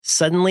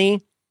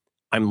suddenly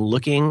I'm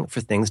looking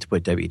for things to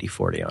put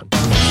WD-40 on.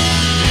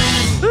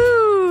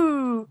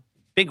 Woo!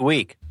 Big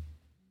week.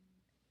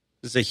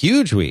 It's a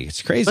huge week.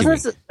 It's crazy.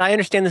 I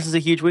understand this is a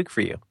huge week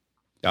for you.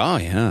 Oh,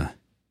 yeah.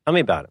 Tell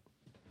me about it.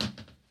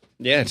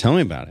 Yeah, tell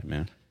me about it,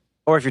 man.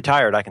 Or if you're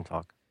tired, I can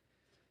talk.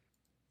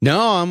 No,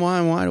 I'm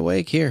wide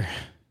awake here.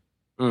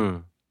 Did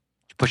you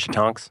push the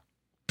Tonks?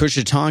 Push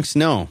a Tonks?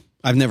 No,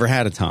 I've never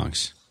had a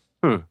Tonks.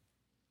 No,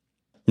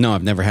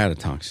 I've never had a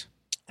Tonks.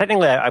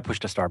 Technically, I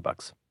pushed a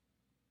Starbucks.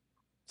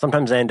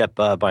 Sometimes I end up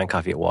buying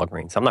coffee at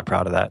Walgreens. I'm not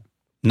proud of that.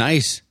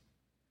 Nice.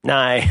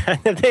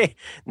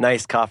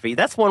 Nice coffee.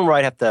 That's one where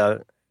I'd have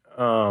to,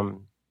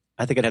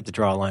 I think I'd have to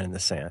draw a line in the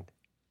sand.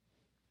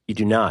 You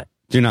do not.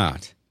 Do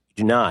not. You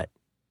do not.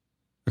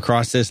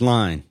 Across this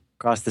line.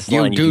 Across this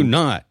line. You do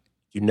not.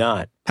 Do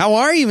not. How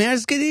are you, man?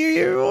 It's good to hear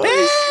your voice.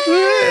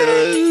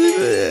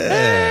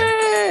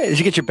 Did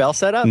you get your bell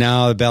set up?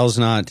 No, the bell's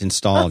not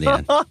installed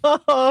yet.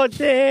 Oh,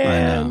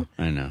 Dan.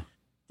 I know.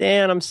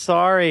 Dan, I'm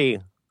sorry.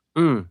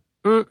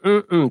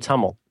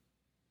 Tumble.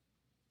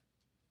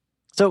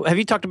 So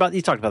you talked about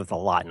this a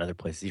lot in other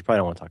places. You probably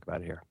don't want to talk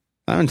about it here.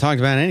 I haven't talked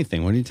about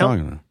anything. What are you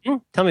talking about?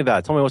 Tell me about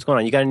it. Tell me what's going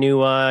on. You got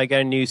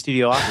a new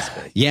studio office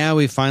space. Yeah,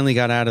 we finally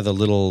got out of the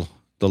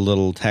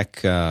little tech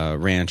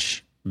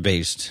ranch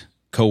based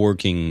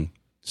co-working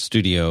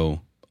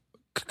studio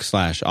 /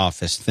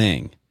 office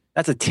thing.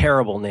 That's a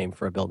terrible name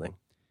for a building.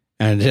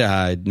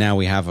 And now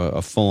we have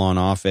a full-on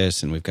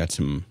office, and we've got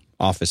some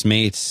office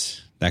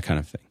mates, that kind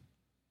of thing.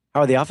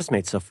 How are the office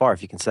mates so far,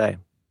 if you can say?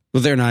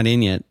 Well, they're not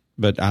in yet,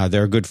 but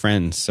they're good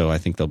friends, so I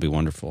think they'll be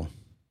wonderful.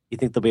 You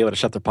think they'll be able to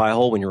shut their pie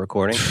hole when you're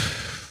recording?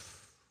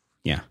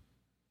 Yeah.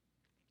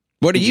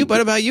 What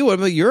about you? What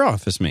about your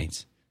office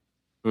mates?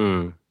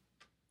 You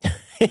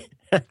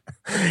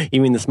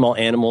mean the small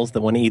animals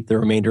that want to eat the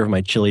remainder of my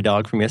chili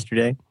dog from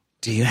yesterday?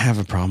 Do you have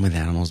a problem with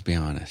animals? Be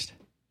honest.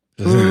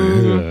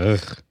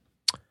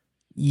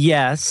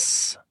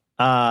 Yes.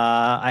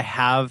 I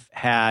have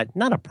had,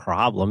 not a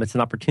problem, it's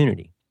an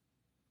opportunity.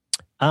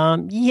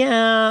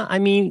 Yeah, I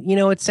mean,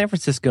 it's San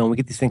Francisco, and we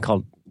get these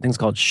things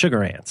called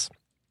sugar ants,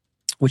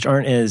 which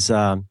aren't as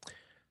cool.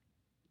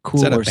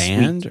 Is that a or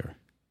band? Sweet.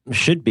 Or?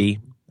 Should be.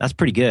 That's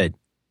pretty good.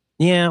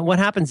 Yeah, what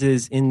happens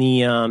is in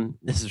the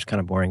this is kind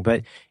of boring,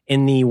 but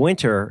in the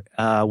winter,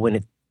 when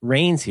it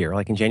rains here,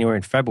 like in January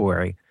and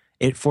February,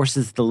 it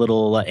forces the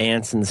little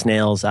ants and the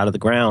snails out of the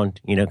ground,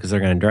 because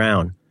they're going to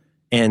drown,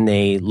 and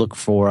they look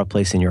for a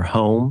place in your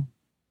home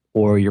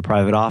or your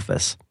private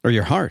office Or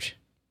your heart.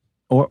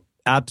 Or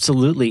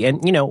absolutely.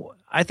 And,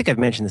 I think I've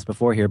mentioned this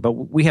before here, but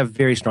we have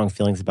very strong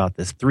feelings about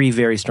this. 3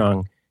 very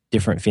strong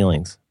different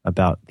feelings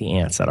about the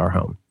ants at our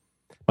home.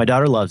 My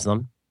daughter loves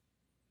them.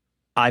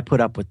 I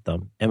put up with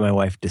them, and my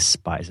wife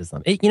despises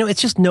them.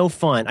 It's just no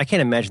fun. I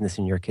can't imagine this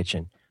in your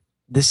kitchen.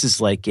 This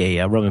is like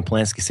a Roman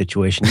Polanski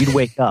situation. You'd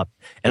wake up,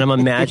 and I'm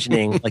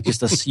imagining like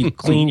you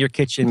clean your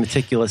kitchen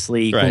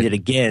meticulously, you cleaned it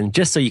again,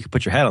 just so you could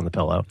put your head on the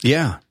pillow.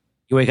 Yeah.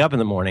 You wake up in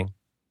the morning,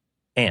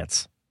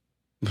 ants.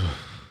 You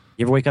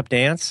ever wake up to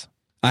ants?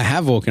 I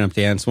have woken up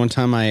to ants. One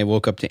time I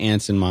woke up to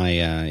ants in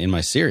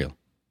my cereal.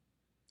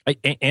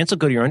 Ants will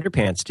go to your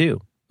underpants,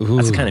 too. Ooh.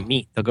 That's kind of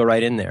meat. They'll go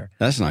right in there.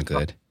 That's not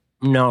good.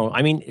 No,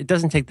 I mean, it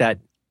doesn't take that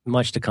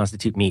much to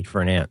constitute meat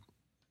for an ant.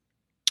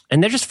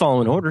 And they're just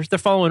following orders. They're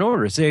following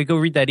orders. They go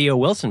read that E.O.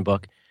 Wilson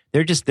book.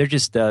 They're just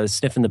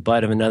sniffing the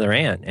butt of another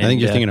ant. And, I think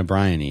you're thinking of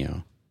Brian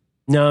Eno.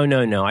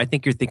 No. I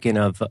think you're thinking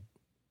of,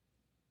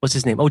 what's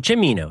his name? Oh,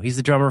 Jim Eno. He's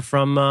the drummer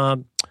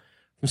from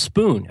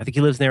Spoon. I think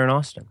he lives there in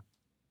Austin.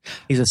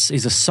 He's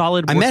a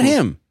solid. I met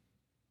him.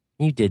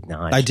 You did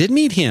not. I did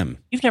meet him.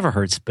 You've never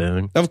heard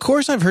Spoon? Of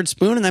course I've heard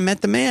Spoon, and I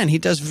met the man. He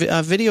does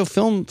video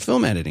film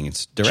editing.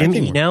 It's directing.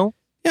 Jim Eno?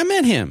 Yeah, I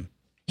met him.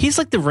 He's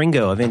like the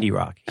Ringo of indie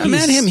rock. I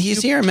met him.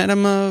 He's here. I met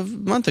him a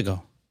month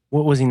ago.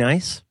 What, was he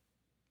nice?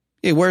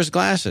 He wears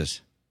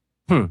glasses.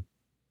 I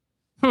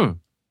don't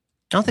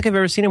think I've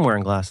ever seen him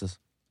wearing glasses.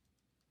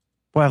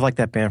 Boy, I've liked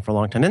that band for a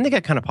long time. Then they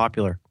got kind of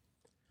popular.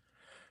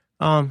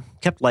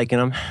 Kept liking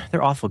them.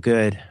 They're awful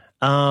good.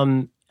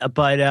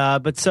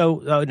 But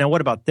so now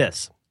what about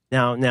this?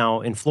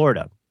 Now in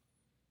Florida,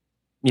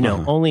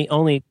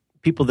 only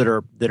people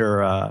that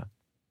are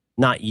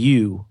not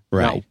you,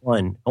 right? Not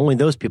one. Only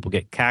those people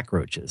get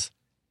cockroaches.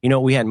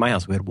 We had in my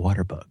house. We had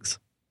water bugs.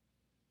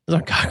 Those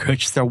aren't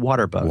cockroaches. They're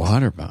water bugs.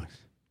 Water bugs.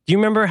 Do you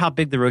remember how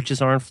big the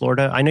roaches are in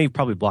Florida? I know you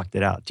probably blocked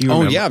it out. Do you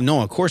remember? Oh yeah,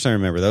 no. Of course I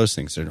remember those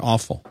things. They're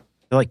awful.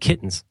 They're like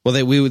kittens. Well,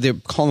 they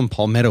call them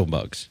palmetto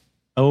bugs.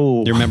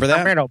 Oh, do you remember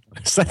that?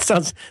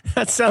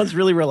 That sounds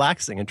really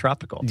relaxing and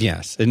tropical.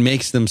 Yes, it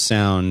makes them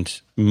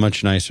sound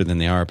much nicer than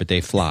they are, but they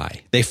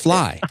fly. They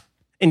fly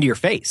into your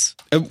face.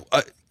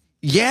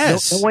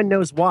 Yes. No one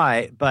knows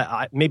why,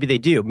 but maybe they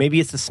do.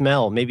 Maybe it's the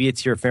smell. Maybe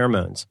it's your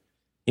pheromones.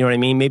 You know what I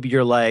mean? Maybe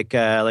you're like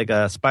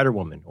a Spider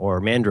Woman or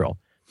Mandrill.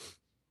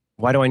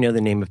 Why do I know the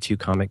name of 2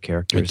 comic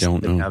characters I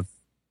don't that know. have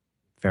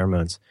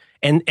pheromones?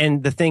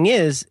 And the thing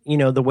is,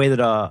 the way that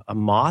a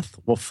moth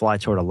will fly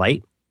toward a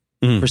light.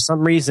 For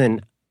some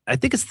reason, I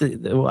think it's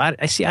well,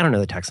 I see. I don't know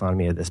the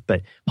taxonomy of this,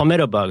 but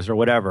palmetto bugs or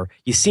whatever.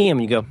 You see them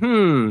and you go,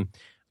 wonder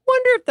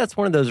if that's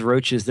one of those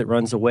roaches that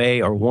runs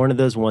away or one of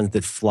those ones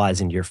that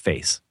flies into your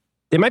face.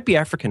 They might be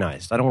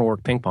Africanized. I don't want to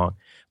work ping pong,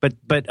 but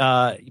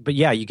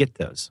yeah, you get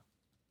those,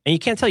 and you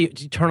can't tell. You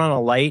turn on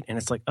a light and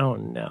it's like, oh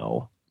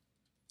no.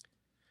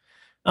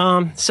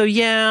 So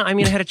yeah, I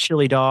mean, I had a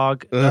chili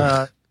dog.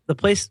 The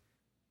place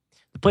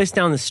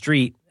down the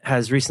street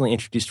has recently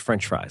introduced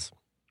French fries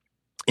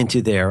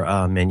into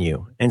their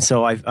menu, and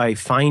so I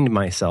find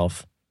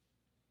myself,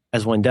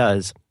 as one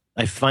does,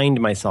 I find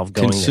myself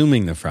going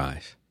consuming the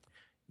fries.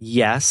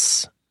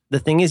 Yes. The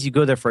thing is, you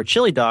go there for a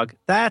chili dog,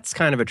 that's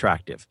kind of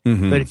attractive.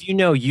 Mm-hmm. But if you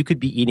know you could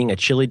be eating a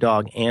chili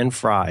dog and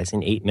fries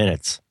in 8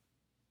 minutes,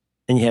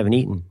 and you haven't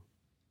eaten.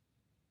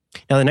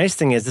 Now, the nice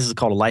thing is, this is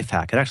called a life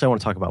hack. And actually, I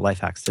want to talk about life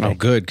hacks today. Oh,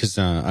 good, because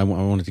I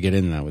wanted to get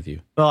into that with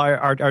you. Well,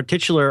 our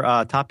titular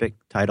topic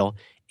title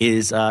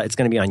is, it's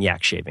going to be on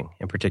yak shaving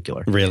in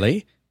particular.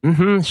 Really?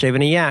 Mm-hmm,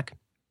 shaving a yak.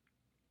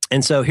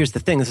 And so here's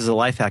the thing. This is a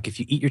life hack. If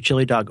you eat your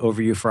chili dog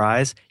over your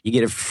fries, you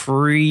get a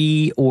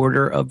free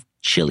order of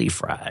chili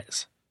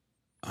fries.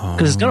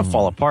 Because it's going to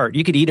fall apart.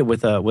 You could eat it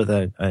with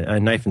a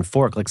knife and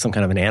fork like some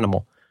kind of an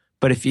animal.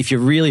 But if you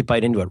really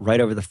bite into it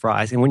right over the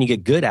fries, and when you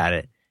get good at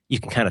it, you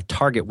can kind of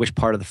target which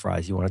part of the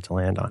fries you want it to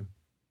land on.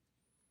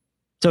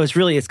 So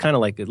it's kind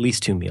of like at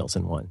least 2 meals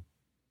in one.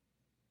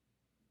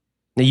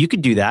 Now you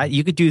could do that.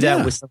 You could do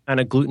that with some kind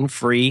of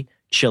gluten-free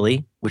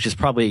chili, which is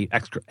probably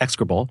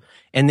execrable.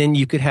 And then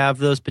you could have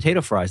those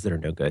potato fries that are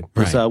no good.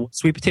 Right.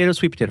 Sweet potato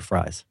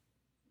fries.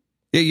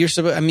 Yeah,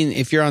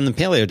 if you're on the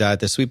paleo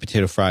diet, the sweet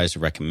potato fries are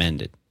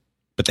recommended.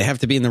 But they have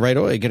to be in the right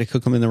oil. You got to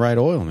cook them in the right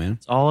oil, man.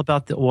 It's all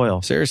about the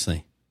oil.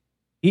 Seriously.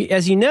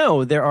 As you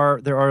know,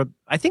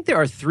 I think there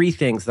are 3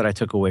 things that I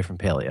took away from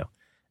paleo.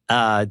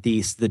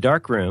 The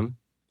dark room,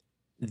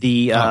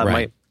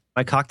 my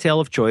cocktail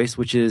of choice,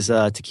 which is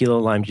tequila,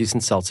 lime juice,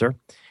 and seltzer,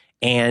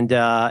 and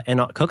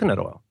coconut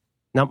oil.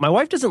 Now, my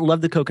wife doesn't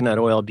love the coconut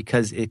oil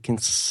because it can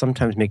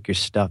sometimes make your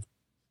stuff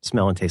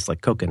smell and taste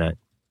like coconut.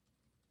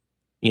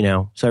 You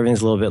know, so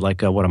everything's a little bit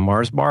like a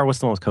Mars bar. What's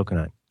the one with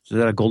coconut? Is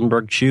that a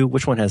Goldenberg chew?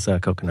 Which one has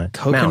coconut?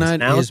 Coconut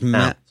Mounds.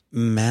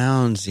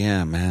 Mounds.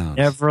 Yeah, Mounds.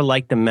 Never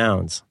liked the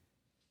Mounds.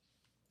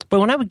 But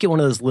when I would get one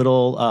of those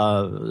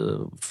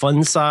little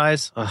fun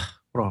size,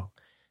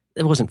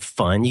 it wasn't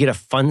fun. You get a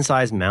fun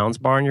size Mounds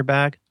bar in your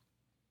bag.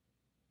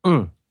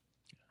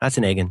 That's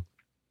an egging.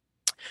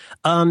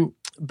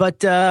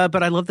 But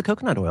I love the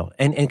coconut oil,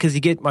 and because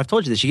I've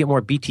told you this, you get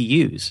more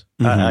BTUs.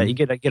 Mm-hmm. You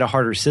get a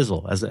harder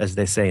sizzle, as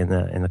they say in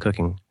the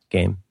cooking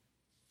game.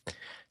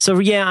 So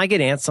yeah, I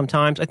get ants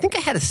sometimes. I think I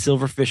had a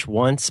silverfish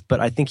once, but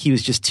I think he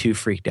was just too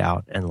freaked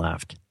out and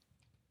left.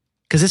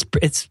 Because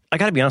it's I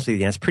got to be honest with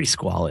you, it's pretty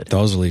squalid.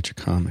 Those will eat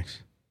your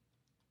comics.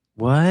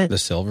 What? The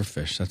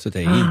silverfish. That's what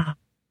they eat.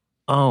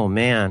 Oh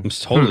man, I'm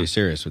totally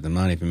serious with them.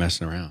 Not even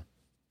messing around.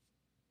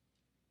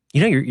 You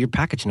know, your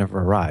package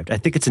never arrived. I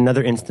think it's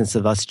another instance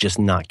of us just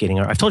not getting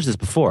our... I've told you this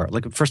before.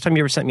 Like, the first time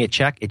you ever sent me a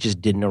check, it just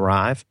didn't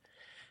arrive.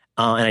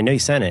 And I know you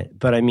sent it,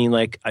 but I mean,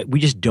 like, we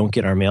just don't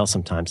get our mail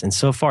sometimes. And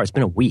so far, it's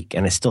been a week,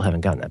 and I still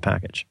haven't gotten that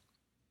package.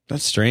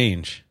 That's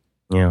strange.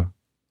 Yeah.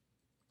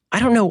 I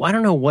don't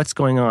know what's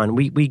going on.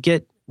 We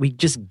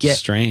just get...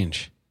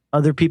 Strange.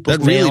 Other people's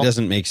mail. That really mail.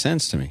 doesn't make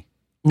sense to me.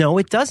 No,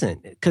 it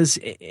doesn't.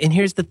 And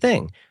here's the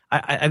thing.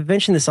 I've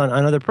mentioned this on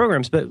other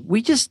programs, but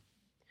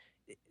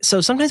so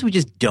sometimes we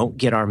just don't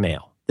get our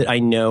mail that I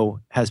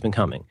know has been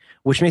coming,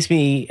 which makes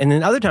me, and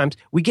then other times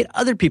we get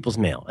other people's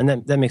mail. And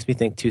that makes me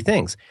think 2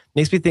 things. It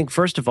makes me think,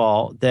 first of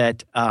all,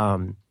 that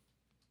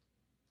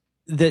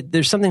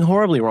there's something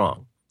horribly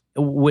wrong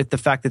with the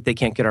fact that they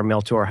can't get our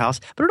mail to our house.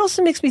 But it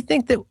also makes me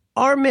think that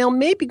our mail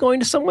may be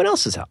going to someone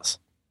else's house.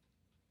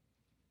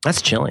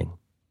 That's chilling.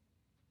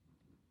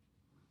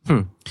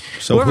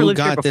 So who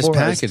got this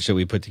package that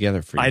we put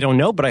together for you? I don't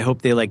know, but I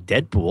hope they like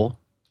Deadpool.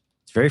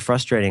 It's very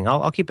frustrating.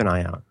 I'll keep an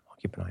eye out.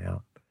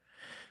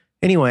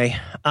 Anyway,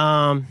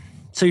 so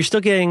you're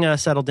still getting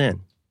settled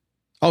in.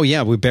 Oh,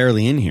 yeah. We're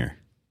barely in here.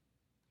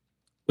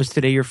 Was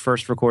today your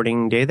first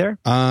recording day there?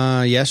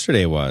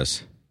 Yesterday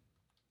was.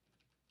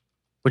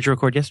 What'd you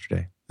record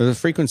yesterday? The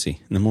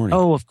frequency in the morning.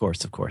 Oh, of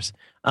course.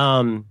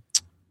 Oh,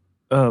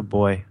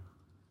 boy.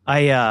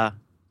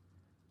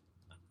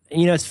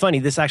 It's funny.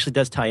 This actually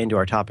does tie into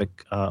our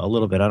topic a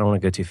little bit. I don't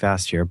want to go too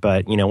fast here.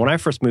 But, when I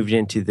first moved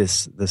into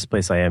this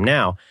place I am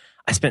now,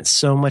 I spent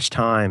so much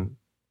time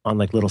on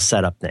like little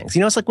setup things.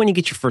 It's like when you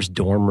get your first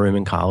dorm room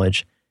in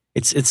college.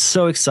 It's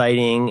so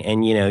exciting.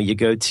 And, you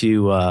go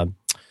to,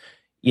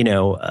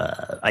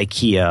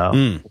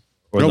 IKEA.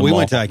 No, we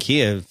went to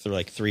IKEA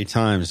like 3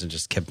 times and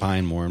just kept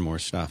buying more and more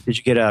stuff. Did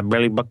you get a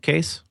Billy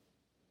bookcase?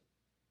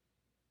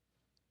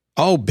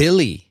 Oh,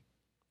 Billy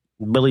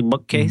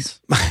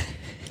bookcase?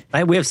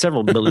 We have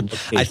several Billy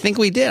bookcases. I think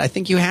we did. I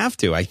think you have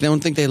to. I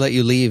don't think they let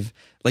you leave.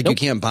 Like You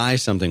can't buy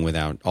something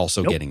without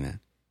also getting that.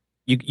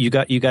 You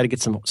got to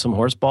get some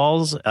horse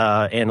balls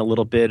and a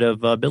little bit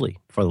of Billy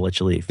before they let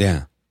you leave.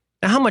 Yeah.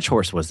 Now, how much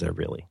horse was there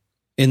really?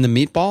 In the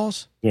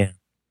meatballs? Yeah.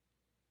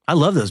 I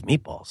love those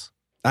meatballs.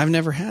 I've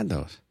never had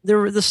those.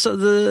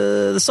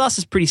 The sauce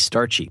is pretty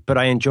starchy, but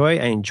I enjoy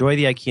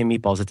the IKEA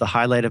meatballs. It's a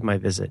highlight of my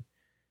visit.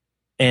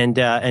 And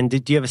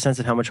do you have a sense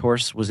of how much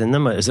horse was in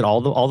them? Is it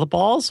all the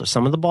balls or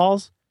some of the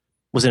balls?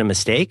 Was it a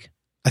mistake?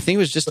 I think it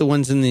was just the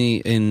ones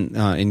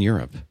in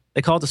Europe.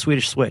 They call it the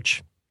Swedish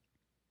switch.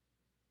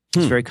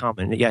 It's very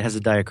common. Yeah, it has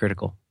a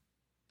diacritical.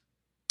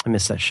 I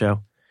missed that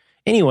show.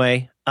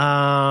 Anyway,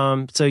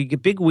 so you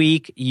get big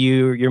week.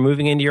 You're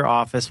moving into your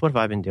office. What have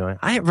I been doing?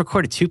 I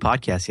recorded 2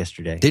 podcasts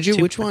yesterday. Did you?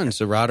 Which ones?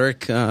 The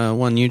Roderick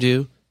one you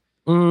do?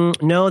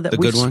 No, that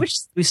we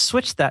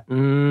switched that.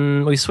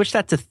 We switched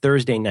that to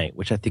Thursday night,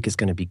 which I think is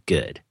going to be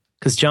good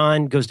because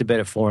John goes to bed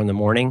at 4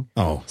 a.m.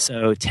 Oh,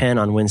 so 10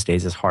 on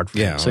Wednesdays is hard for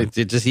him. So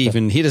he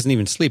doesn't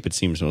even sleep. It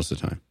seems most of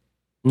the time.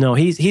 No,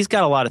 he's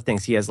got a lot of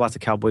things. He has lots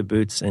of cowboy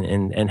boots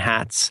and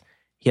hats.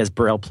 He has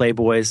Braille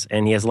Playboys,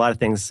 and he has a lot of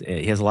things.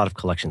 He has a lot of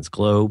collections: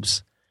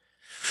 globes,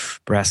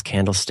 brass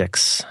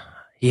candlesticks.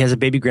 He has a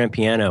baby grand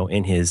piano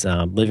in his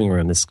living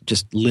room that's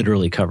just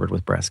literally covered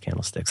with brass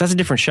candlesticks. That's a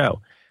different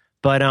show.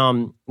 But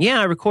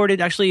I recorded,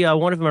 actually,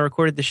 one of them I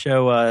recorded the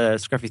show,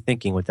 Scruffy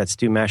Thinking, with that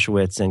Stu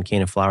Mashowitz and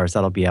Kane Flowers.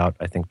 That'll be out,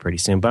 I think, pretty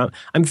soon. But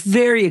I'm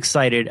very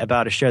excited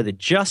about a show that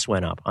just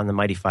went up on the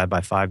Mighty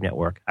 5x5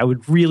 network. I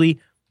would really,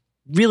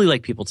 really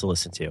like people to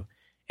listen to.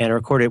 And I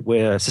recorded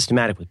with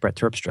Systematic with Brett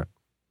Terpstra.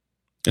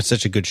 It's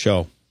such a good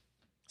show.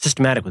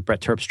 Systematic with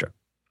Brett Terpstra.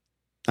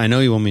 I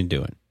know you want me to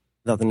do it.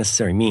 Without the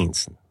necessary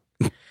means.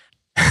 We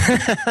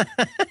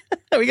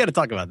got to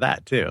talk about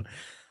that, too.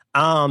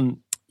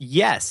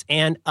 Yes,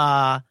 and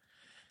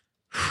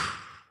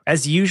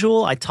as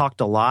usual, I talked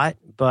a lot,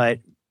 but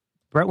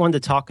Brett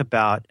wanted to talk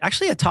about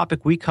actually a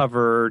topic we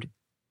covered,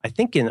 I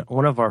think, in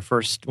one of our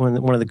first one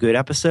of the good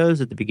episodes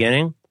at the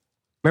beginning.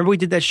 Remember we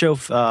did that show?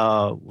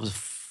 What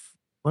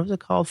was it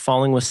called?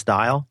 Falling with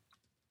Style.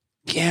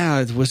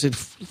 Yeah, was it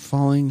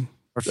falling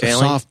or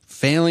failing?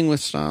 Failing with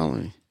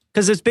style.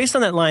 Because it's based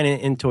on that line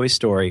in Toy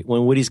Story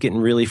when Woody's getting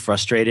really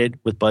frustrated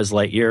with Buzz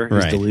Lightyear,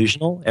 who's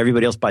delusional.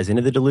 Everybody else buys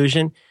into the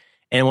delusion.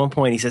 And at one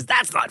point he says,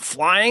 "That's not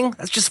flying.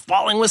 That's just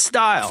falling with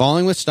style."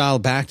 Falling with Style,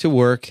 Back to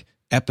Work,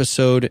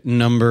 episode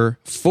number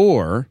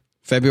 4,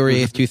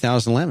 February 8th,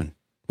 2011.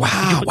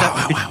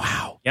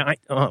 Wow. Yeah.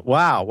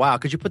 Wow.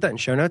 Could you put that in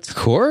show notes? Of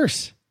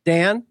course.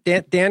 Dan,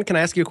 can I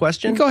ask you a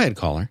question? Go ahead,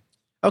 caller.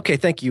 Okay,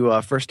 thank you,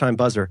 first-time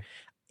buzzer.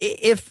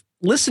 If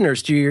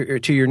listeners to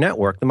your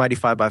network, the Mighty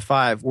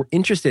 5x5, were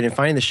interested in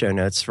finding the show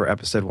notes for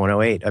episode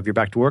 108 of your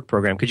Back to Work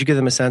program, could you give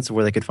them a sense of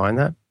where they could find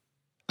that?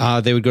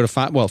 They would go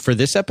to for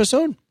this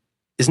episode?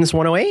 Isn't this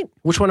 108?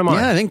 Which one am I?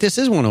 Yeah, I think this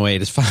is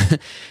 108. It's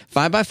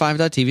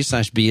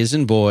 5x5.tv/B as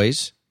in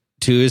boys,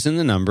 2 is in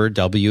the number,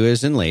 W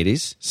is in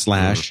ladies,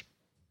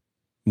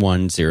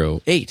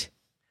 /108.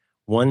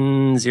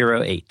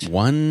 108.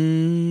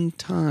 One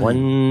time.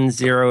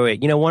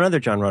 108. You know, one other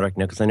John Roderick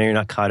note, because I know you're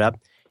not caught up.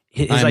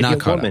 His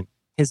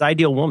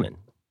ideal woman.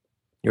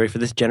 You ready for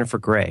this? Jennifer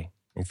Grey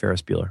in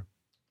Ferris Bueller.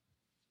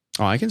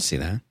 Oh, I can see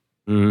that.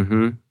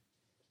 Mm-hmm.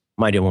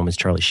 My ideal woman is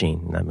Charlie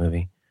Sheen in that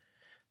movie.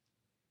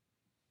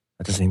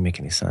 That doesn't even make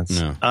any sense.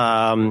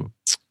 No.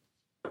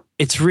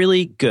 It's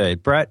really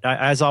good. Brett,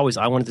 as always,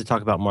 I wanted to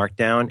talk about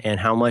Markdown and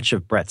how much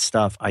of Brett's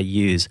stuff I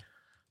use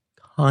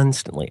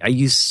constantly. I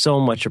use so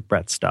much of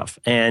Brett's stuff.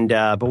 And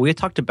but we had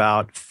talked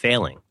about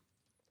failing.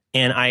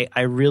 And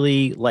I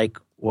really like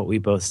what we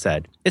both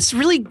said. It's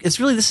really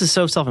this is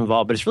so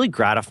self-involved, but it's really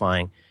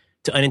gratifying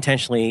to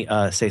unintentionally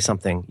say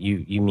something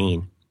you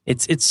mean.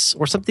 It's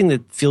or something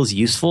that feels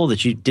useful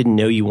that you didn't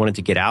know you wanted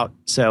to get out.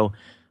 So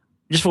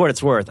just for what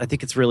it's worth, I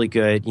think it's really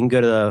good. You can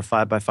go to the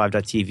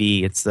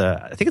 5x5.tv. I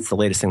think it's the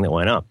latest thing that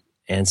went up.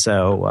 And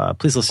so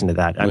please listen to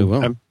that.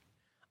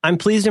 I'm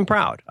pleased and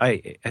proud. I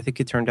think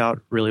it turned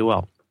out really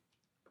well.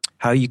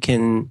 How you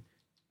can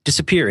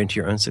disappear into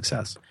your own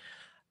success.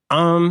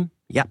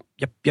 Yep.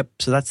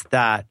 So that's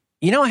that.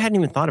 You know, I hadn't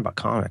even thought about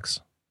comics.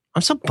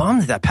 I'm so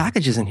bummed that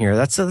package isn't here.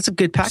 That's a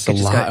good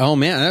package. Oh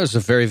man, that was a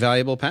very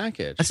valuable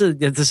package. This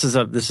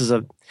is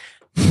a.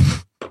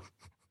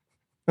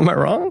 Am I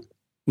wrong?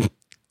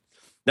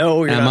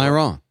 No, you're not. Am I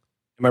wrong?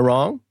 Am I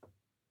wrong?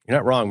 You're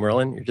not wrong,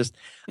 Merlin. You're just.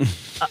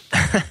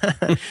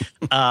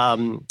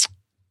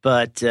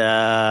 But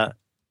I'm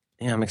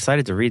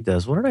excited to read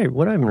those. What have I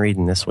been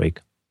reading this week?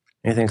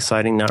 Anything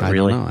exciting? Not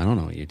really. I don't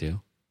know what you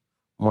do.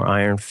 More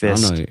Iron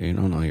Fist. You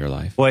don't know your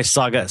life. Boy,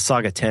 Saga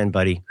 10,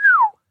 buddy.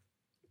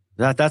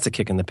 That's a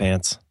kick in the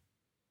pants.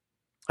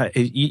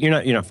 You're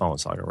not following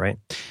Saga, right?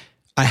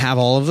 I have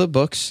all of the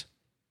books.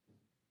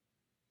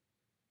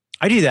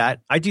 I do that.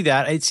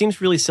 It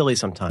seems really silly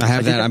sometimes. I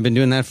have that. I've been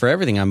doing that for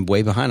everything. I'm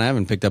way behind. I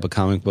haven't picked up a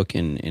comic book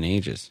in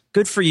ages.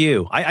 Good for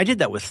you. I did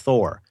that with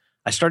Thor.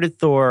 I started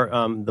Thor,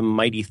 the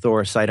Mighty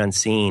Thor Sight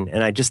Unseen,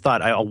 and I just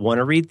thought I want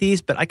to read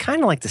these, but I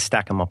kind of like to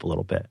stack them up a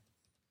little bit.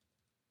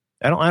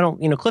 I don't.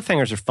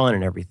 Cliffhangers are fun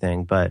and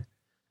everything, but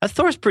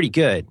Thor's pretty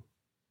good.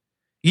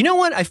 You know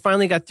what? I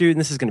finally got through, and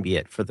this is going to be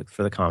it for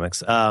the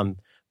comics.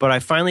 But I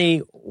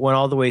finally went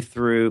all the way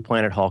through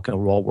Planet Hulk and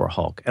World War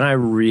Hulk, and I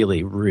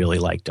really, really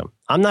liked them.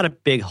 I'm not a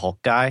big Hulk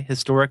guy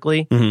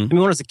historically. Mm-hmm. I mean,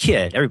 when I was a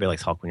kid, everybody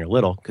likes Hulk when you're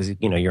little because,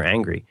 you're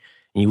angry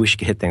and you wish you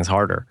could hit things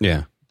harder.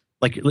 Yeah.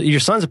 Like your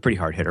son's a pretty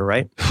hard hitter,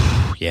 right?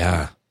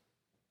 Yeah.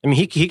 I mean,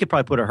 he could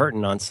probably put a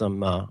hurting on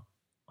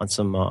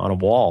on a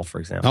wall, for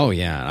example. Oh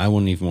yeah, I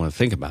wouldn't even want to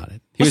think about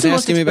it. He was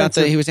asking me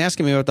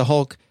about the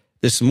Hulk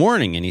this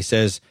morning, and he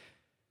says,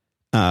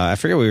 I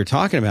forget what we were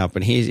talking about,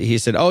 but he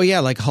said, "Oh yeah,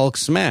 like Hulk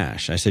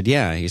smash." I said,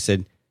 "Yeah." He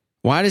said,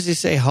 "Why does he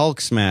say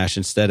Hulk smash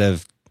instead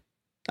of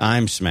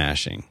I'm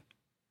smashing?"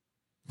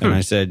 And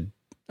I said,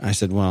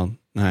 "Well,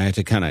 I had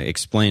to kind of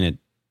explain it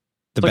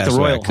the best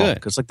way I could.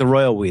 Hulk. It's like the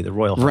royal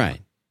Hulk.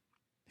 Right?"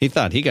 He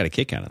thought he got a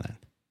kick out of that.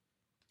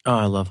 Oh,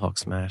 I love Hulk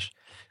smash.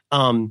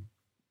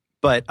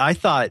 But I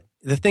thought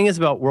the thing is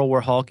about World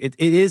War Hulk,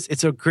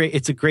 it's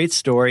a great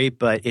story,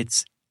 but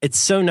it's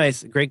so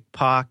nice. Greg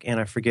Pak, and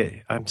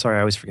I'm sorry, I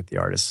always forget the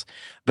artists.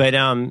 But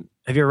have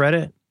you ever read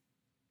it?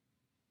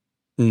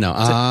 No.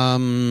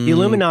 The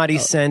Illuminati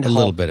send a Hulk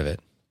little bit of it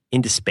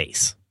into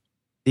space.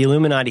 The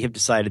Illuminati have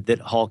decided that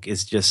Hulk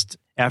is just,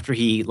 after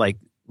he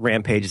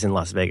rampages in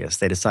Las Vegas,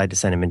 they decide to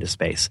send him into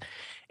space.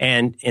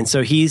 And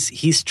so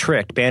he's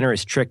tricked. Banner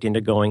is tricked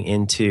into going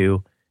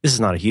into, this is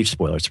not a huge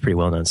spoiler, it's a pretty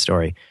well-known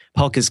story.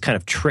 Hulk is kind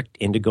of tricked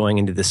into going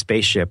into the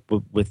spaceship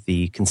with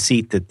the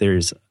conceit that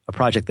there's a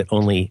project that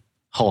only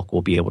Hulk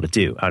will be able to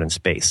do out in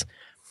space.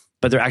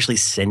 But they're actually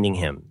sending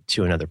him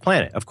to another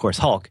planet. Of course,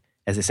 Hulk,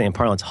 as they say in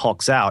parlance,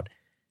 hulks out,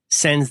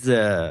 sends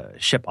the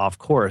ship off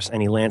course,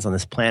 and he lands on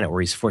this planet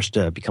where he's forced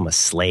to become a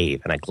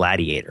slave and a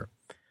gladiator.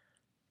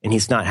 And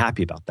he's not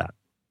happy about that.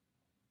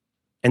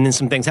 And then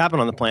some things happen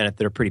on the planet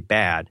that are pretty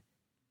bad.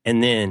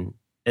 And then,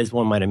 as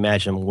one might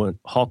imagine, when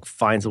Hulk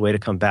finds a way to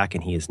come back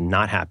and he is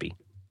not happy.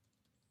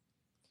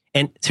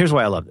 And here's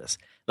why I love this.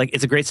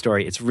 It's a great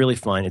story. It's really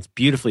fun. It's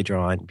beautifully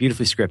drawn,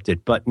 beautifully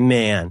scripted. But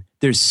man,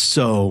 there's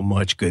so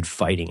much good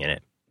fighting in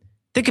it.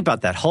 Think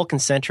about that. Hulk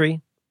and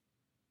Sentry.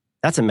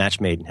 That's a match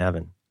made in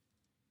heaven.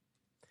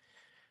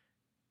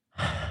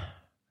 Are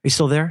you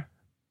still there?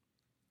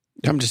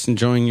 I'm just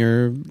enjoying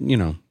your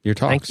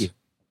talks.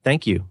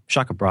 Thank you.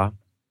 Shaka bra.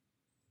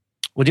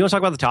 Well, do you want to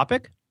talk about the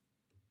topic?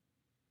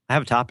 I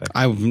have a topic.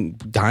 I'm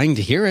dying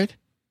to hear it.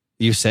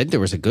 You said there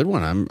was a good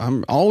one.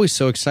 I'm always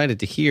so excited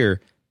to hear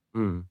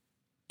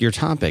your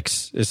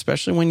topics,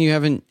 especially when you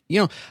haven't,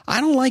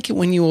 I don't like it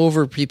when you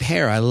over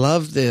prepare. I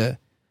love the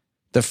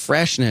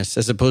freshness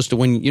as opposed to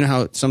when,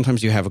 how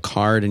sometimes you have a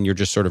card and you're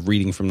just sort of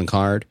reading from the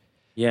card.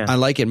 Yeah. I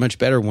like it much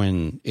better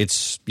when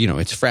it's,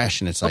 it's fresh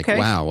and it's like, okay.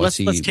 wow, let's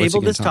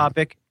table this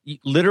topic. You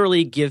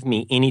literally give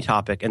me any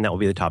topic and that will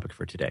be the topic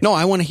for today. No,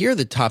 I want to hear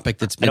the topic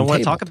that's been I don't want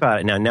to tabled. talk about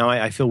it now. Now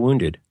I feel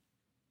wounded.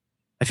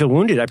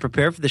 I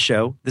prepared for the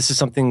show. This is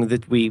something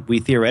that we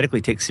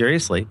theoretically take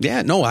seriously.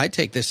 Yeah, no, I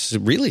take this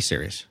really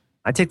serious.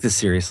 I take this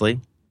seriously.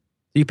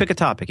 You pick a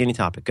topic, any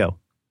topic, go.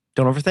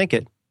 Don't overthink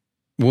it.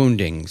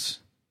 Woundings.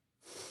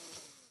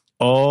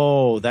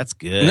 Oh, that's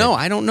good. No,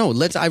 I don't know.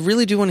 I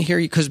really do want to hear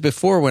you because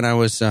before when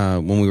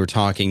we were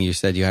talking, you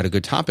said you had a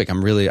good topic. I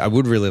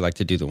would really like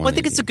to do the one. Well, I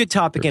think it's a good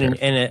topic and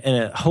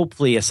a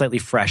hopefully a slightly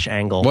fresh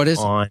angle. What is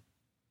on?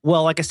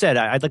 Well, like I said,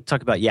 I'd like to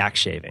talk about yak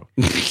shaving.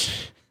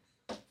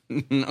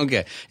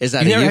 Okay, is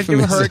that a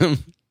euphemism?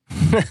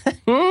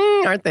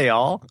 Aren't they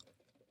all?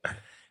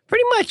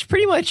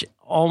 Pretty much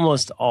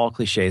almost all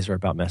cliches are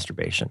about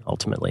masturbation,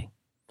 ultimately.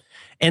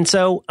 And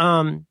so,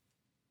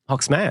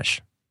 Hulk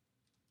smash.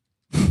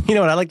 You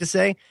know what I like to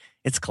say?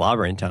 It's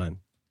clobbering time.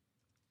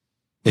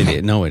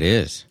 No, it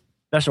is.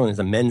 Especially when it's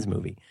a men's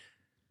movie.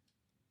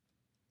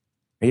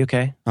 Are you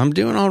okay? I'm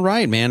doing all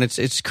right, man.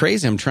 It's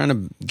crazy. I'm trying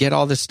to get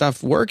all this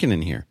stuff working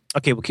in here.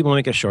 Okay, we'll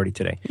make it a shorty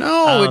today.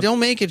 No, don't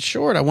make it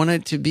short. I want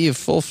it to be a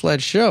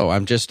full-fledged show.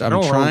 I'm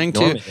trying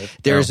to.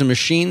 There's a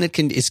machine that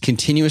is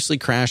continuously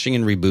crashing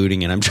and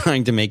rebooting, and I'm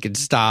trying to make it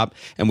stop.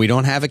 And we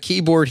don't have a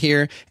keyboard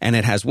here, and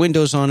it has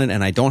Windows on it,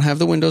 and I don't have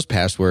the Windows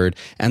password.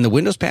 And the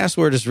Windows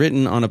password is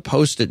written on a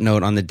Post-it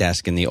note on the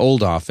desk in the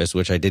old office,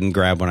 which I didn't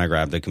grab when I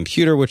grabbed the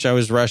computer, which I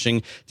was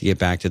rushing to get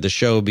back to the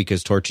show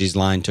because Torchy's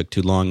line took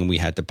too long and we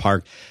had to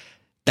park.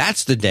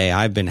 That's the day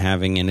I've been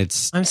having, and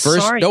it's it's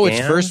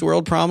first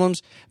world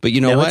problems. But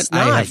you know what? It's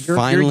not. I have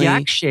finally you're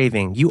yak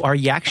shaving. You are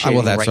yak shaving.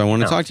 Well, that's right what I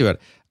want now. to talk to you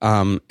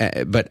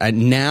about. But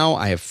now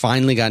I have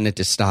finally gotten it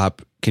to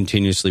stop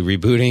continuously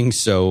rebooting,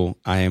 so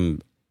I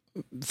am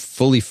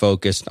fully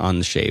focused on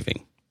the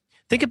shaving.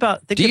 Think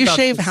about. Do you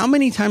shave? How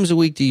many times a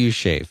week do you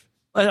shave?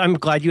 I'm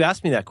glad you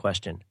asked me that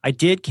question. I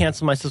did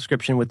cancel my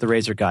subscription with the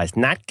razor guys,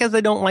 not because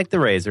I don't like the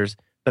razors,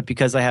 but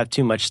because I have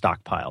too much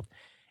stockpiled.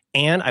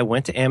 And I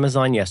went to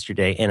Amazon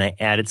yesterday and I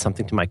added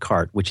something to my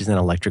cart, which is an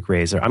electric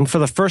razor. For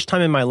the first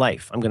time in my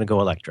life, I'm going to go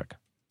electric.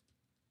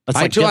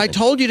 I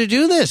told you to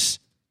do this.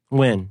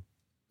 When?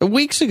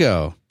 Weeks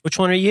ago. Which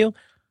one are you?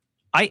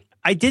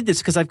 I did this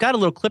because I've got a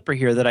little clipper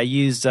here that I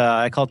use.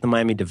 I call it the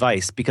Miami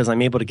device because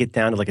I'm able to get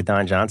down to like a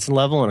Don Johnson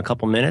level in a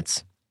couple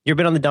minutes. You ever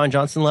been on the Don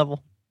Johnson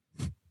level?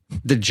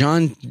 The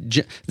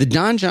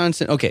Don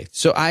Johnson. Okay,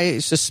 so I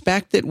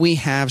suspect that we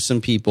have some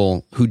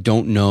people who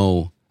don't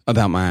know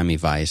about Miami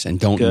Vice and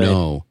don't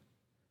know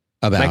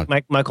about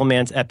Michael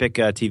Mann's epic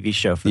TV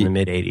show from the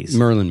mid-'80s.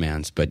 Merlin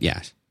Mann's, but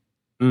yes.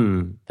 I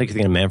think you're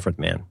thinking of Manfred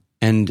Mann.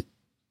 And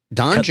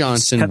Don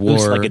Johnson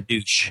wore like a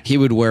douche. He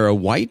would wear a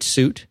white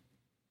suit.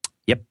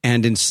 Yep.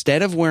 And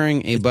instead of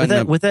wearing a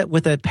button-up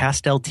with a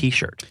pastel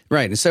T-shirt,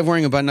 right? Instead of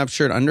wearing a button-up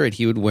shirt under it,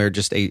 he would wear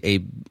just a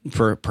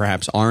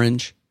perhaps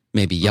orange,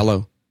 maybe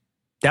yellow.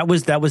 That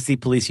was the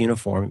police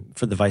uniform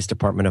for the Vice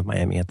Department of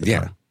Miami at the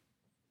time.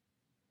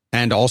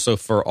 And also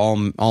for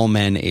all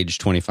men aged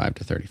 25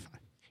 to 35.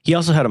 He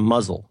also had a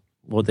muzzle,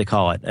 what they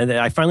call it. And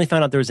I finally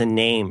found out there was a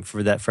name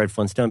for that Fred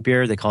Flintstone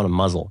beard. They call it a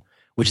muzzle,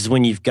 which is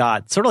when you've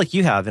got, sort of like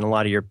you have in a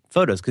lot of your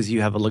photos, because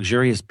you have a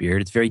luxurious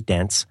beard. It's very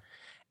dense.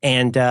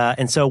 And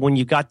so when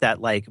you got that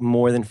like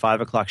more than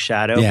 5 o'clock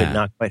shadow, but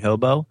not quite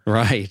hobo.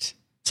 Right.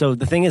 So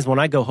the thing is, when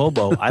I go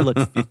hobo, I look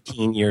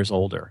 15 years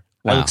older.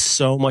 Wow. I look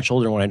so much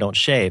older when I don't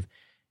shave.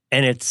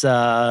 And it's, like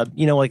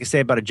I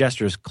say about a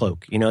jester's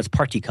cloak, it's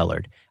party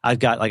colored. I've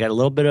got like a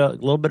little bit of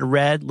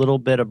red, a little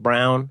bit of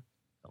brown,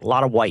 a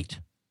lot of white.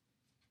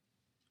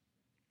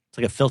 It's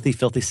like a filthy,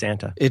 filthy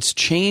Santa. It's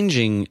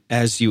changing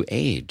as you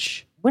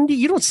age.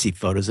 You don't see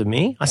photos of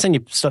me. I send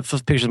you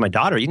pictures of my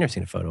daughter. You've never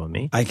seen a photo of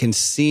me. I can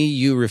see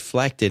you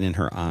reflected in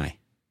her eye.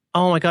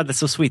 Oh my God, that's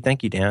so sweet.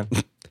 Thank you, Dan.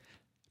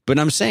 But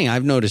I'm saying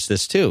I've noticed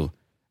this too.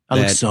 I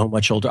look so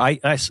much older. I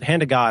hand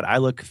to God, I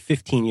look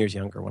 15 years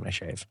younger when I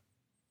shave.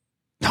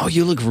 No,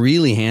 you look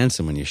really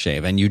handsome when you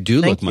shave, and you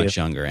do look much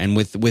younger. And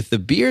with the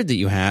beard that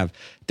you have,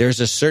 there's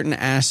a certain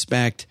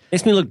aspect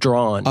makes me look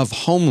drawn of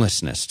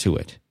homelessness to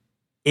it.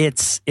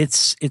 It's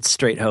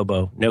straight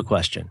hobo, no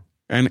question.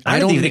 And I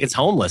don't even think it's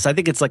homeless. I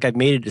think it's like I've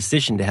made a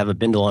decision to have a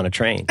bindle on a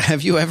train.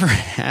 Have you ever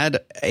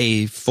had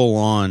a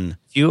full-on Have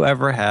you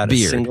ever had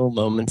beard? A single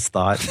moment's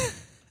thought?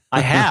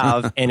 I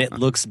have, and it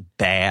looks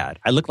bad.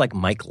 I look like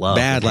Mike Love.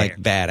 Bad like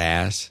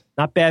badass?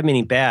 Not bad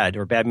meaning bad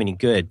or bad meaning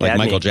good. Like bad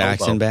Michael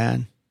Jackson hobo.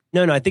 bad?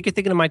 No, I think you're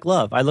thinking of Mike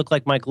Love. I look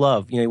like Mike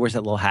Love. He wears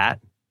that little hat.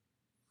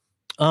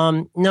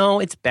 No,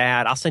 it's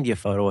bad. I'll send you a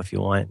photo if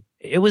you want.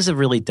 It was a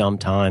really dumb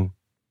time.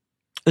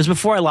 It was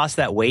before I lost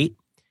that weight,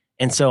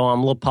 and so I'm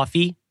a little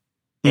puffy.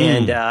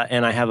 And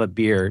I have a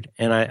beard,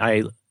 and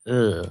I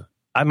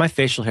my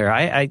facial hair.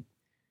 I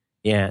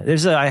have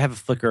a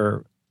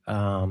Flickr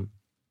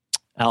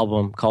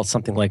album called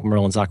something like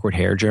Merlin's Awkward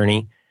Hair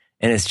Journey,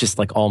 and it's just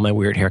like all my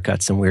weird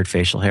haircuts and weird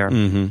facial hair.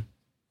 Mm-hmm.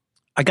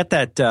 I got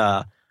that.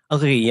 I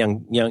look like a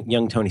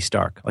young Tony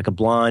Stark, like a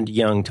blonde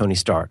young Tony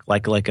Stark,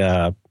 like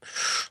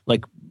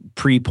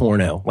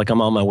pre-porno, like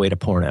I'm on my way to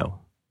porno.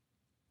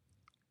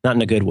 Not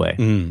in a good way.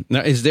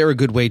 Now, is there a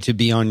good way to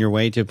be on your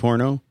way to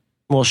porno?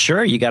 Well,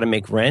 sure. You got to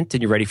make rent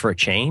and you're ready for a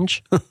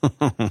change.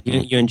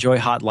 You enjoy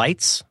hot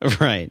lights.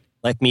 Right.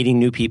 Like meeting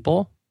new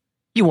people.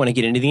 You want to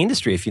get into the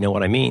industry, if you know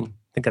what I mean.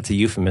 I think that's a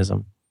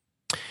euphemism.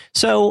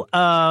 So,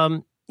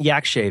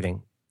 yak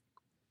shaving.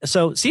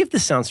 So, see if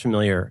this sounds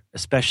familiar,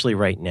 especially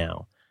right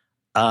now.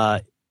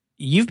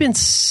 You've been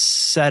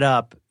set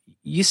up.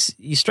 You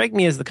strike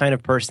me as the kind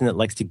of person that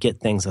likes to get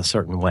things a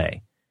certain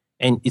way.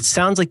 And it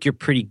sounds like you're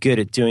pretty good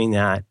at doing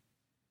that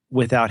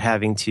without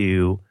having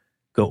to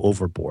go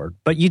overboard,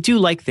 but you do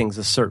like things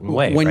a certain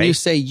way. When right? you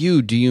say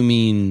you, do you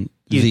mean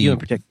you in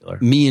particular?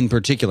 Me in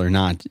particular,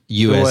 not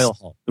you.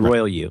 The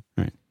royal you.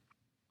 Right.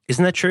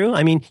 Isn't that true?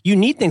 I mean, you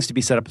need things to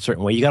be set up a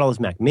certain way. You got all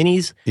those Mac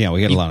Minis. Yeah,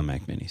 we got a lot of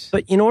Mac Minis.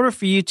 But in order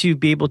for you to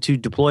be able to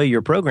deploy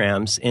your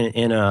programs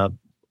in a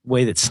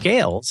way that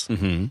scales,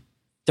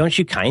 don't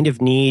you kind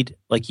of need,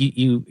 like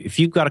you if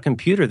you've got a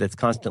computer that's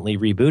constantly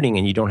rebooting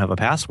and you don't have a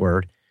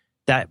password,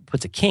 that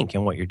puts a kink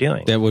in what you're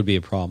doing. That would be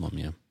a problem,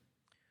 yeah.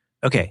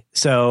 Okay,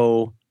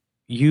 so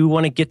you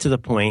want to get to the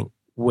point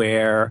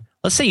where,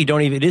 let's say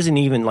it isn't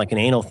even like an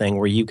anal thing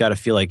where you've got to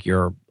feel like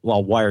you're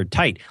wired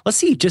tight. Let's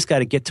say you just got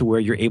to get to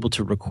where you're able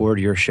to record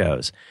your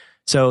shows.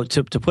 So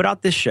to put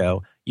out this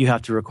show, you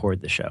have to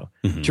record the show.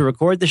 Mm-hmm. To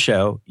record the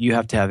show, you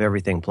have to have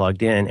everything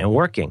plugged in and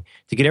working.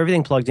 To get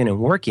everything plugged in and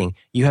working,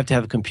 you have to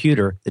have a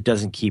computer that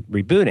doesn't keep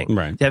rebooting.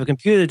 Right. To have a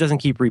computer that doesn't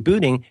keep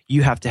rebooting,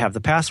 you have to have the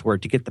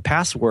password. To get the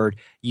password,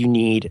 you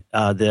need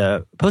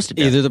the Post-it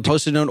note. Either the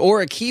Post-it note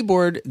or a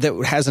keyboard that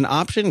has an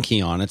option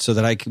key on it so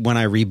that when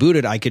I reboot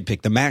it, I could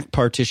pick the Mac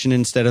partition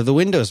instead of the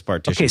Windows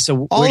partition. Okay,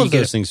 so all of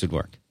those things would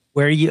work.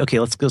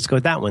 Let's go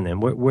with that one then.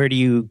 Where do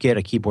you get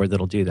a keyboard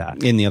that'll do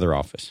that? In the other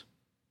office.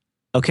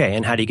 Okay,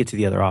 and how do you get to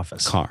the other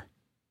office? Car.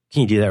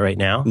 Can you do that right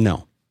now?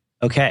 No.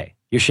 Okay,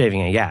 you're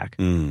shaving a yak.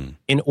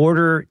 In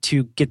order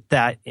to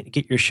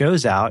get your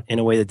shows out in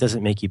a way that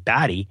doesn't make you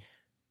batty,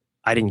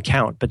 I didn't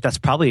count, but that's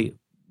probably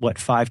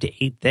 5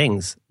 to 8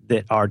 things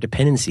that are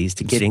dependencies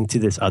to getting to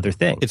this other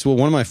thing. It's what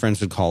one of my friends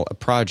would call a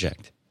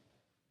project.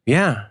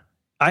 Yeah.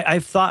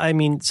 I've thought,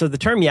 so the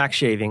term yak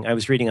shaving, I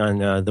was reading on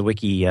the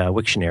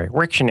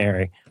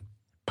Wiktionary.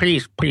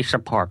 Please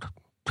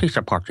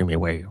support Jimmy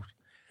Wales.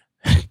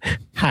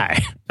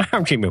 Hi,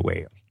 I'm Jimmy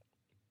Wales.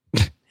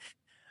 Is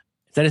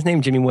that his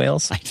name, Jimmy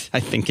Wales? I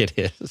think it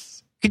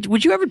is.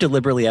 Would you ever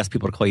deliberately ask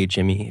people to call you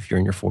Jimmy if you're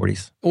in your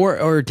 40s?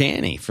 Or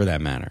Danny, for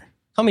that matter.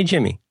 Call me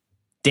Jimmy.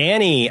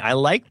 Danny, I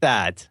like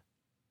that.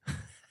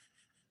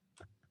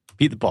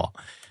 beat the ball.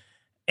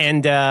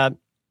 And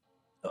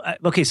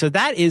okay, so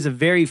that is a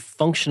very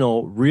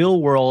functional,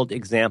 real world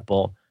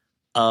example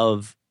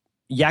of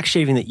yak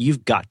shaving that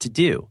you've got to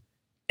do.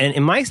 And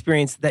in my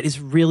experience, that is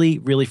really,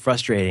 really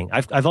frustrating.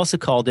 I've also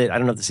called it, I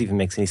don't know if this even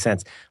makes any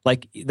sense,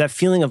 like that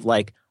feeling of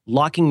like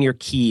locking your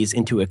keys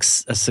into a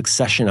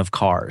succession of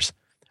cars,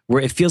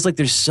 where it feels like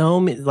there's so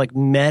many like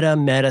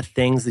meta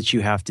things that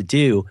you have to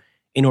do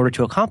in order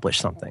to accomplish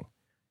something.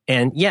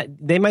 And yet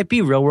they might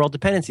be real world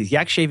dependencies.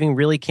 Yak shaving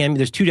really can be,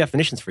 there's two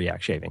definitions for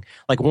yak shaving.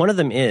 Like one of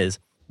them is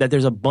that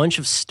there's a bunch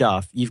of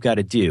stuff you've got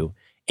to do,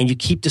 and you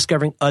keep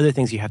discovering other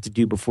things you have to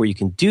do before you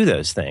can do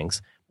those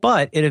things.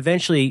 But it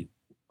eventually,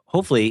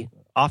 hopefully,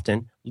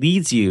 often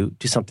leads you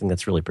to something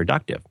that's really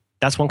productive.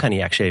 That's one kind of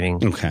yak shaving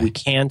we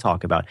can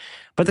talk about.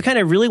 But the kind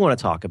I really want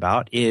to talk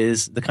about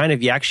is the kind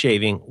of yak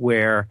shaving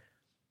where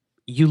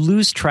you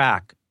lose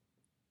track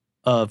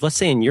of, let's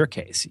say in your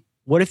case,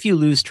 what if you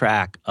lose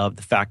track of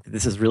the fact that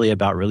this is really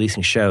about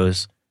releasing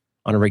shows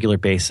on a regular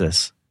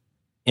basis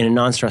in a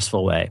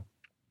non-stressful way?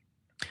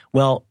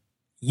 Well,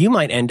 you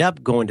might end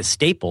up going to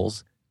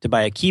Staples to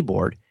buy a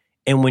keyboard.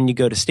 And when you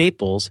go to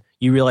Staples,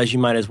 you realize you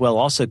might as well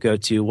also go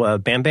to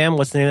Bam Bam.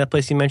 What's the name of that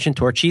place you mentioned?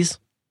 Torchy's?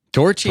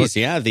 Torchy's,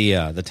 yeah,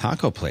 the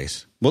taco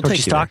place. We'll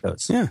Torchy's take you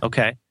Tacos. There. Yeah.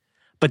 Okay.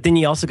 But then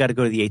you also got to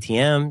go to the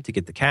ATM to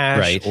get the cash,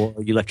 right. Or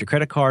you left your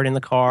credit card in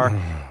the car.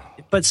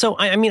 But so,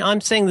 I mean, I'm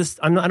saying this,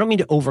 I don't mean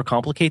to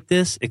overcomplicate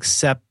this,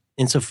 except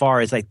insofar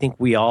as I think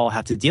we all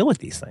have to deal with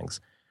these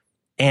things.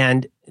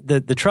 And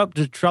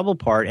the trouble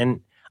part,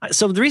 and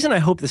so the reason I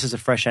hope this is a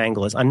fresh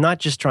angle is I'm not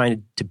just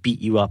trying to beat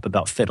you up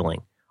about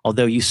fiddling.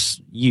 Although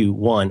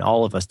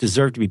all of us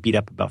deserve to be beat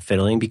up about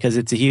fiddling because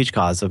it's a huge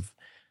cause of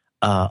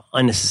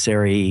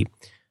unnecessary,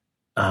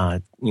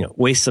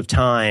 wastes of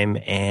time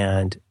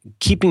and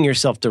keeping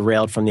yourself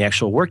derailed from the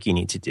actual work you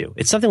need to do.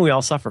 It's something we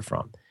all suffer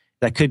from.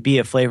 That could be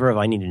a flavor of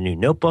I need a new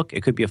notebook.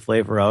 It could be a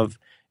flavor of,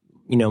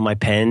 my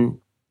pen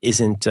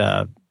isn't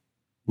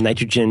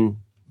nitrogen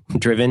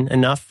driven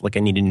enough. Like I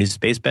need a new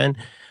space pen,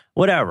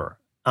 whatever.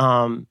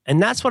 And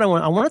that's what I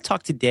want. I want to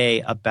talk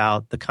today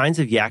about the kinds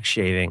of yak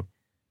shaving.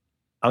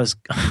 I was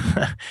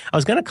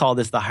going to call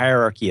this the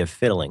hierarchy of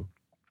fiddling,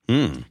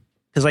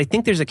 because I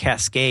think there's a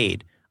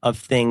cascade of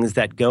things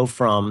that go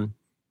from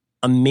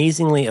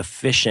amazingly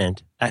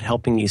efficient at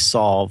helping you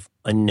solve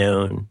a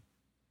known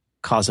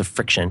cause of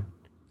friction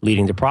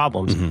leading to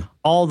problems,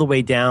 all the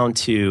way down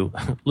to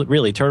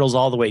really turtles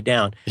all the way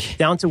down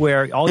to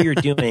where all you're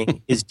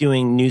doing is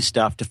doing new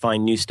stuff to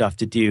find new stuff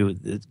to do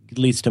that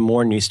leads to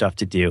more new stuff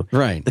to do.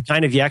 Right. The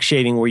kind of yak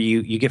shaving where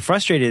you get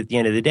frustrated at the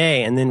end of the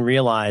day and then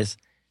realize,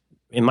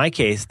 in my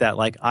case, that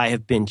like I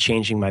have been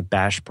changing my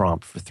bash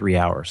prompt for 3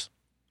 hours,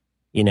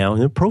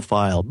 the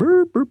profile,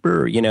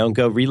 and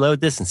go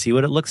reload this and see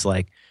what it looks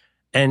like.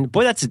 And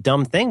boy, that's a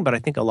dumb thing, but I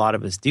think a lot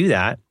of us do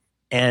that.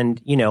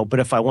 And, but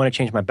if I want to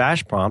change my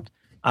bash prompt,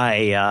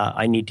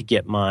 I need to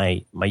get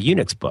my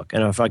Unix book.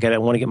 And if I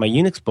want to get my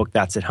Unix book,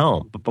 that's at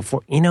home. But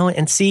before,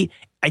 and see,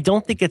 I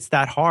don't think it's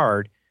that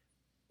hard.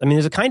 I mean,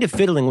 there's a kind of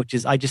fiddling, which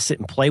is I just sit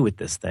and play with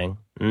this thing.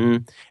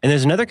 And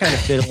there's another kind of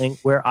fiddling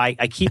where I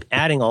keep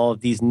adding all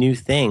of these new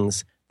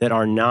things that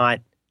are not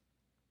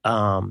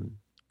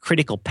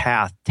critical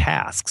path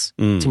tasks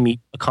to meet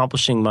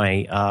accomplishing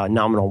my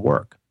nominal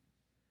work.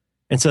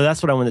 And so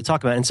that's what I want to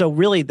talk about. And so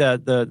really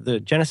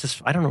the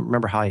genesis, I don't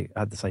remember how I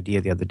had this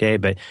idea the other day,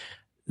 but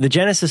the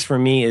genesis for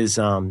me is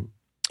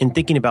in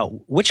thinking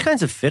about which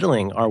kinds of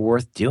fiddling are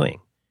worth doing.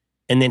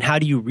 And then how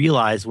do you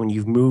realize when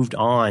you've moved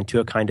on to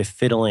a kind of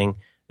fiddling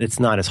that's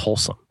not as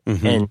wholesome?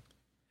 And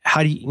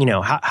how do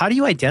you, how do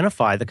you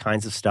identify the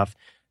kinds of stuff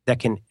that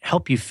can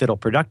help you fiddle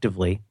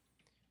productively?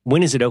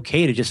 When is it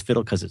okay to just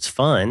fiddle because it's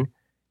fun?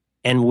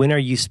 And when are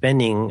you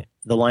spending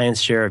the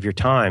lion's share of your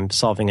time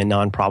solving a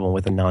non-problem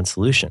with a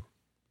non-solution?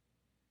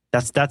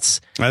 This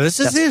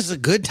is a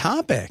good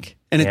topic,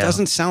 and it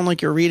doesn't sound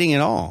like you're reading at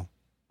all.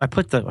 I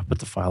put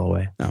the file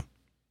away. No,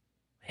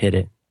 hit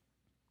it.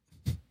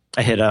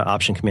 I hit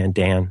Option Command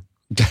Dan.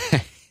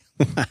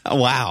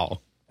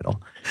 Wow.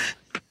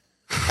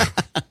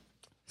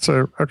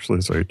 So actually,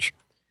 it's H.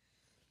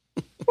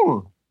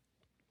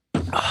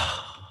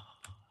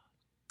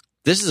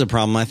 This is a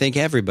problem I think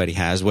everybody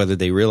has, whether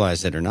they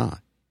realize it or not.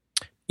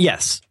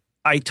 Yes,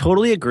 I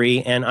totally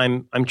agree, and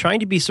I'm trying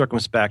to be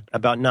circumspect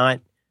about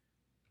not.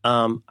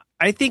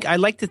 I think I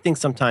like to think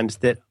sometimes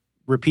that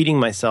repeating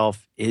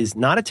myself is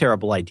not a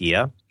terrible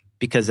idea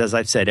because, as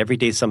I've said, every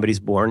day somebody's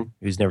born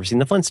who's never seen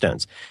the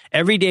Flintstones.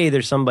 Every day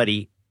there's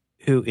somebody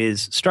who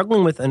is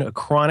struggling with a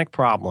chronic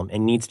problem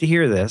and needs to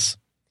hear this,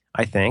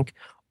 I think,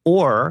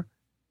 or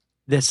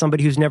there's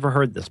somebody who's never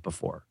heard this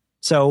before.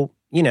 So,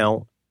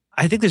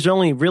 I think there's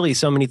only really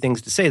so many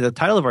things to say. The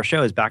title of our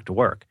show is Back to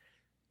Work.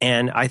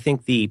 And I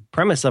think the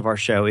premise of our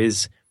show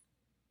is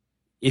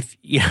if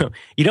you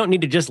don't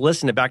need to just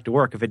listen to Back to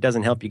Work if it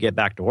doesn't help you get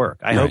back to work.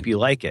 I hope you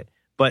like it.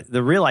 But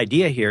the real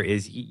idea here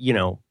is,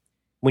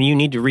 when you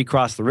need to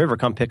recross the river,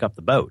 come pick up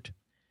the boat.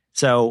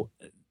 So,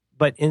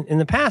 but in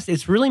the past,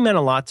 it's really meant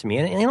a lot to me.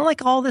 And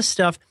like all this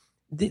stuff,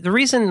 the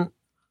reason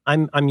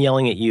I'm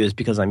yelling at you is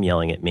because I'm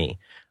yelling at me.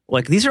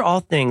 Like, these are all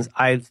things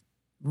I've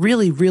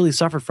really, really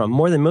suffered from,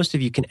 more than most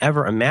of you can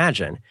ever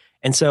imagine.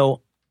 And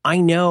so I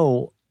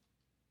know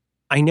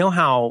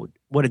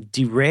what a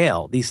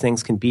derail these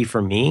things can be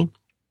for me.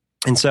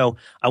 And so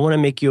I want to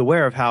make you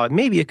aware of how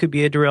maybe it could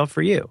be a derail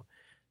for you.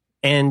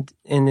 And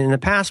in the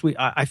past,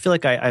 I feel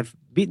like I've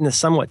beaten this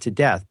somewhat to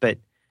death, but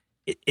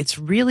it's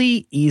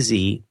really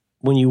easy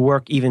when you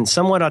work even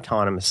somewhat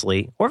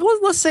autonomously, or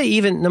let's say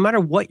even no matter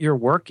what your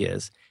work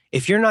is,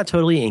 if you're not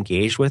totally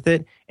engaged with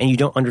it and you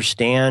don't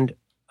understand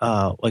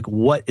like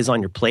what is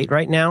on your plate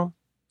right now,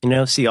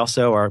 see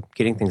also our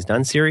Getting Things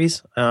Done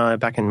series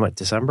back in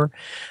December.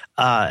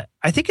 I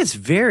think it's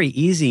very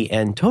easy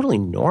and totally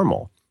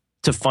normal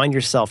to find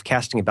yourself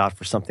casting about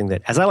for something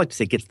that, as I like to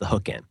say, gets the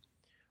hook in,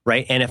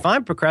 right? And if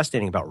I'm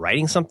procrastinating about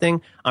writing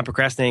something, I'm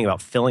procrastinating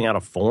about filling out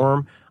a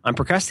form, I'm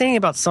procrastinating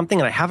about something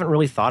and I haven't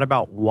really thought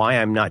about why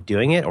I'm not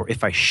doing it or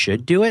if I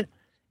should do it,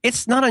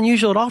 it's not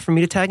unusual at all for me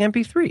to tag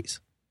MP3s.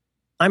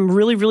 I'm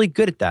really, really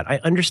good at that. I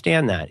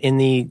understand that. In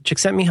the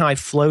Csikszentmihalyi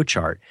flow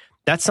chart,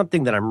 that's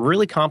something that I'm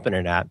really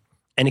competent at,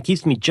 and it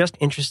keeps me just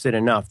interested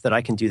enough that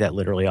I can do that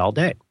literally all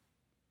day.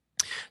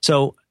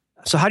 So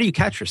how do you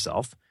catch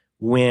yourself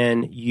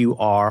when you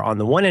are on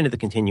the one end of the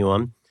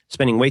continuum,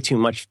 spending way too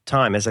much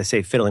time, as I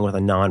say, fiddling with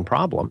a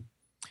non-problem,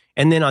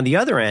 and then on the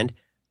other end,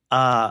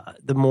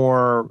 the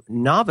more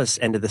novice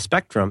end of the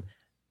spectrum,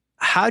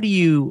 how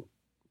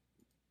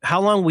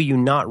long will you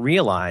not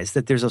realize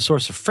that there's a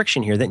source of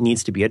friction here that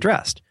needs to be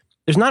addressed?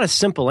 There's not a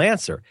simple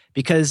answer,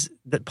 because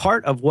that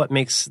part of what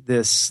makes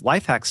this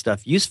life hack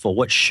stuff useful,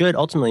 what should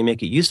ultimately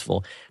make it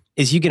useful,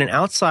 is you get an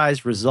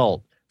outsized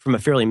result from a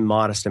fairly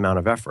modest amount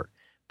of effort.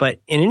 But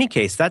in any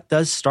case, that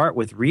does start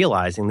with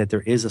realizing that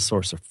there is a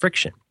source of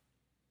friction.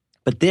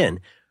 But then,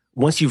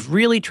 once you've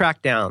really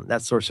tracked down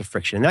that source of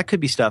friction, and that could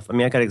be stuff,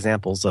 I got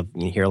examples of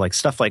here, like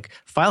stuff like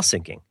file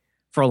syncing.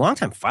 For a long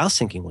time, file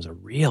syncing was a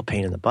real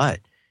pain in the butt.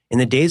 In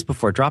the days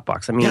before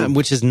Dropbox,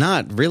 which is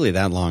not really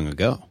that long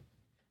ago.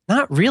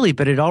 Not really,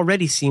 but it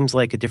already seems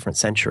like a different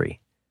century.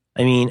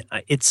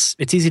 It's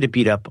easy to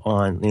beat up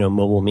on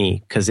Mobile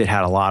Me because it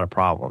had a lot of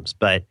problems,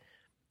 but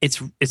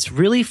it's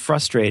really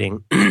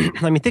frustrating.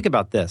 Think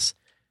about this.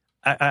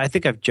 I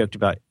think I've joked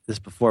about this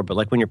before, but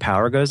like when your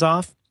power goes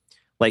off,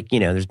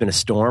 there's been a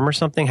storm or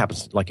something,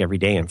 happens like every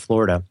day in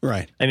Florida.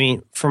 Right.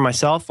 For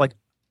myself, I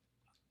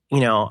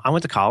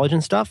went to college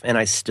and stuff, and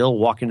I still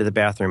walk into the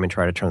bathroom and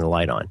try to turn the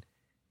light on.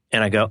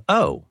 And I go,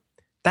 oh,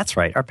 that's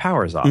right, our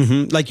power is off.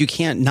 Mm-hmm. Like you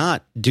can't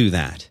not do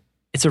that.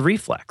 It's a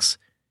reflex.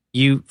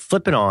 You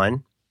flip it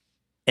on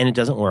and it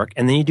doesn't work.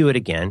 And then you do it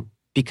again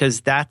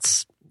because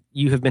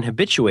you have been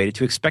habituated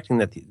to expecting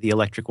that the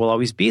electric will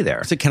always be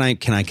there. So can I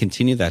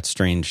continue that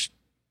strange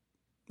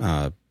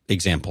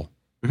example?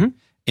 Mm-hmm.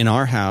 In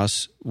our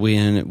house,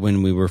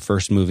 when we were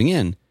first moving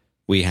in,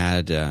 we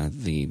had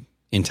the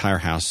entire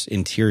house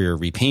interior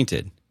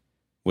repainted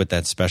with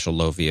that special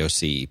low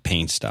VOC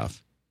paint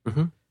stuff.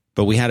 Mm-hmm.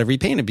 But we had to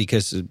repaint it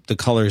because the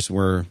colors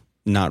were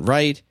not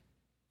right,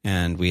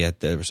 and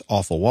there was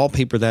awful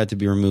wallpaper that had to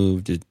be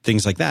removed,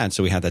 things like that.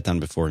 So we had that done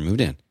before we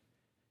moved in.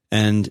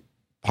 And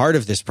part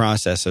of this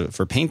process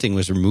for painting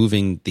was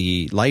removing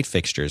the light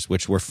fixtures,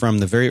 which were from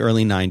the very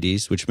early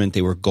 90s, which meant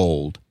they were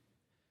gold,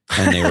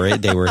 and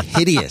they were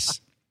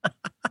hideous.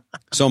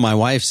 So my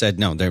wife said,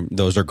 "No,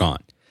 those are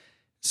gone."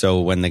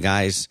 So when the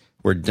guys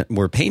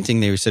were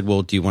painting, they said,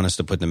 "Well, do you want us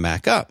to put them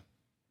back up?"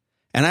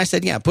 And I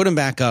said, "Yeah, put them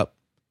back up,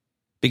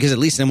 because at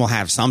least then we'll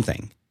have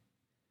something."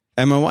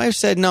 And my wife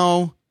said,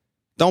 "No,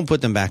 don't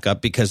put them back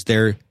up because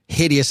they're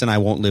hideous and I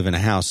won't live in a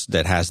house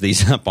that has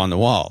these up on the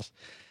walls."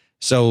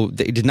 So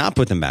they did not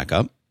put them back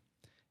up.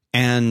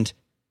 And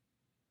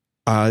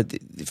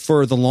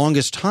for the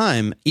longest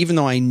time, even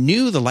though I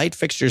knew the light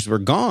fixtures were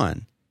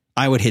gone,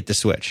 I would hit the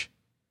switch.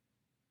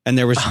 And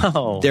there was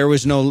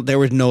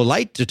no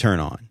light to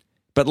turn on.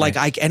 But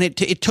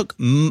it took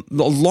many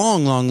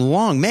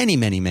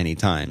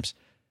times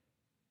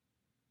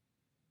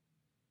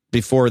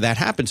before that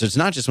happened. So it's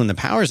not just when the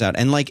power's out.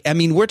 And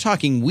we're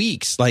talking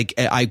weeks.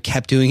 I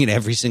kept doing it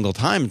every single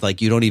time.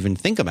 You don't even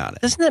think about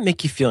it. Doesn't that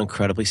make you feel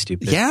incredibly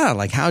stupid?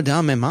 Yeah. How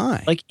dumb am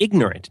I?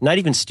 Ignorant, not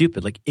even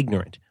stupid,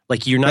 ignorant.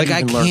 You're not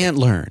even learning. I can't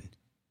learn.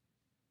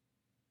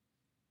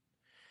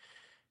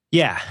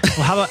 Yeah.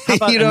 Well, how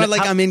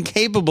about I'm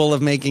incapable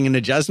of making an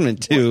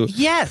adjustment to. Well,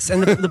 yes.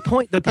 And the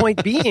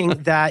point being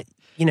that,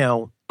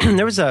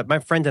 there was my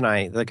friend and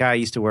I, the guy I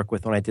used to work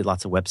with when I did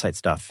lots of website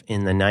stuff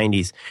in the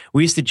 90s,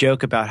 we used to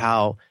joke about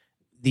how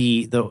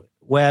the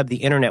web, the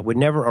internet would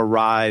never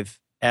arrive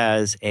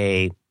as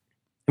this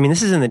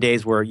is in the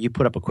days where you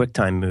put up a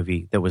QuickTime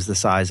movie that was the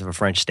size of a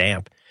French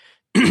stamp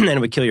and it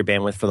would kill your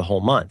bandwidth for the whole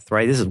month,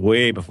 right? This is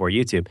way before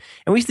YouTube.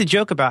 And we used to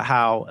joke about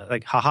how,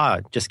 haha,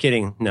 just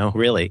kidding. No,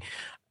 really.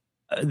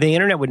 The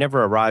internet would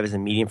never arrive as a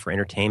medium for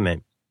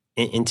entertainment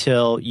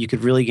until you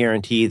could really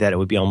guarantee that it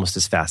would be almost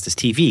as fast as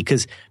TV,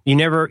 because you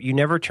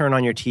never turn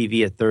on your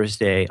TV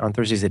on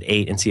Thursdays at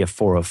 8 and see a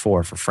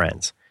 404 for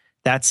Friends.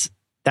 That's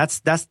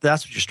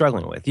what you're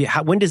struggling with.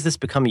 When does this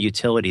become a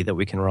utility that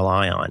we can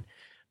rely on?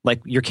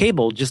 Your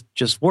cable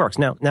just works.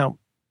 Now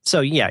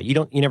So yeah,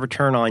 you never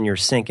turn on your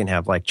sink and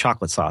have like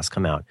chocolate sauce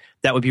come out.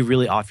 That would be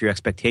really off your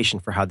expectation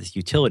for how this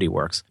utility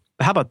works.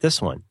 But how about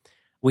this one?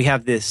 We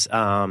have this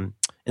in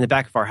the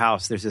back of our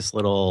house. There's this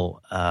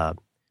little I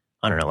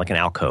don't know, like an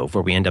alcove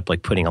where we end up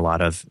like putting a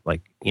lot of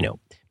like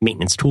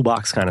maintenance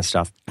toolbox kind of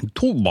stuff.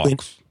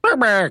 Toolbox.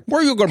 Where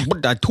are you going to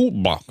put that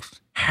toolbox?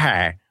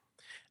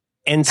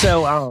 And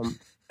so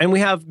and we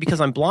have,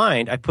 because I'm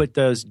blind, I put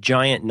those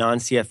giant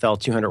non-CFL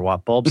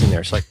 200-watt bulbs in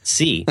there so I can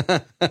see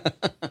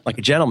like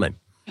a gentleman.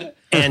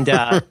 And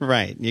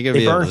right,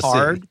 they burn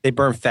hard, they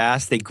burn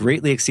fast, they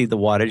greatly exceed the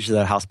wattage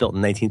that a house built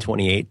in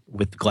 1928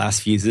 with glass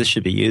fuses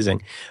should be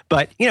using.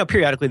 But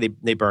periodically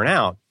they burn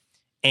out,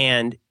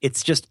 and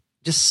it's just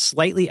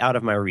slightly out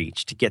of my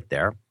reach to get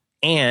there.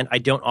 And I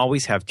don't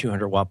always have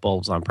 200-watt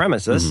bulbs on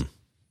premises,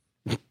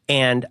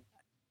 and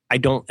I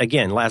don't,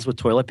 again, as with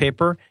toilet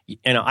paper,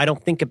 I don't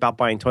think about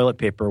buying toilet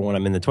paper when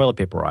I'm in the toilet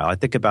paper aisle. I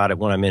think about it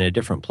when I'm in a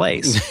different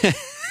place.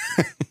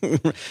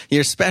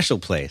 Your special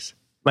place.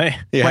 When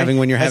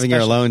you're having your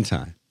alone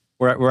time.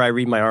 Where I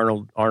read my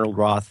Arnold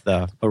Roth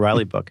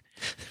O'Reilly book.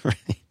 Right.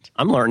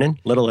 I'm learning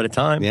little at a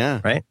time.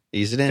 Yeah. Right?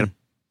 Ease it in.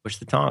 Push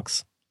the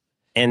tonks.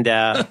 And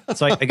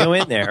so I go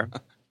in there,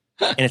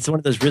 and it's one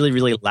of those really,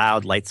 really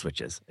loud light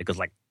switches. It goes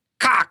like,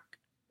 cock!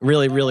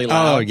 Really, really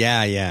loud. Oh,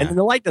 yeah, yeah. And then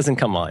the light doesn't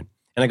come on.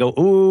 And I go,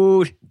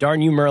 ooh,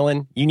 darn you,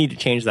 Merlin. You need to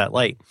change that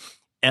light.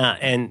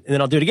 And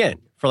then I'll do it again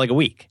for like a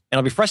week. And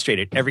I'll be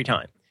frustrated every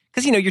time.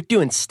 Because, you're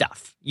doing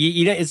stuff.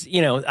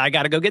 I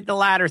got to go get the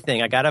ladder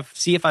thing. I got to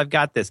see if I've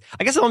got this.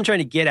 I guess what I'm trying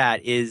to get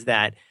at is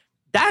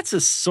that's a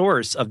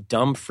source of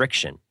dumb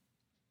friction.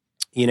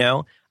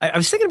 I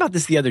was thinking about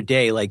this the other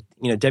day, like,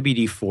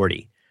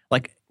 WD-40.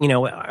 Like,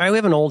 I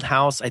have an old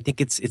house. I think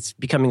it's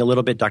becoming a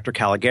little bit Dr.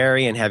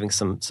 Caligari and having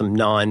some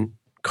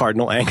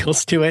non-cardinal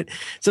angles to it.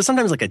 So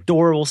sometimes like a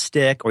door will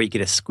stick, or you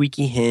get a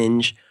squeaky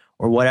hinge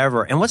or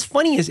whatever. And what's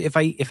funny is if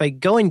I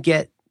go and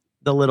get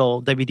the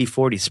little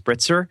WD-40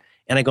 spritzer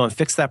and I go and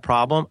fix that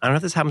problem, I don't know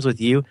if this happens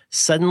with you,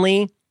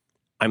 suddenly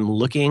I'm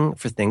looking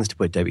for things to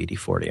put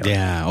WD-40 on.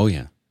 Yeah, oh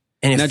yeah.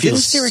 And it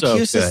feels so good.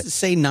 Didn't Syracuse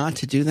say not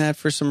to do that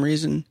for some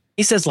reason?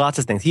 He says lots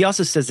of things. He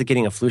also says that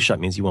getting a flu shot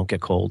means you won't get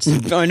colds.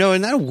 I know,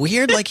 isn't that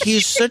weird? Like he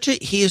is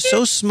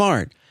so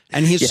smart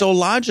and he's so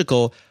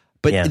logical,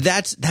 but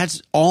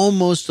that's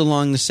almost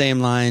along the same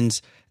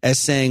lines as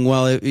saying,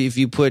 well, if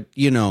you put,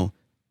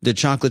 the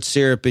chocolate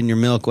syrup in your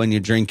milk when you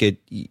drink it,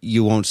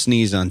 you won't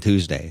sneeze on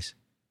Tuesdays.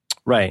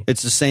 Right.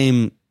 It's the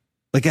same.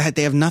 Like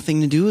they have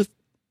nothing to do with.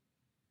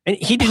 And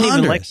he didn't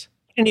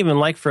even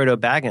like Frodo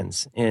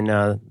Baggins in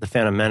The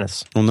Phantom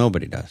Menace. Well,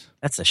 nobody does.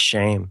 That's a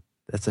shame.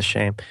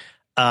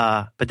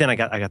 But then I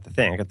got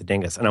the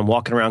dingus, and I'm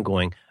walking around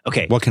going,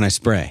 okay, what can I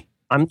spray?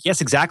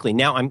 Yes, exactly.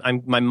 Now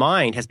my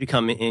mind has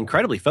become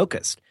incredibly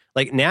focused.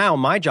 Like now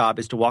my job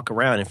is to walk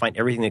around and find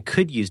everything that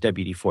could use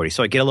WD-40.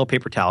 So I get a little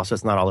paper towel so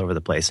it's not all over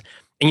the place.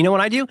 And you know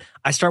what I do?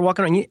 I start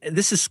walking around.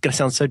 This is going to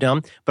sound so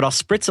dumb, but I'll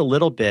spritz a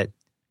little bit,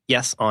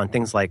 yes, on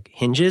things like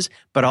hinges,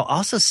 but I'll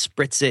also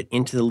spritz it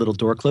into the little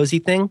door closey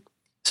thing.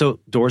 So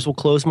doors will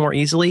close more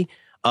easily.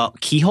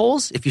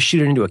 Keyholes, if you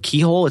shoot it into a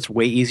keyhole, it's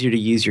way easier to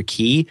use your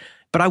key.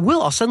 But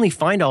I'll suddenly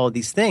find all of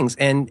these things.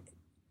 And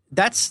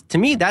to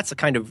me, that's a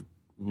kind of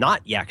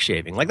not yak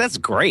shaving. Like, that's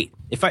great.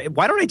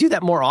 Why don't I do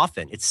that more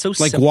often? It's so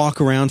like simple.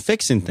 Walk around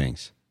fixing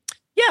things.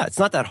 Yeah, it's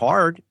not that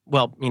hard.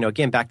 Well,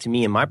 again, back to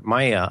me and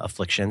my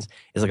afflictions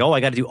is like, I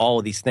got to do all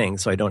of these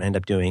things so I don't end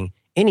up doing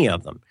any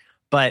of them.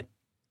 But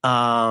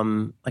I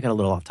got a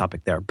little off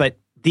topic there. But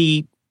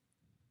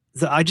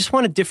I just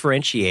want to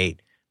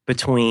differentiate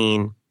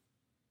between.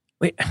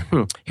 Wait,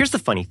 here's the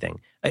funny thing.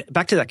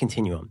 Back to that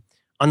continuum.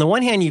 On the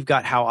one hand, you've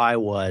got how I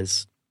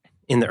was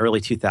in the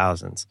early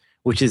 2000s,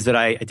 which is that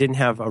I didn't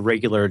have a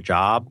regular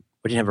job.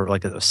 I didn't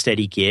have a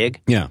steady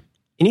gig. Yeah.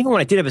 And even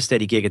when I did have a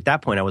steady gig at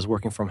that point, I was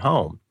working from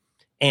home.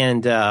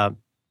 And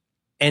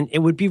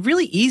it would be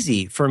really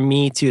easy for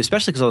me to,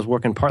 especially because I was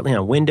working partly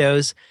on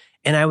Windows.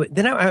 And I would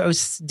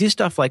do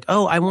stuff like,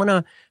 I want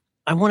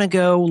to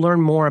go learn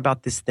more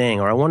about this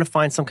thing, or I want to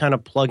find some kind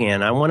of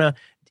plugin.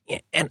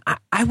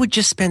 I would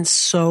just spend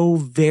so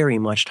very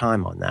much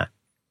time on that.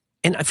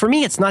 And for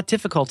me, it's not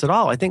difficult at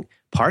all. I think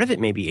part of it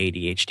may be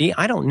ADHD.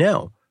 I don't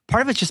know.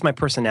 Part of it's just my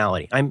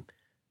personality. I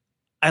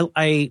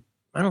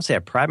don't say I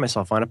pride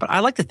myself on it, but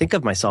I like to think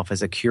of myself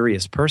as a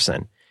curious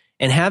person.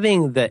 And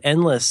having the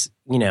endless,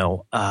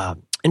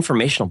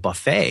 informational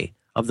buffet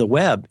of the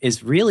web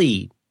is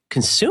really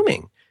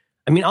consuming.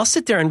 I mean, I'll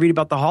sit there and read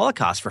about the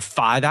Holocaust for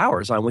 5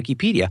 hours on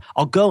Wikipedia.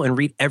 I'll go and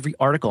read every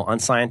article on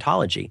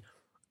Scientology.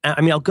 I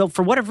mean, I'll go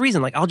for whatever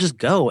reason. I'll just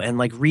go and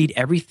read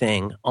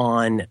everything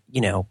on,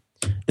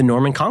 the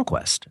Norman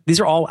Conquest.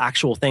 These are all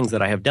actual things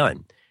that I have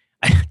done.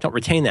 I don't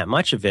retain that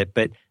much of it,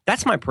 but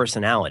that's my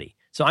personality.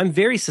 So I'm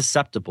very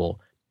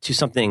susceptible to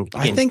something.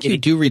 I think you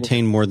do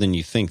retain more than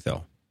you think,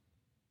 though.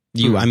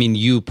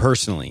 You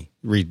personally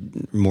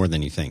read more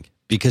than you think,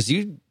 because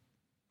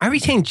I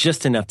retain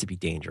just enough to be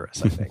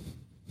dangerous, I think.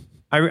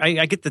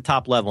 I get the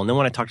top level, and then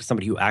when I talk to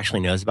somebody who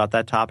actually knows about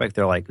that topic,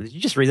 they're like, "Did you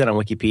just read that on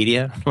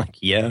Wikipedia?" I'm like,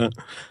 "Yeah,"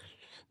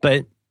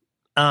 but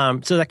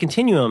So that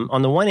continuum,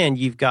 on the one end,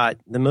 you've got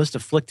the most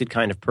afflicted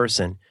kind of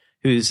person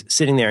who's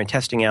sitting there and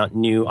testing out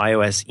new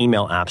iOS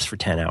email apps for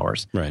 10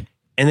 hours. Right.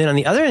 And then on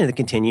the other end of the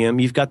continuum,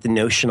 you've got the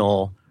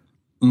notional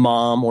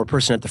mom or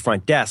person at the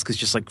front desk who's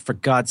just like, for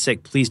God's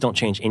sake, please don't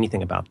change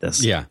anything about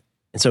this. Yeah.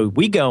 And so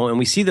we go and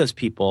we see those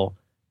people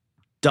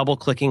double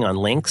clicking on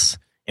links,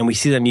 and we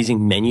see them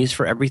using menus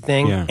for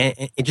everything. Yeah.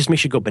 And it just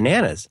makes you go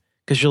bananas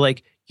because you're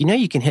like,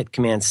 you can hit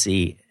Command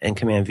C and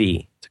Command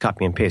V to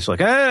copy and paste. You're like,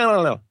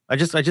 no. I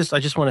just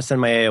want to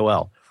send my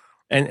AOL.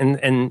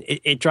 And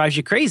it drives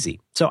you crazy.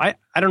 So I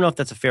don't know if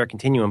that's a fair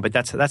continuum, but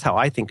that's how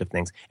I think of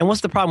things. And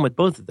what's the problem with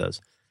both of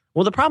those?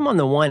 Well, the problem on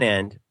the one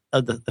end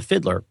of the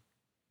fiddler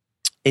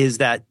is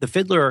that the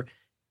fiddler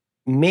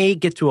may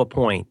get to a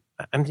point.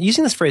 I'm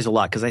using this phrase a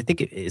lot because I think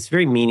it's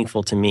very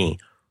meaningful to me.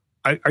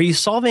 Are you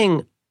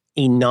solving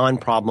a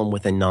non-problem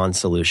with a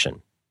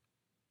non-solution?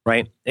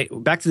 Right?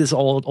 Back to this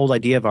old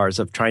idea of ours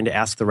of trying to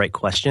ask the right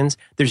questions.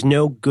 There's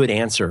no good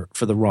answer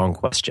for the wrong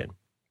question.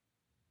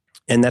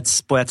 And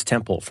that's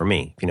temple for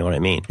me, if you know what I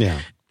mean. Yeah.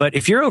 But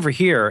if you're over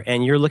here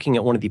and you're looking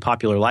at one of the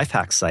popular life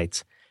hack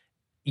sites,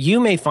 you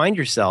may find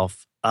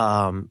yourself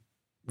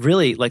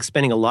really like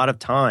spending a lot of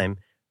time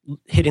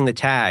hitting the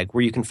tag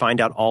where you can find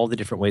out all the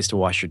different ways to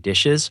wash your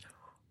dishes.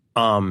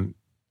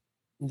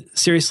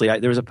 Seriously,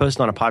 there was a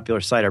post on a popular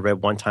site I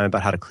read one time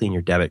about how to clean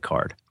your debit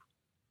card.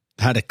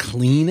 How to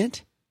clean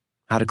it?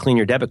 How to clean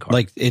your debit card.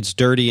 Like it's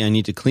dirty, I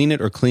need to clean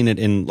it, or clean it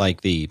in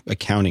like the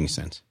accounting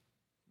sense?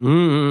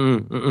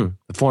 The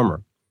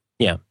former.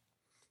 Yeah.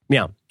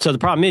 Yeah. So the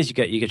problem is you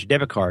get your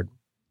debit card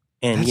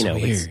and That's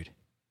weird.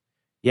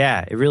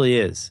 It really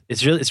is.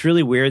 It's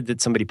really weird that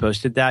somebody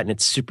posted that, and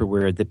it's super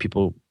weird that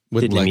people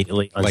didn't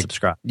immediately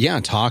unsubscribe.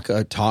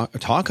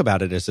 Talk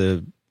about it as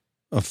a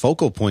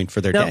focal point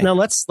for their day. No,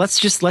 let's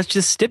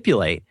just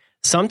stipulate.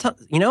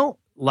 Sometimes, in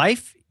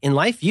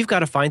life, you've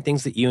got to find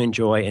things that you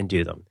enjoy and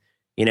do them.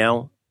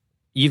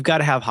 You've got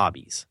to have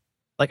hobbies.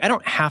 Like, I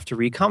don't have to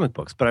read comic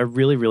books, but I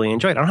really, really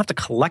enjoy it. I don't have to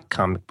collect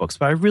comic books,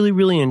 but I really,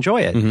 really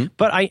enjoy it. Mm-hmm.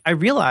 But I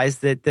realize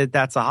that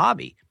that's a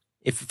hobby.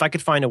 If I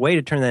could find a way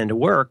to turn that into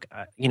work,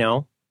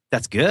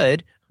 that's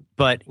good.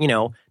 But,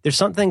 there's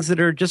some things that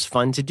are just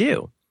fun to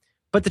do.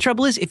 But the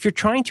trouble is, if you're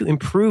trying to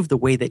improve the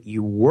way that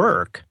you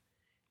work,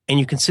 and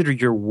you consider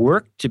your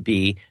work to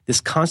be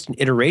this constant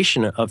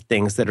iteration of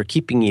things that are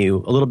keeping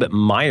you a little bit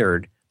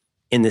mired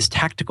in this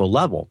tactical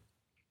level,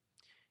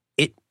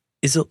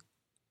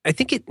 I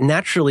think it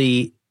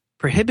naturally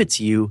prohibits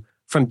you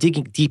from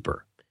digging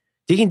deeper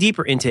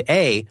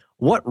into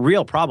what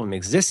real problem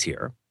exists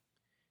here,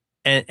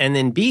 and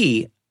then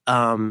B,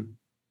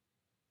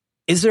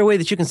 is there a way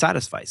that you can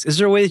satisfy? Is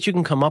there a way that you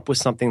can come up with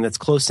something that's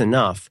close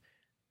enough,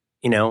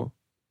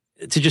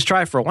 to just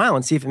try it for a while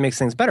and see if it makes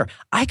things better?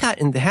 I got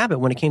in the habit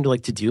when it came to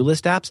like to-do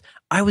list apps,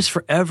 I was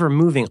forever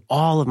moving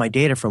all of my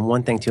data from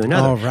one thing to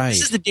another. Oh, right.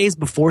 This is the days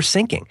before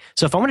syncing.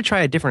 So if I want to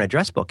try a different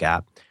address book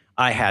app,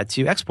 I had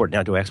to export it.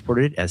 Now, do I export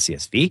it as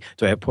CSV?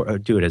 Do I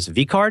do it as a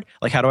vCard?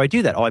 Like, how do I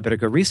do that? Oh, I better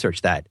go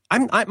research that.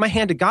 My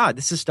hand to God,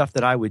 this is stuff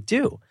that I would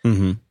do.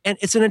 Mm-hmm. And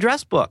it's an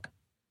address book.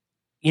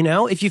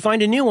 If you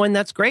find a new one,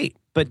 that's great.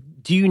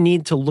 But do you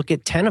need to look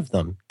at 10 of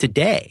them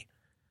today?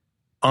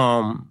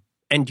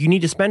 And you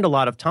need to spend a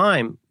lot of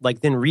time,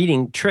 like, then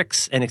reading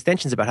tricks and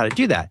extensions about how to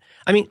do that.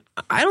 I mean,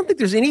 I don't think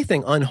there's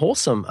anything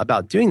unwholesome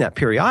about doing that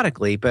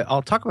periodically, but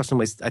I'll talk about some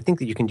ways I think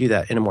that you can do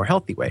that in a more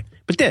healthy way.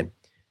 But then,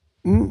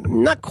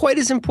 not quite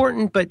as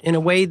important, but in a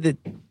way that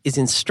is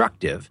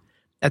instructive,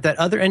 at that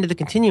other end of the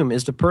continuum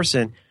is the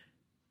person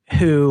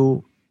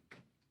who,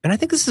 and I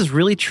think this is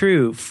really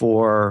true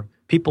for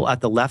people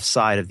at the left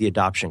side of the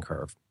adoption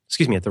curve,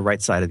 at the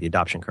right side of the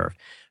adoption curve,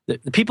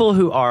 the people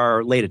who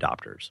are late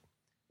adopters,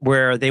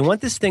 where they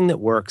want this thing that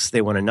works,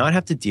 they want to not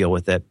have to deal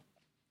with it,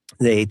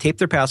 they tape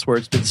their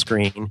passwords to the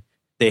screen,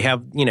 they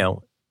have,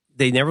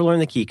 they never learn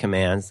the key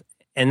commands,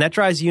 and that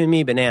drives you and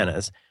me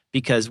bananas.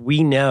 Because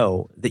we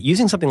know that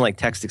using something like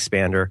Text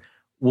Expander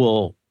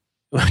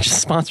which is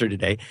sponsored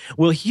today,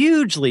 will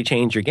hugely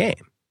change your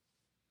game.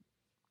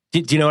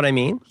 Do you know what I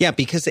mean? Yeah,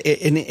 because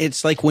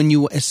it's like when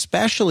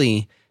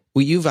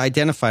you've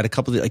identified a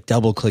couple of like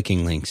double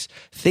clicking links,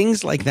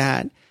 things like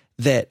that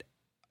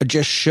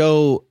just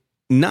show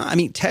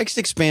Text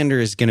Expander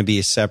is going to be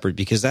a separate,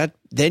 because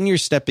then you're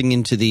stepping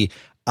into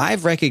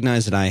I've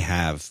recognized that I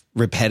have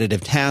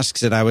repetitive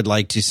tasks that I would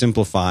like to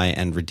simplify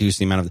and reduce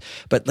the amount of,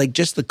 but like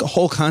just the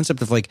whole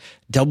concept of like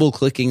double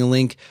clicking a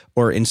link,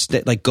 or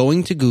instead like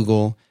going to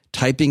Google,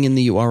 typing in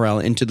the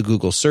URL into the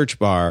Google search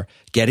bar,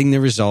 getting the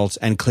results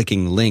and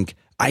clicking link.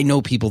 I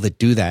know people that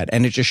do that.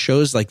 And it just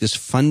shows like this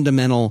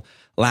fundamental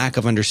lack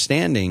of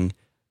understanding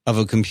of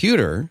a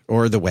computer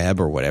or the web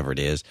or whatever it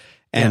is.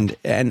 And,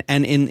 and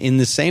in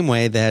the same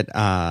way that,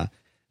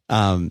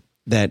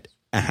 that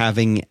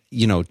having,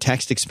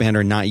 Text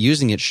Expander, not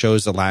using it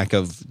shows the lack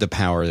of the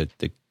power that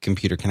the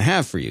computer can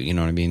have for you. You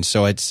know what I mean?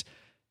 So it's,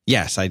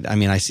 yes,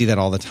 I see that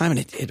all the time,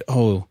 and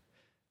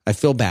I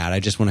feel bad. I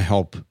just want to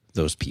help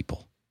those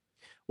people.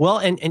 Well,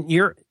 and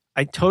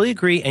I totally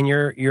agree. And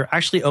you're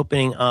actually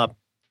opening up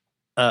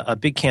a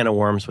big can of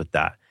worms with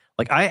that.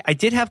 Like I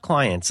did have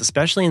clients,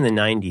 especially in the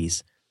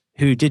 90s,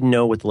 who didn't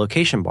know what the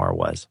location bar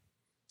was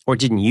or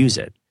didn't use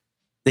it.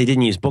 They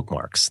didn't use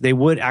bookmarks. They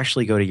would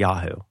actually go to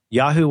Yahoo.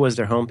 Yahoo was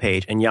their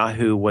homepage and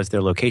Yahoo was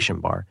their location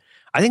bar.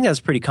 I think that's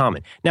pretty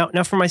common.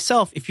 Now for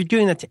myself, if you're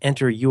doing that to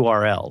enter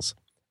URLs,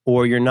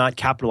 or you're not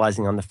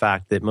capitalizing on the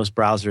fact that most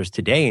browsers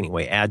today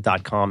anyway add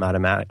 .com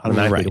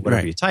automatically to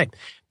whatever you type.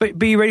 But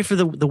you ready for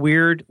the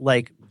weird,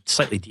 like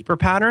slightly deeper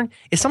pattern?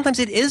 Sometimes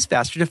it is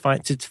faster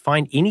to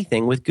find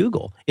anything with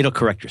Google. It'll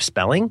correct your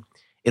spelling.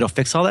 It'll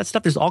fix all that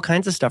stuff. There's all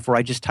kinds of stuff where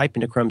I just type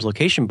into Chrome's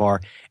location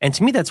bar. And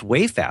to me, that's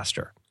way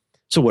faster.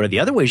 So what are the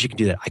other ways you can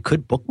do that? I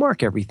could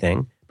bookmark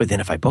everything, but then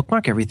if I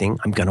bookmark everything,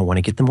 I'm going to want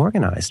to get them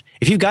organized.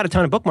 If you've got a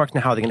ton of bookmarks, now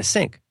how are they going to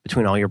sync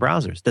between all your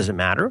browsers? Does it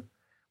matter?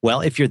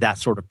 Well, if you're that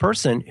sort of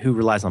person who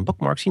relies on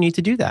bookmarks, you need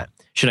to do that.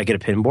 Should I get a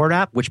pinboard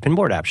app? Which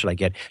pinboard app should I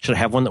get? Should I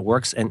have one that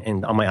works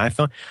and on my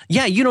iPhone?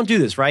 Yeah, you don't do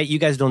this, right? You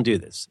guys don't do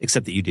this,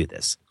 except that you do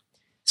this.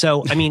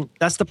 So, I mean,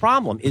 that's the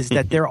problem, is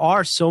that there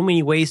are so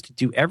many ways to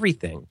do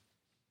everything.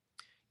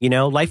 You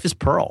know, life is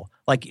Perl.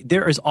 Like,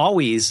 there is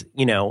always,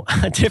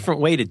 a different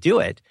way to do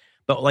it.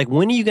 But, like,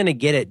 when are you going to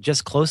get it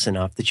just close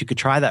enough that you could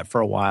try that for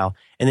a while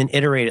and then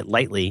iterate it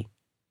lightly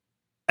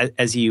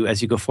as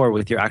you go forward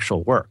with your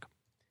actual work?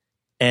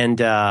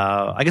 And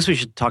I guess we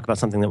should talk about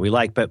something that we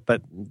like. But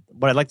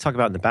what I'd like to talk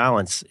about in the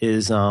balance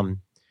is some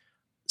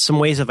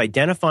ways of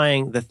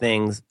identifying the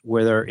things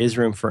where there is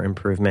room for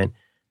improvement,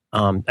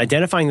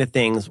 identifying the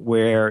things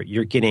where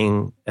you're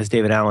getting, as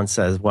David Allen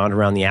says, wound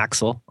around the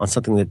axle on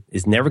something that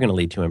is never going to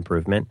lead to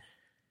improvement,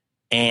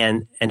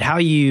 and how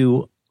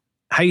you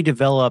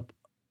develop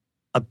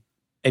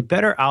a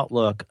better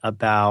outlook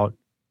about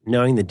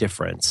knowing the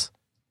difference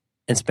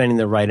and spending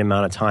the right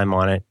amount of time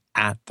on it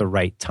at the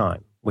right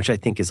time, which I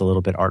think is a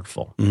little bit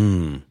artful.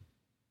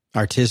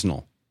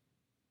 Artisanal.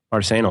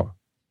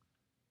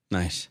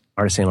 Nice.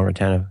 Artisanal,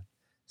 retentive.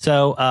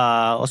 So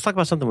let's talk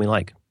about something we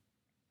like.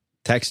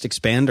 Text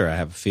expander, I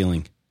have a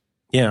feeling.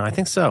 Yeah, I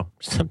think so.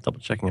 Just double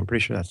checking. I'm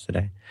pretty sure that's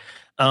today.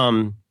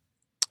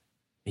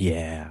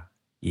 Yeah.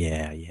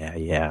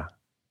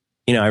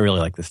 I really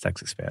like this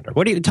text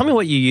expander. Tell me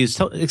what you use.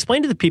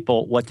 Explain to the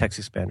people what text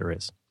expander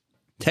is.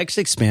 Text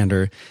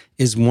expander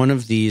is one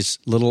of these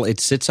little,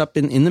 it sits up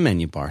in the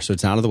menu bar, so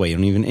it's out of the way. You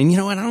don't even, and you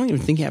know what? I don't even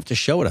think you have to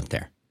show it up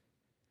there.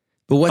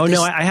 But what?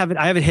 No, I have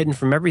it hidden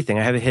from everything.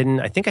 I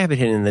think I have it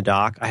hidden in the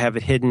dock. I have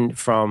it hidden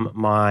from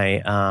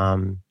my,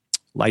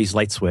 I use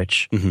Light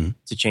Switch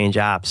to change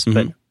apps,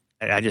 but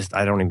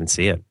I don't even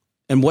see it.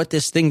 And what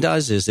this thing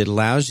does is it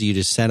allows you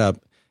to set up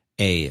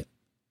a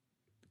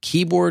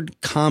keyboard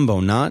combo,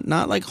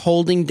 not like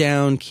holding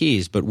down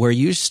keys, but where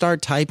you start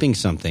typing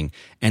something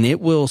and it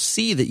will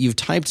see that you've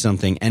typed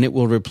something and it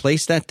will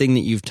replace that thing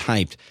that you've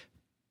typed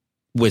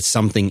with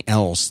something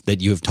else that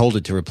you have told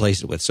it to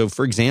replace it with. So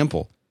for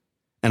example,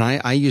 and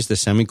I use the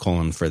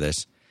semicolon for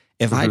this.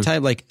 If I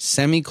type like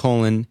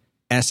semicolon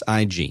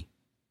SIG,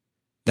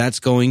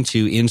 that's going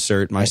to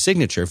insert my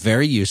signature.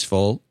 Very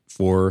useful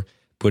for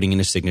putting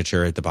in a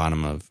signature at the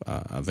bottom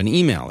of an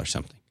email or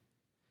something.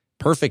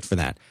 Perfect for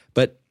that.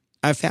 But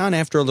I found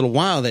after a little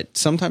while that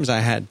sometimes I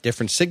had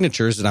different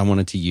signatures that I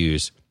wanted to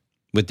use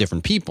with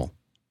different people.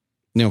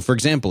 For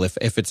example, if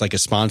it's like a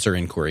sponsor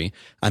inquiry,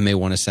 I may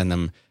want to send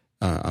them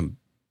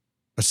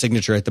a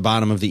signature at the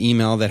bottom of the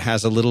email that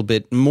has a little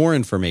bit more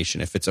information.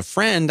 If it's a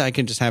friend, I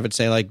can just have it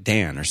say like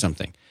Dan or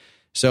something.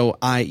 So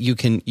you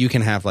can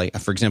have like,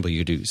 for example,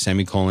 you do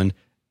semicolon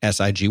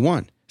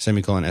SIG1,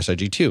 semicolon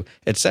SIG2,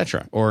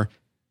 etc. Or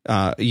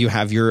you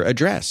have your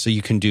address, so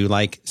you can do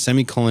like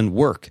semicolon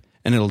work.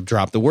 And it'll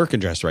drop the work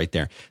address right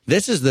there.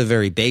 This is the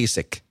very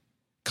basic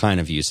kind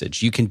of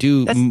usage. You can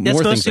do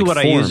more things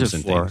like forms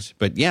and things.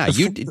 But yeah,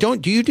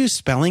 do you do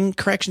spelling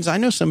corrections? I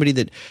know somebody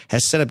that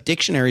has set up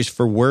dictionaries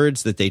for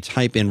words that they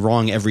type in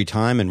wrong every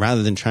time, and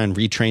rather than try and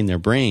retrain their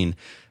brain,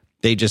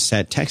 they just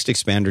set Text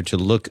Expander to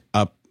look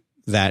up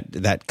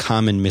that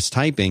common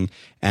mistyping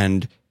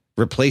and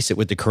replace it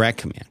with the correct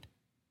command.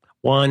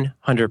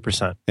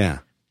 100%. Yeah.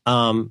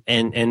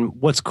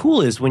 And what's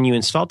cool is when you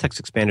install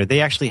Text Expander,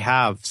 they actually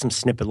have some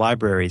snippet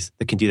libraries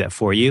that can do that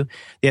for you.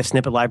 They have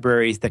snippet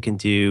libraries that can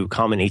do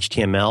common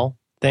HTML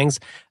things.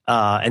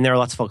 And there are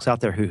lots of folks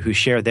out there who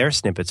share their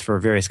snippets for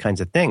various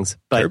kinds of things.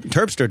 But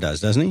Terpster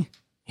does, doesn't he?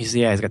 He's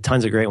got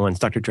tons of great ones.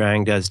 Dr.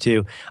 Drang does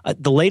too.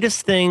 The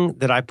latest thing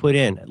that I put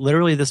in,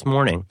 literally this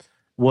morning,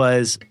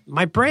 was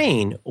my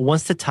brain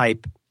wants to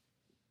type,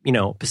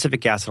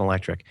 Pacific Gas and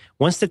Electric,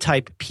 wants to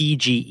type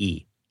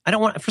PGE.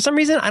 For some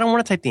reason, I don't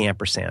want to type the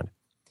ampersand.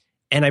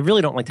 And I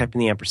really don't like typing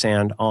the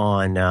ampersand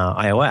on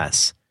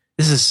iOS.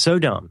 This is so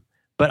dumb.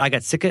 But I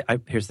got sick of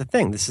here's the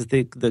thing. This is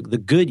the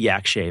good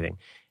yak shaving.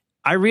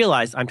 I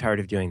realized I'm tired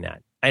of doing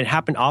that. It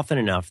happened often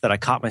enough that I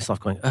caught myself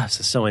going, this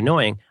is so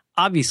annoying.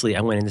 Obviously,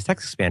 I went into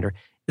Text Expander.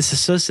 This is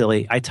so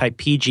silly. I type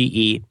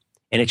PGE,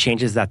 and it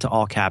changes that to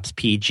all caps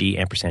PG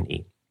ampersand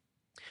E.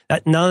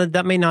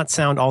 That may not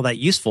sound all that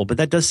useful, but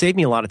that does save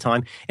me a lot of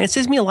time. And it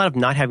saves me a lot of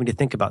not having to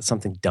think about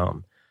something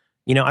dumb.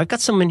 I've got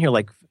some in here,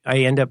 like I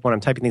end up when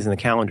I'm typing these in the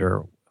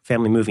calendar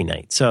family movie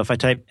night. So if I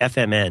type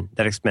FMN,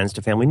 that expands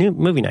to family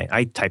movie night.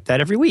 I type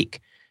that every week.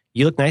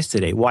 You look nice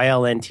today.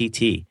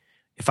 YLNTT.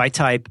 If I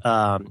type,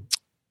 I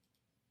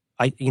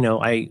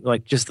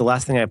like just the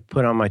last thing I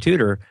put on my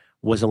tutor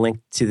was a link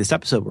to this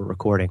episode we're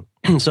recording.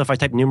 So if I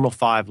type numeral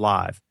 5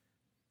 live,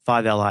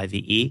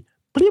 5LIVE,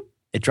 bloop,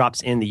 it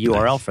drops in the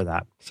URL for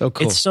that. So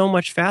cool. It's so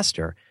much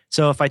faster.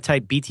 So if I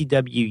type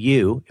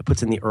BTWU, it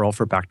puts in the URL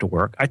for back to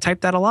work. I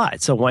type that a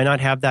lot. So why not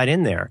have that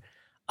in there?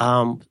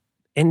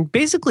 And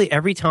basically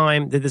every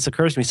time that this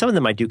occurs to me, some of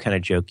them I do kind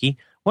of jokey.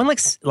 One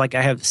like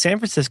I have San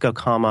Francisco,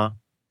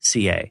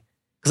 CA.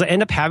 Because I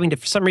end up having to,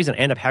 for some reason,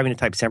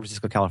 type San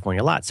Francisco,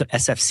 California a lot. So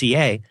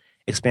SFCA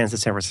expands to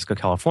San Francisco,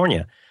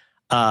 California.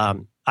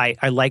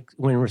 I like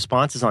when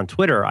responses on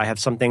Twitter, I have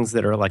some things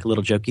that are like a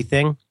little jokey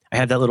thing. I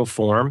have that little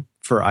form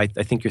for I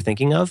think you're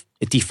thinking of.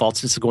 It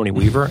defaults to Sigourney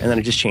Weaver, and then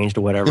I just change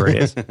to whatever it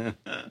is.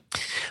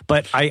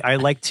 But I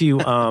like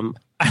to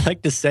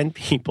send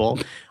people,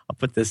 I'll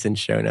put this in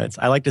show notes.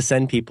 I like to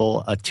send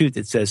people a tweet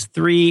that says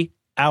 3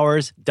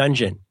 hours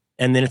dungeon.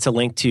 And then it's a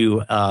link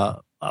to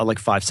a like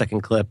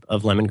 5-second clip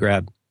of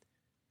Lemongrab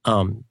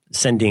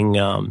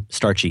sending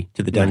Starchy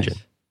to the dungeon.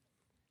 Nice.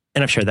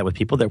 And I've shared that with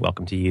people. They're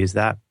welcome to use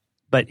that.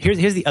 But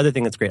here's the other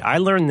thing that's great. I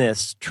learned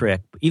this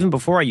trick, even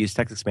before I used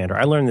TextExpander,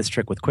 I learned this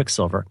trick with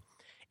Quicksilver.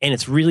 And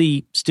it's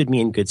really stood me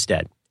in good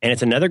stead. And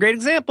it's another great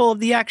example of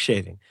the yak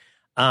shaving.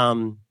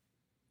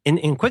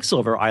 In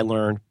Quicksilver, I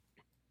learned,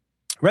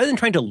 rather than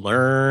trying to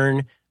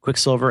learn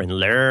Quicksilver and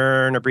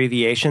learn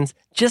abbreviations,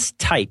 just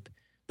type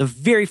the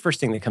very first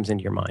thing that comes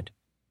into your mind.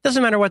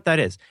 Doesn't matter what that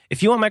is.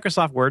 If you want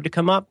Microsoft Word to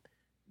come up,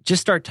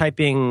 just start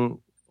typing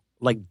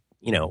like,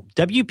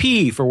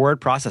 WP for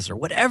word processor,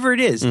 whatever it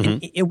is.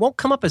 Mm-hmm. It won't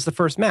come up as the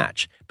first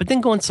match, but then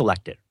go and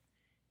select it.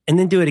 And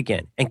then do it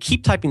again. And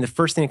keep typing the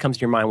first thing that comes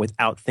to your mind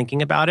without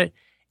thinking about it.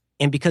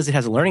 And because it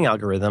has a learning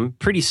algorithm,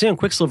 pretty soon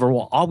Quicksilver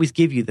will always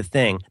give you the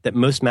thing that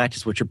most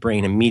matches with your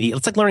brain immediately.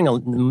 It's like learning a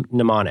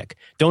mnemonic.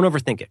 Don't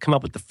overthink it. Come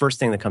up with the first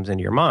thing that comes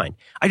into your mind.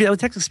 I do that with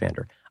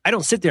TextExpander. I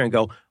don't sit there and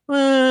go,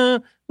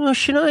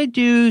 should I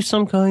do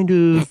some kind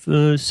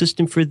of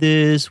system for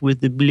this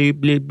with the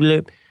blip, blip,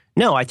 blip?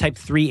 No, I type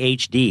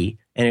 3HD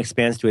and it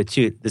expands to a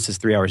 2. This is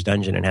 3 hours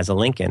dungeon and has a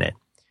link in it.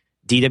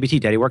 DWT,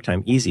 Daddy Work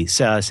Time, easy.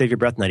 Save your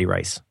breath, Nutty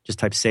Rice. Just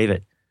type save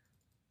it.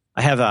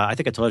 I have, I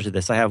think I told you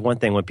this. I have one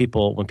thing when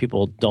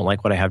people don't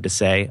like what I have to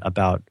say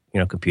about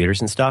computers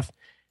and stuff,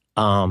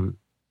 in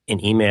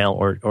email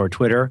or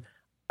Twitter,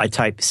 I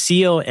type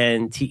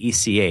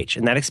CONTECH,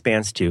 and that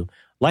expands to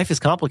life is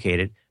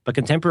complicated, but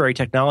contemporary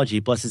technology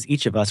blesses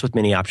each of us with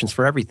many options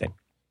for everything.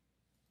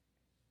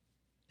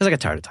 Because I got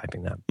tired of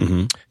typing that.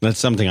 Mm-hmm. That's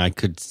something I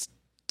could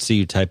see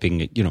you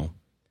typing,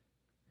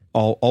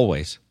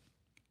 always.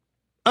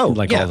 Oh,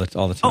 like yeah.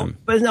 all the time.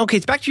 Oh, but okay,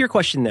 it's back to your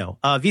question though.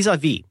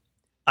 Vis-a-vis,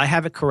 I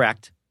have it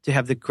correct to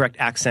have the correct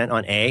accent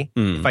on A.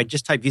 If I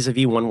just type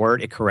vis-a-vis one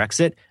word, it corrects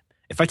it.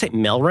 If I type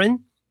Melrin,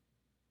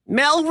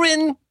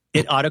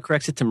 it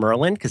autocorrects it to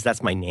Merlin because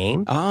that's my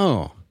name.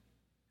 Oh.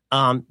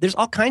 There's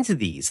all kinds of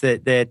these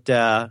that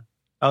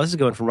this is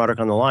going from Roderick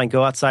on the line.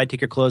 Go outside,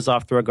 take your clothes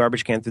off, throw a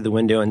garbage can through the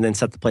window, and then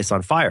set the place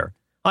on fire.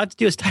 All I have to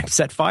do is type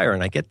set fire,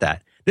 and I get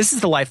that. This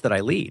is the life that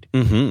I lead.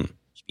 Mm-hmm. You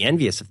should be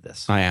envious of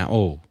this. I am.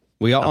 Oh,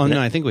 we all.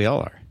 I think we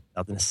all are.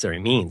 Without the necessary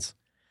means.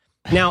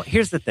 Now,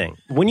 here's the thing.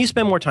 When you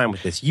spend more time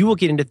with this, you will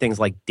get into things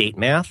like date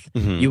math.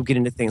 Mm-hmm. You will get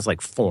into things like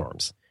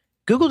forms.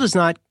 Gmail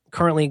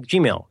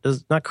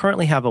does not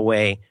currently have a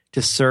way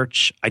to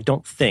search, I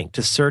don't think,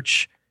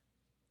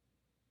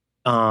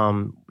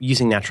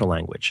 using natural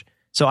language.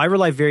 So I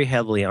rely very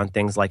heavily on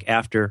things like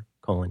after,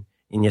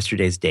 in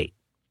yesterday's date.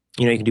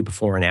 You can do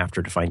before and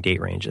after to find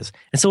date ranges.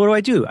 And so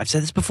what do? I've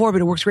said this before,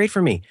 but it works great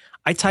for me.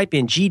 I type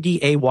in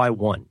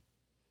GDAY1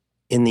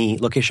 in the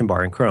location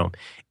bar in Chrome,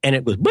 and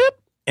it goes boop,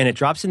 and it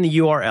drops in the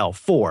URL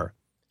for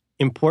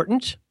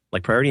important,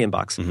 like priority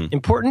inbox,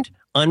 important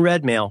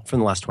unread mail from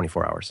the last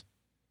 24 hours.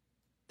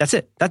 That's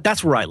it.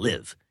 That's where I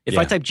live. If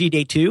I type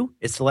GDay2,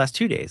 it's the last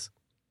 2 days.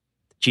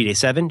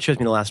 GDay7 shows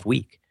me the last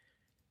week.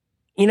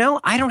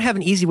 I don't have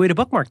an easy way to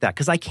bookmark that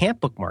because I can't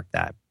bookmark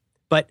that.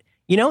 But,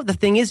 the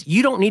thing is,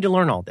 you don't need to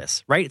learn all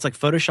this, right? It's like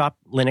Photoshop,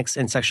 Linux,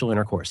 and sexual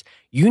intercourse.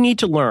 You need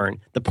to learn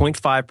the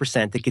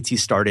 0.5% that gets you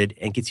started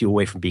and gets you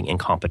away from being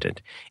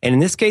incompetent. And in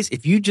this case,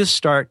 if you just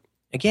start,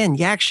 again,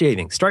 yak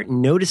shaving, start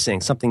noticing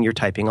something you're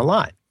typing a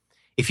lot.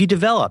 If you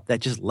develop that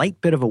just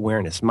light bit of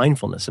awareness,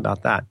 mindfulness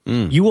about that,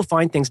 you will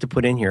find things to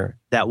put in here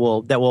that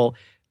will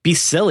be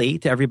silly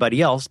to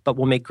everybody else, but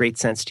will make great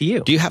sense to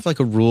you. Do you have like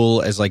a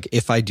rule as like,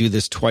 if I do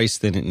this twice,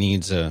 then it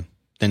needs a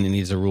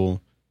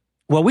rule?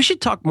 Well, we should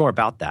talk more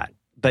about that.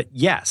 But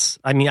yes,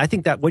 I mean, I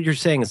think that what you're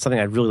saying is something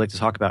I'd really like to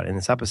talk about in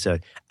this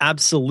episode.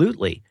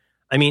 Absolutely.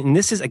 I mean, and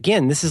this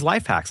is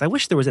life hacks. I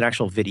wish there was an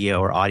actual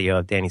video or audio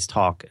of Danny's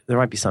talk. There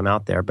might be some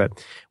out there.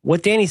 But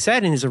what Danny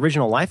said in his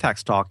original life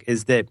hacks talk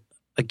is that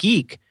a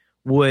geek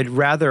would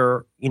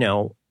rather,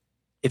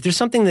 if there's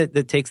something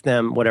that takes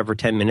them,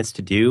 10 minutes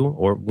to do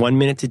or 1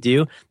 minute to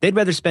do, they'd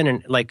rather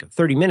spend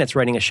 30 minutes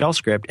writing a shell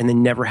script and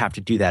then never have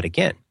to do that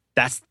again.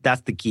 That's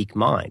the geek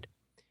mind.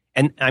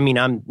 And I mean,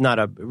 I'm not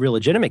a real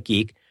legitimate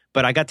geek,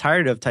 but I got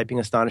tired of typing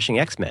Astonishing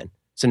X-Men.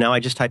 So now I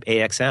just type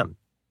AXM.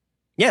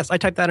 Yes, I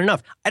type that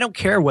enough. I don't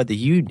care whether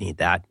you need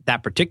that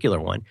particular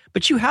one,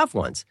 but you have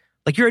ones.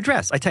 Like your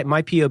address. I type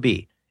my POB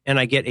and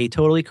I get a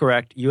totally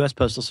correct U.S.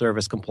 Postal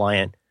Service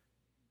compliant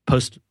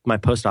my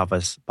post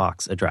office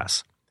box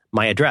address.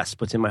 My address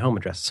puts in my home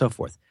address, so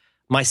forth.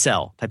 My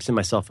cell types in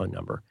my cell phone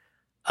number.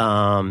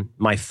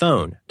 My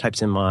phone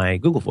types in my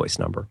Google Voice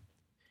number.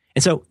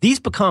 And so these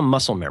become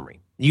muscle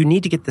memory. You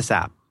need to get this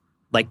app,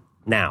 like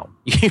now.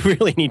 You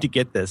really need to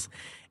get this.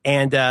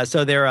 And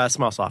so they're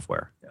Smile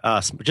Software.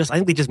 I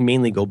think they just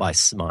mainly go by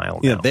Smile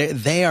now. Yeah,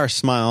 they are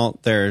Smile.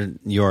 Their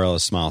URL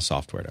is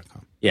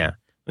smilesoftware.com. Yeah.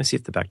 Let me see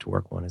if the Back to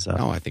Work one is up.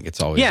 Oh, I think it's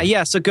always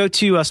Yeah. So go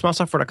to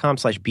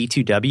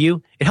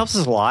smilesoftware.com/B2W. It helps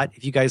us a lot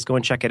if you guys go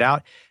and check it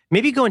out.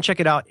 Maybe go and check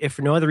it out if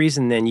for no other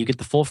reason than you get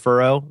the full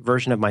furrow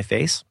version of my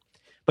face.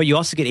 But you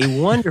also get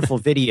a wonderful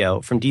video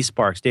from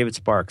David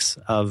Sparks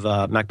of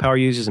Mac Power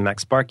Users and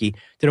Mac Sparky.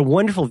 Did a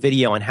wonderful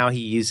video on how he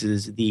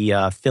uses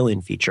the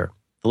fill-in feature,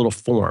 the little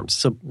forms.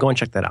 So go and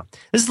check that out.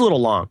 This is a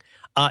little long.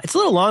 It's a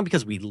little long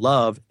because we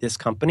love this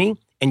company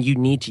and you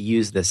need to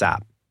use this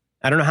app.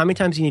 I don't know how many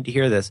times you need to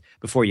hear this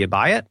before you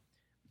buy it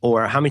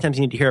or how many times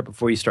you need to hear it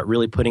before you start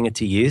really putting it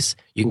to use.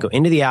 You can go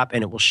into the app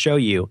and it will show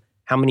you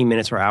how many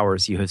minutes or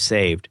hours you have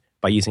saved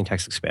by using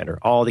Text Expander,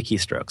 all the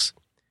keystrokes.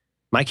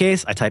 My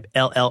case, I type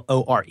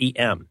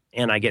LLOREM,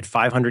 and I get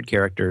 500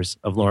 characters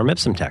of lorem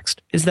ipsum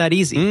text. It's that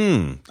easy.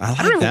 I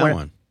like that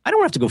one. I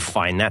don't have to go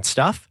find that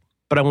stuff,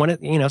 but I want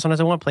it,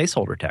 sometimes I want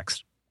placeholder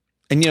text.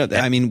 And,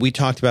 I mean, we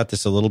talked about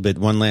this a little bit.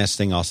 One last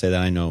thing I'll say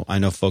that I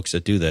know folks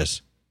that do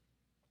this.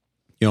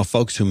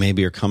 Folks who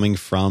maybe are coming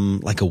from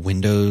like a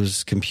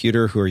Windows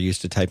computer who are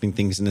used to typing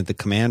things into the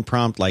command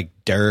prompt, like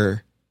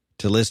dir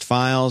to list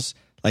files.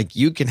 Like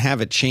you can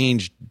have it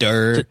change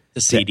dir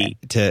to CD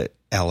to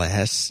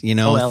LS,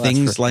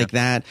 things like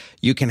that.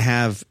 You can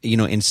have,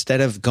 instead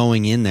of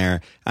going in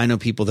there, I know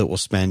people that will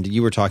spend,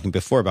 you were talking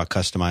before about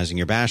customizing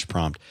your bash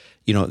prompt.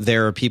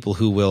 There are people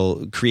who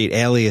will create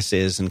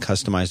aliases and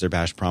customize their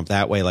bash prompt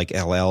that way, like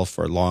LL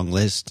for long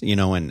list,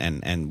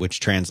 and which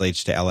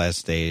translates to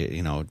LS,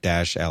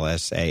 dash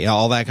LSA,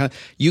 all that kind of,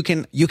 you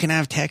can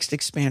have Text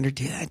Expander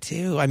do that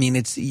too. I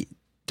mean,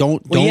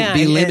 don't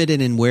be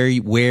limited in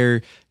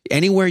where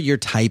anywhere you're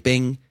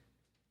typing,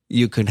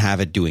 you can have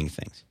it doing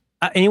things.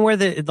 Anywhere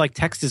that like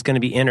text is going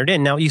to be entered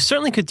in. Now, you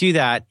certainly could do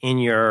that in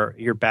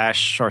your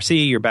bash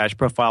RC, your bash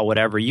profile,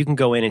 whatever. You can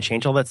go in and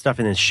change all that stuff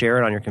and then share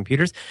it on your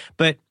computers.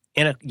 But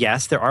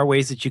yes, there are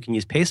ways that you can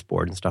use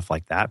pasteboard and stuff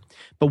like that.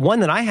 But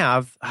one that I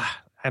have,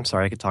 I'm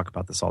sorry, I could talk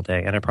about this all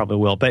day, and I probably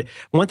will. But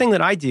one thing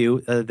that I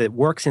do that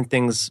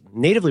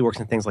natively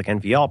works in things like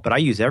NVAlt, but I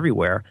use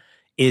everywhere,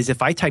 is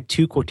if I type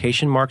 2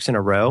 quotation marks in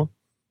a row,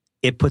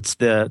 it puts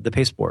the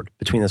pasteboard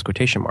between those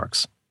quotation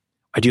marks.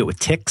 I do it with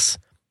ticks.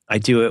 I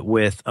do it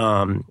with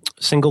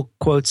single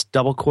quotes,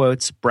 double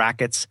quotes,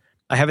 brackets.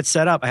 I have it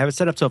set up.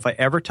 So if I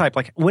ever type,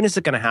 like, when is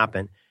it going to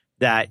happen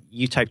that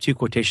you type 2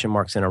 quotation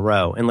marks in a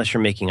row, unless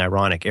you're making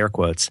ironic air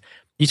quotes?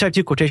 You type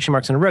 2 quotation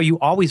marks in a row, you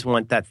always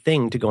want that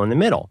thing to go in the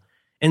middle.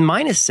 And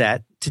mine is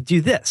set to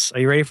do this. Are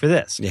you ready for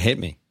this? You hit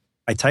me.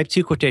 I type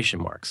 2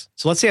 quotation marks.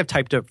 So let's say I've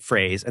typed a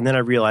phrase, and then I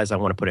realize I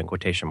want to put in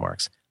quotation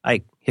marks.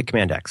 I hit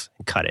Command X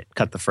and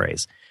cut the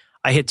phrase.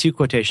 I hit 2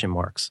 quotation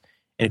marks,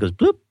 and it goes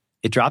bloop.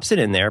 It drops it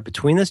in there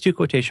between those 2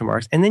 quotation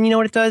marks. And then you know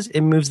what it does?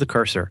 It moves the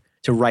cursor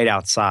to right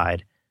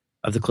outside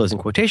of the closing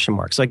quotation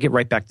mark. So I get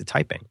right back to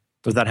typing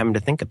without having to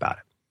think about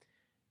it.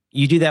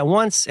 You do that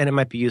once and it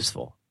might be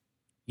useful.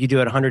 You do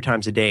it 100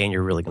 times a day and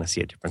you're really going to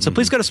see a difference. So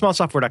please go to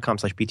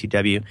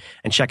smilesoftware.com/B2W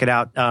and check it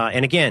out.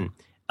 And again,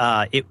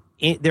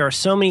 there are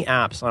so many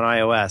apps on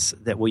iOS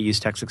that will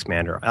use Text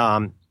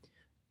Expander.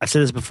 I've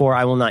said this before,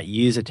 I will not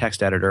use a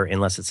text editor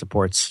unless it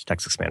supports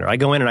Text Expander. I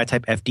go in and I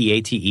type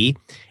FDATE,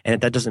 and if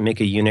that doesn't make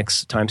a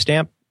Unix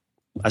timestamp,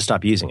 I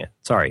stop using it.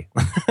 Sorry.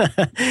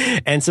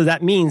 And so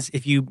that means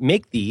if you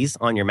make these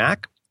on your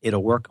Mac,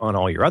 it'll work on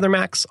all your other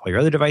Macs, all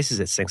your other devices.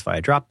 It syncs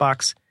via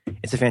Dropbox.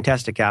 It's a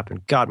fantastic app,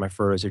 and God, my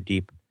furrows are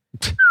deep.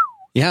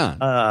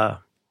 Yeah.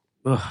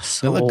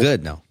 So they look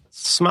good, no.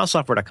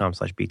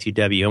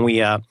 Smilesoftware.com/B2W.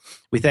 And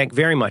we thank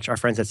very much our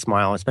friends at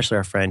Smile, especially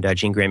our friend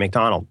Jean Gray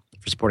McDonald,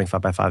 for supporting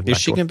 5x5. Is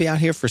she going to be out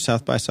here for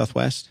South by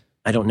Southwest?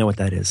 I don't know what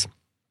that is.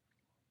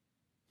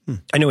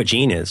 I know what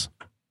Jean is.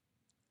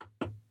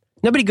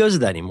 Nobody goes to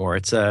that anymore.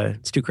 It's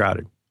too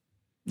crowded.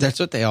 That's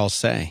what they all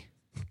say.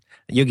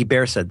 Yogi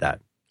Bear said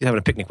that. He's having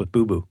a picnic with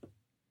Boo Boo.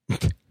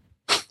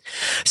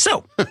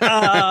 So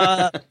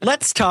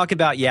let's talk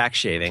about yak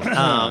shaving.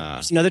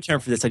 There's another term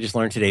for this I just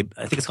learned today.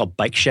 I think it's called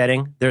bike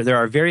shedding. There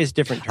are various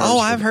different terms. Oh,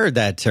 I've heard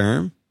that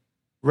term.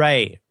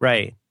 Right.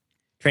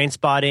 Train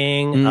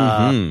spotting, you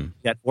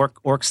got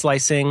orc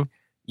slicing.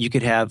 You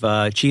could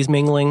have cheese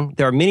mingling.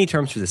 There are many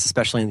terms for this,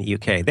 especially in the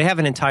UK. They have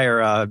an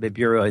entire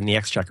bureau in the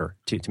Exchequer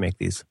to make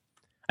these.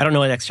 I don't know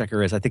what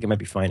Exchequer is. I think it might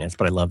be finance,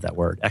 but I love that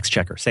word.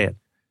 Exchequer. Say it.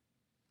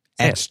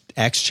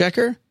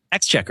 Exchequer?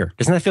 Exchequer.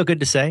 Doesn't that feel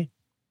good to say?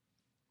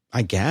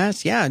 I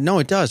guess. Yeah. No,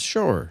 it does.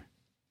 Sure.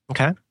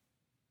 Okay.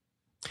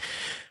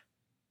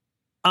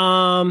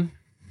 I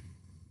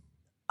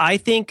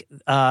think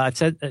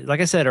like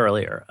I said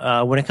earlier,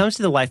 when it comes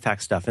to the life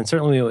hack stuff, and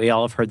certainly we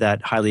all have heard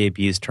that highly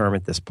abused term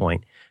at this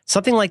point,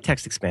 something like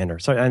Text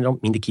Expander. So I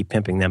don't mean to keep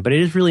pimping them, but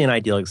it is really an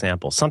ideal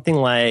example. Something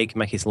like, in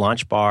my case,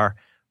 LaunchBar,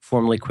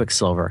 formerly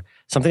Quicksilver.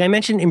 Something I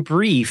mentioned in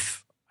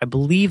brief, I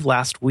believe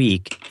last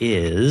week,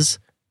 is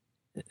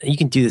you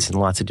can do this in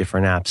lots of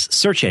different apps.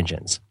 Search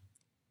engines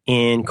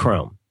in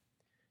Chrome.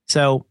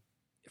 So,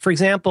 for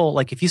example,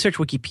 like if you search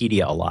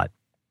Wikipedia a lot,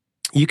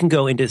 you can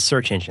go into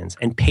search engines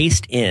and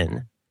paste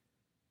in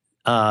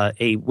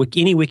any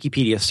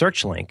Wikipedia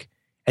search link,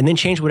 and then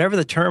change whatever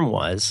the term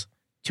was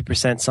to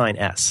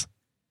 %S.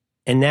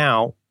 And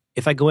now,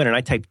 if I go in and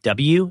I type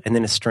W and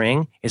then a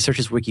string, it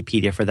searches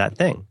Wikipedia for that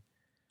thing.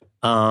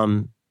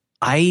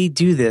 I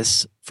do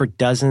this for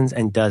dozens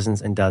and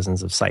dozens and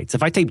dozens of sites.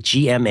 If I type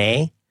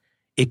GMA,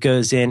 it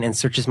goes in and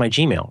searches my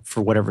Gmail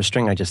for whatever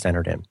string I just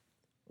entered in.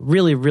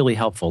 Really, really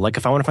helpful. Like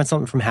if I want to find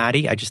something from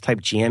Hattie, I just type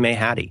GMA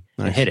Hattie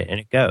and hit it, and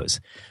it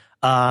goes.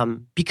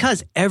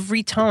 Because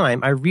every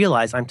time I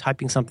realize I'm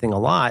typing something a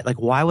lot, like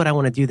why would I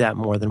want to do that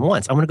more than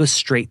once? I want to go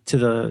straight to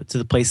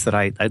the place that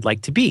I'd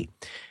like to be.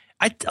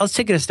 I'll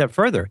take it a step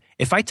further.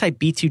 If I type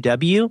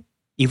B2W,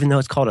 even though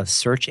it's called a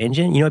search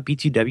engine, you know what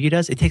B2W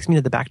does? It takes me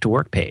to the back to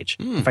work page.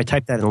 If I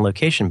type that in the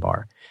location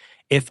bar.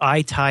 If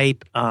I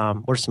type,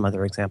 what are some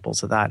other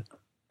examples of that?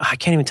 I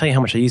can't even tell you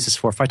how much I use this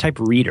for. If I type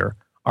reader,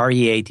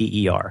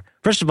 READER.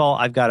 First of all,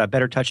 I've got a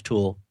Better Touch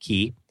Tool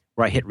key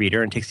where I hit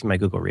reader and it takes me to my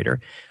Google Reader.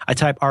 I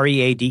type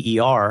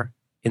READER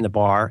in the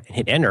bar and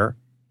hit enter.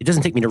 It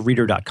doesn't take me to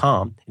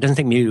reader.com. It doesn't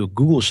take me to a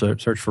Google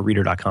search for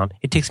reader.com.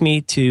 It takes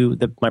me to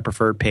my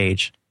preferred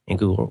page in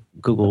Google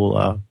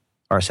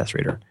RSS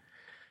Reader.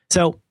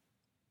 So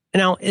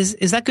now,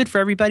 is that good for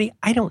everybody?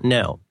 I don't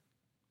know.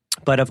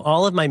 But of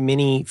all of my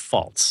many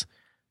faults,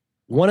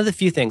 one of the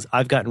few things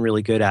I've gotten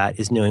really good at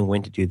is knowing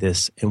when to do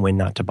this and when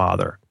not to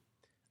bother.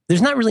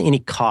 There's not really any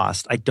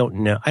cost. I don't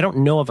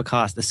know of a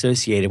cost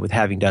associated with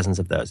having dozens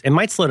of those. It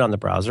might slow down the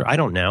browser. I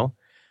don't know.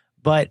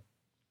 But,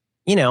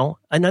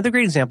 another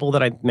great example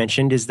that I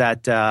mentioned is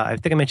that, I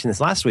think I mentioned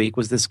this last week,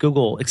 was this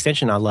Google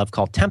extension I love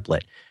called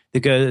Template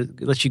that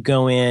lets you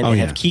go in and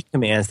have key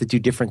commands that do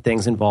different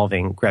things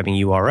involving grabbing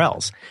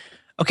URLs.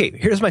 Okay,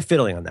 here's my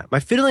fiddling on that. My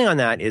fiddling on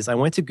that is I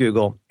went to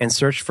Google and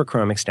searched for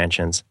Chrome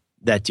extensions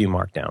that do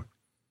Markdown.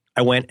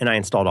 I went and I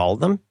installed all of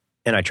them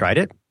and I tried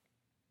it.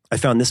 I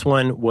found this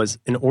one was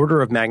an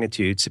order of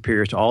magnitude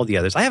superior to all the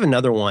others. I have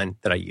another one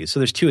that I use. So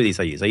there's two of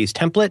these I use. I use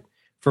Template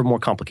for more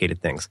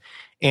complicated things.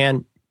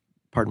 And,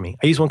 pardon me,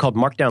 I use one called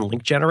Markdown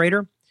Link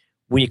Generator.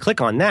 When you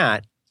click on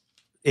that,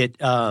 it,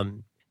 what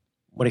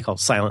do you call it,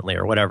 silently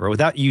or whatever,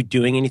 without you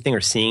doing anything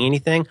or seeing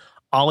anything,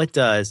 all it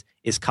does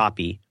is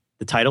copy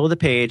the title of the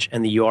page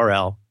and the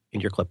URL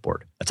in your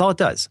clipboard. That's all it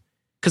does.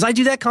 Because I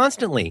do that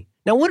constantly.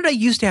 Now, what did I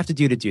used to have to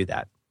do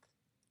that?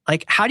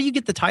 Like, how do you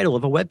get the title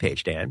of a web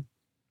page, Dan?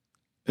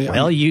 Yeah.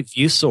 Well,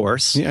 you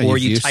source, or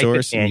you type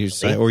source it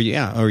manually.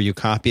 Or you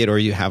copy it, or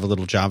you have a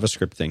little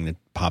JavaScript thing that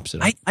pops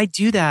it up. I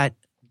do that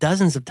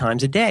dozens of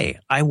times a day.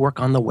 I work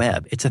on the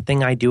web. It's a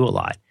thing I do a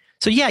lot.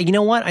 So yeah, you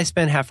know what? I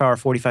spent half hour,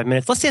 45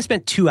 minutes. Let's say I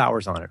spent 2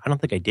 hours on it. I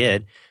don't think I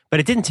did, but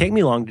it didn't take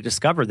me long to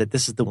discover that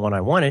this is the one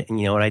I wanted. And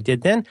you know what I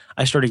did then?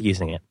 I started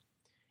using it.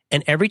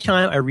 And every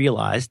time I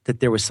realized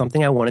that there was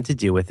something I wanted to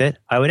do with it,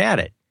 I would add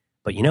it.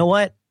 But you know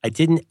what? I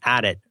didn't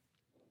add it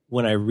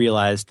when I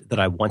realized that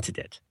I wanted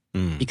it.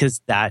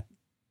 Because that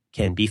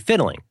can be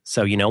fiddling.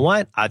 So you know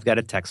what? I've got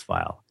a text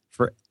file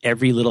for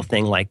every little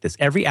thing like this.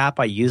 Every app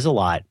I use a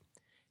lot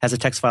has a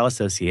text file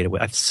associated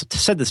with. I've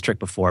said this trick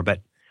before, but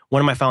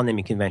one of my file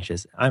naming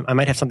conventions, I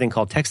might have something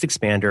called Text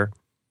Expander,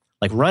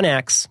 like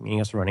runx, meaning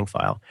it's a running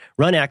file,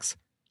 runx,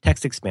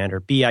 Text Expander,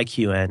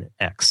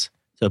 BIQNX.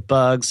 So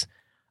bugs,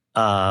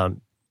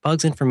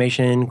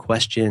 information,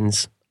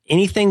 questions,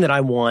 anything that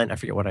I want. I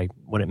forget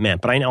what it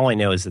meant, but all I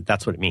know is that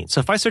that's what it means. So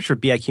if I search for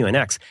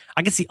BIQNX,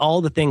 I can see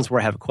all the things where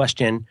I have a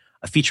question,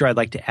 a feature I'd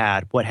like to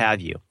add, what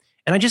have you.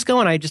 And I just go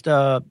and I just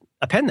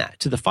append that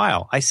to the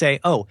file. I say,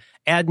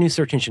 add new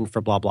search engine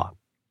for blah, blah,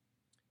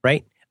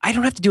 right? I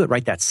don't have to do it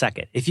right that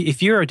second.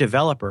 If you're a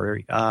developer,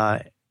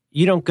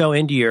 you don't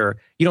you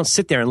don't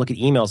sit there and look at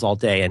emails all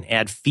day and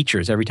add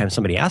features every time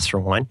somebody asks for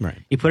one. Right.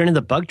 You put it in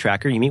the bug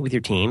tracker, you meet with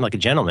your team like a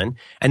gentleman,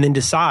 and then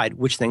decide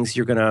which things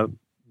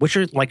which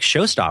are like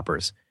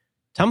showstoppers.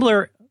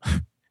 Tumblr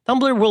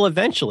will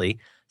eventually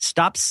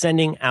stop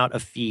sending out a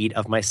feed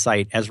of my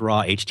site as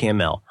raw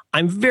HTML.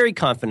 I'm very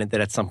confident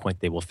that at some point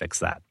they will fix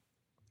that.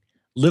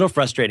 Little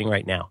frustrating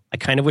right now. I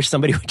kind of wish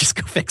somebody would just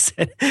go fix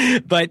it.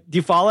 But do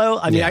you follow?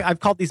 I mean, I've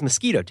called these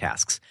mosquito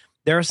tasks.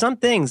 There are some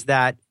things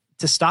that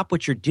to stop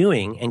what you're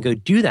doing and go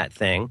do that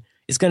thing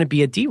is going to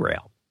be a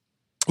derail.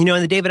 In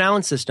the David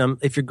Allen system,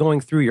 if you're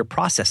going through your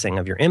processing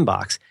of your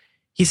inbox,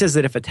 he says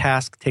that if a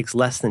task takes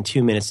less than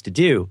 2 minutes to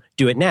do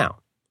it now.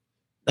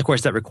 Of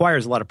course, that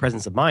requires a lot of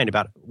presence of mind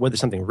about whether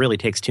something really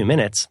takes 2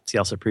 minutes. See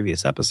also a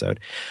previous episode.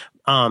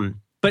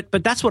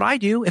 But that's what I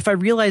do. If I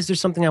realize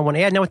there's something I want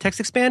to add now with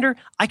Text Expander,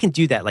 I can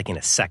do that like in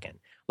a second.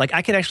 Like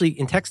I could actually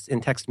in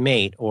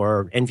TextMate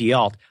or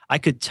NVAlt, I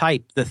could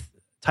type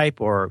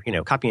or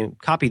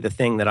copy the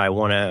thing that I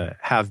want to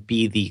have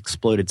be the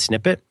exploded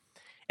snippet.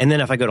 And then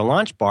if I go to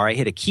launch bar, I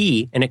hit a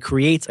key and it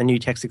creates a new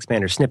text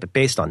expander snippet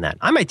based on that.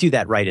 I might do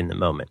that right in the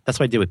moment. That's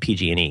what I did with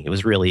PG&E. It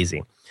was real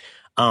easy.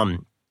 But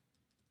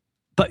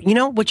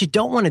what you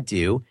don't want to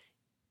do,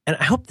 and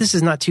I hope this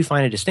is not too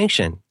fine a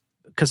distinction,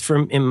 because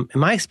in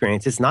my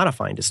experience, it's not a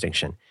fine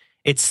distinction.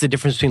 It's the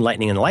difference between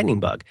lightning and the lightning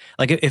bug.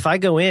 Like if I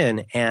go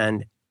in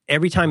and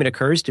every time it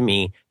occurs to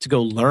me to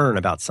go learn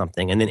about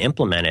something and then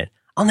implement it,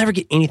 I'll never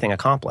get anything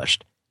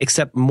accomplished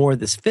except more of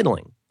this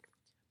fiddling.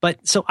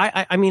 But so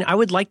I mean, I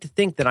would like to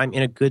think that I'm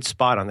in a good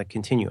spot on the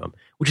continuum,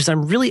 which is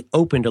I'm really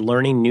open to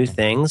learning new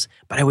things,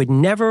 but I would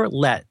never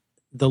let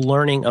the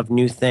learning of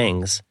new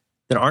things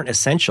that aren't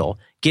essential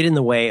get in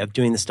the way of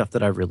doing the stuff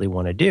that I really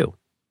want to do.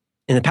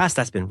 In the past,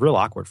 that's been real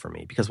awkward for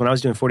me because when I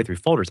was doing 43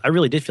 folders, I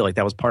really did feel like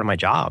that was part of my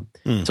job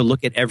to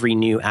look at every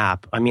new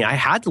app. I mean, I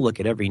had to look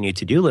at every new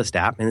to-do list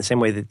app in the same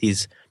way that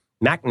these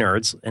Mac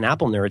nerds and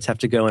Apple nerds have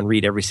to go and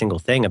read every single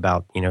thing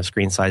about,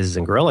 screen sizes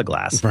and Gorilla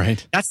Glass.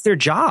 Right. That's their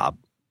job.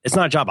 It's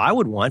not a job I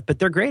would want, but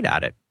they're great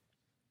at it.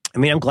 I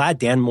mean, I'm glad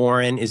Dan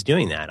Morin is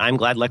doing that. I'm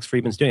glad Lex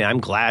Friedman's doing it. I'm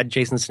glad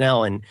Jason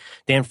Snell and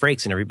Dan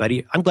Frakes and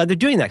everybody, I'm glad they're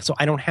doing that so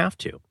I don't have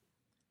to.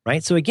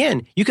 Right? So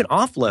again, you can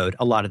offload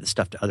a lot of the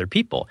stuff to other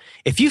people.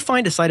 If you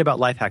find a site about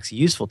life hacks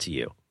useful to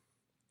you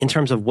in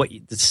terms of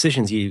the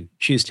decisions you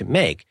choose to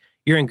make,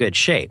 you're in good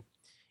shape.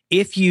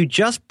 If you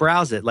just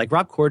browse it, like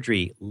Rob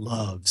Corddry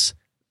loves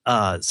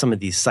some of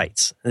these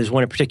sites. There's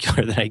one in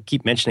particular that I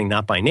keep mentioning,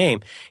 not by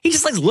name. He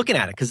just likes looking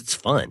at it because it's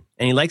fun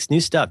and he likes new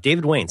stuff.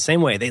 David Wayne,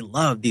 same way. They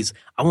love these.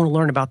 I want to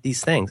learn about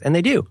these things, and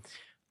they do.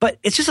 But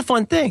it's just a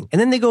fun thing.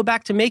 And then they go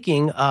back to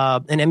making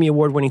an Emmy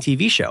Award-winning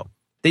TV show.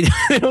 They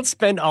don't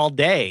spend all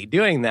day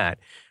doing that,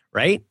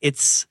 right?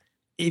 It's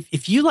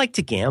if you like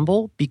to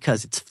gamble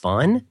because it's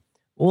fun,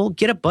 well,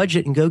 get a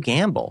budget and go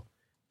gamble.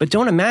 But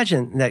don't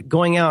imagine that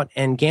going out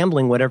and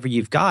gambling whatever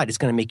you've got is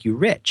going to make you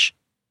rich.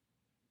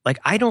 Like,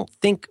 I don't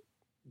think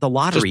the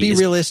lottery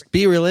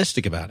be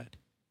realistic about it.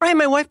 Right.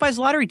 My wife buys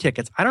lottery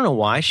tickets. I don't know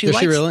why. Does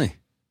she really?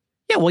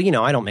 Yeah. Well,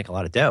 I don't make a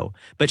lot of dough,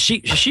 but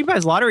she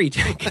buys lottery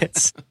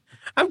tickets.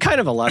 I'm kind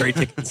of a lottery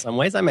ticket in some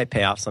ways. I might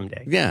pay off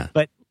someday. Yeah.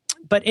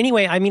 But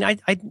anyway, I mean,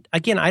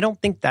 I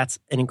don't think that's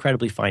an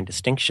incredibly fine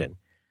distinction.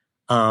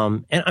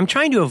 And I'm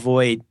trying to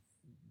avoid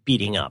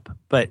beating up,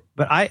 but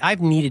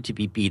I've needed to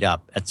be beat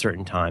up at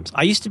certain times.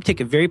 I used to take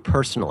it very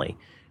personally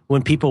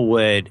when people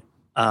would,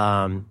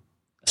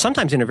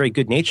 sometimes in a very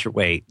good-natured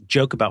way,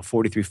 joke about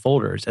 43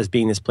 folders as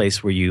being this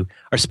place where you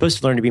are supposed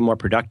to learn to be more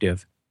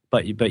productive,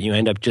 but you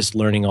end up just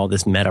learning all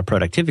this meta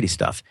productivity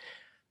stuff.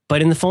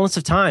 But in the fullness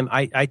of time,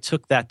 I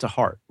took that to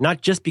heart,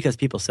 not just because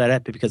people said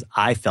it, but because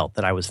I felt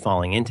that I was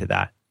falling into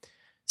that.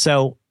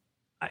 So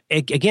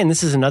again,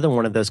 this is another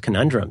one of those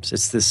conundrums.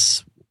 It's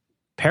this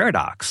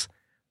paradox.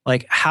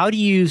 Like, how do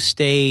you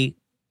stay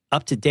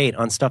up to date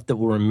on stuff that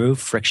will remove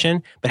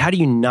friction, but how do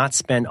you not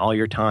spend all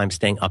your time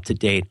staying up to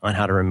date on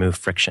how to remove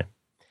friction?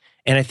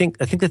 And I think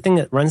the thing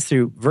that runs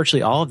through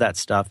virtually all of that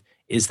stuff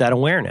is that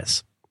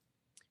awareness.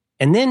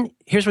 And then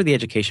here's where the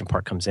education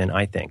part comes in,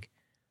 I think.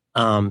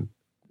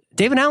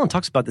 David Allen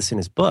talks about this in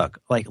his book,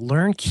 like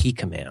learn key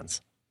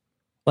commands.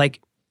 Like,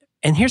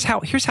 and here's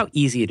how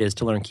easy it is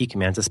to learn key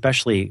commands,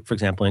 especially, for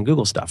example, in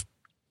Google stuff.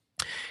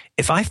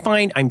 If I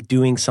find I'm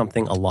doing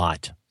something a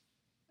lot,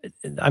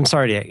 I'm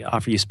sorry to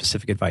offer you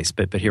specific advice,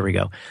 but here we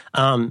go.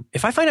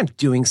 If I find I'm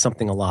doing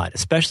something a lot,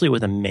 especially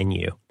with a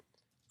menu,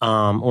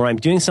 or I'm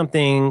doing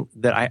something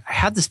that I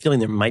have this feeling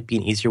there might be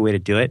an easier way to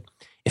do it.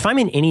 If I'm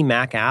in any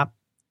Mac app,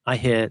 I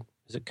hit,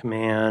 is it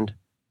Command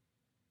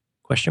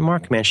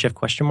Shift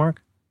question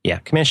mark? Yeah,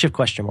 Command Shift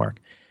question mark.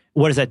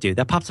 What does that do?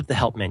 That pops up the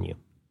help menu.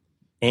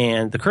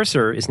 And the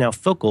cursor is now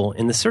focal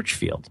in the search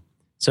field.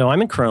 So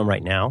I'm in Chrome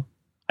right now.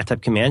 I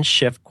type Command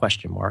Shift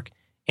question mark,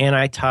 and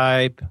I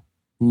type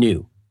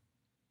new.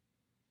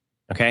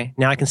 Okay,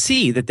 now I can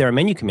see that there are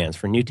menu commands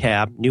for new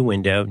tab, new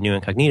window, new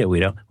incognito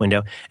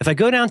window. If I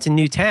go down to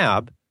new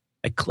tab,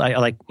 I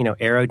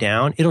arrow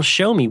down, it'll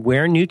show me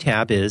where new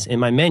tab is in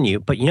my menu.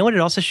 But you know what? It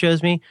also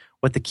shows me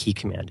what the key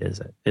command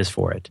is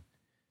for it.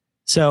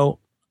 So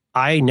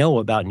I know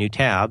about new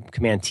tab,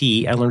 Command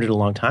T. I learned it a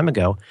long time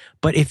ago.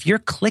 But if you're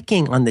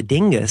clicking on the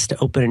dingus to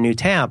open a new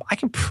tab, I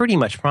can pretty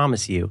much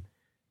promise you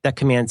that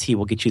Command T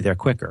will get you there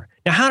quicker.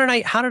 Now, how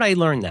did I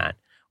learn that?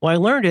 Well, I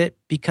learned it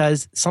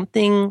because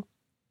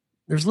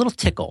there's a little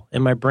tickle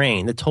in my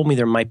brain that told me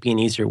there might be an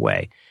easier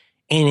way.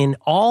 And in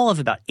all of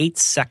about 8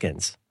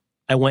 seconds,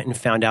 I went and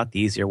found out the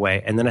easier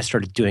way. And then I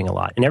started doing a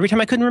lot. And every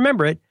time I couldn't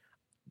remember it,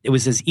 it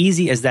was as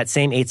easy as that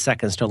same 8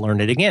 seconds to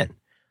learn it again.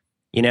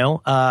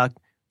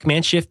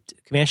 Command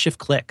Shift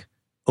click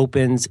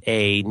opens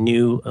a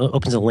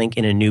link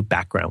in a new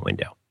background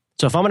window.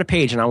 So if I'm on a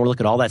page and I want to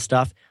look at all that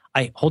stuff,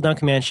 I hold down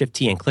Command Shift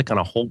T and click on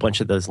a whole bunch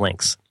of those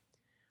links.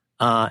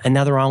 And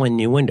now they're all in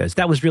new windows.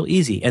 That was real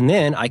easy. And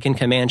then I can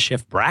Command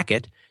Shift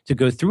bracket to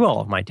go through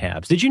all of my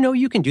tabs. Did you know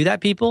you can do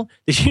that, people?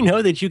 Did you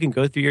know that you can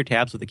go through your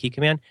tabs with a key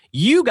command?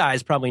 You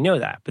guys probably know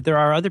that, but there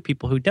are other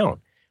people who don't.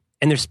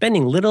 And they're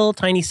spending little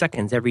tiny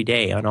seconds every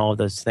day on all of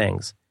those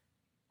things.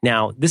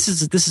 Now, this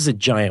is a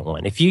giant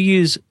one. If you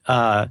use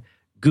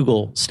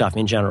Google stuff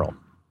in general,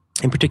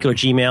 in particular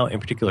Gmail, in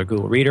particular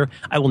Google Reader,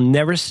 I will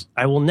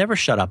never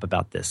shut up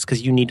about this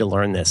because you need to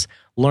learn this.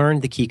 Learn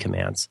the key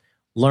commands.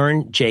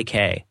 Learn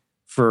JK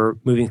for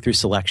moving through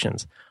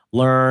selections.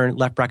 Learn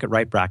left bracket,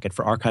 right bracket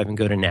for archive and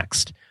go to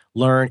next.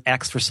 Learn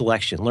X for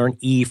selection. Learn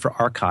E for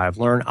archive.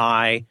 Learn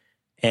I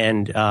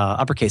and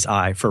uppercase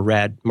I for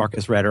read, mark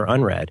as read or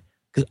unread.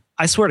 Because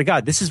I swear to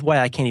God, this is why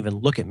I can't even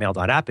look at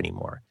Mail.app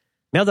anymore.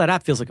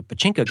 Mail.app feels like a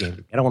pachinko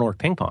game. I don't want to work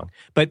ping pong.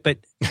 But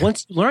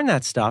once you learn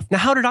that stuff, now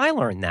how did I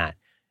learn that?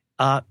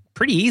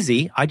 Pretty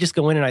easy. I just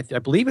go in and I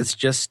believe it's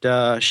just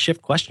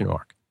shift ?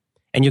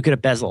 And you'll get a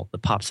bezel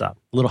that pops up,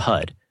 a little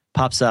HUD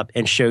pops up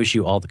and shows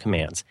you all the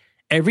commands.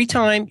 Every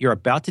time you're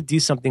about to do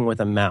something with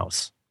a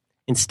mouse,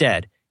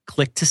 instead,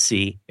 click to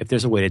see if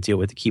there's a way to deal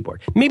with the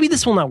keyboard. Maybe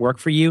this will not work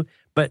for you,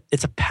 but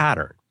it's a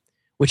pattern,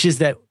 which is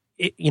that,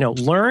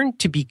 learn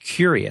to be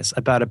curious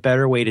about a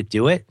better way to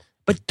do it,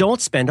 but don't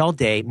spend all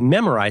day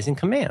memorizing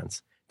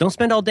commands. Don't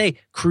spend all day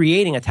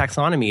creating a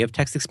taxonomy of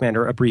text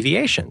expander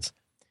abbreviations.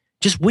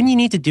 Just when you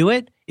need to do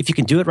it, if you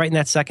can do it right in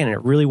that second, and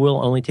it really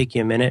will only take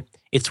you a minute,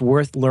 it's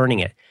worth learning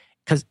it.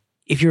 Because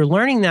if you're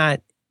learning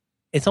that,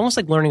 it's almost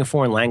like learning a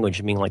foreign language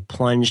and being like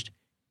plunged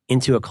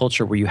into a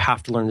culture where you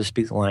have to learn to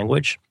speak the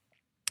language.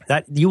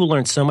 That you will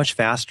learn so much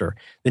faster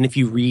than if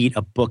you read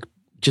a book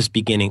just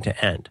beginning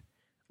to end.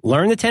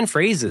 Learn the 10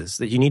 phrases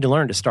that you need to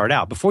learn to start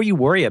out. Before you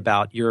worry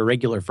about your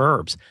irregular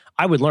verbs,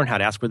 I would learn how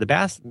to ask where the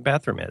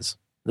bathroom is.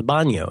 The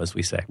baño, as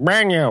we say.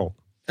 Baño.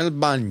 El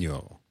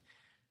baño.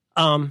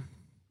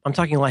 I'm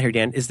talking a lot here,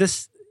 Dan. Is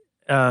this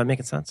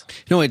making sense?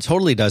 No, it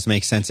totally does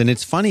make sense. And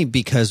it's funny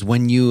because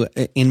when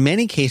in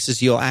many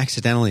cases, you'll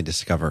accidentally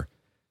discover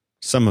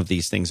some of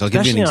these things. I'll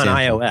give you an example.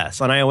 Especially on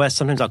iOS. On iOS,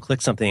 sometimes I'll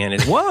click something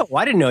and whoa,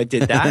 I didn't know it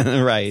did that.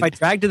 Right. If I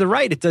drag to the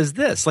right, it does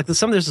this. Like there's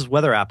this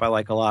weather app I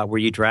like a lot where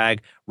you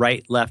drag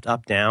right, left,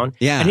 up, down.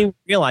 Yeah. I didn't even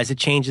realize it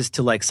changes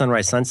to like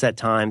sunrise, sunset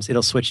times.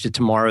 It'll switch to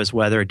tomorrow's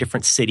weather, a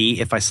different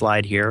city if I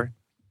slide here.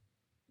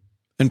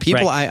 And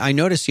people, right. I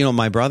noticed,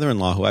 my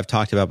brother-in-law, who I've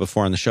talked about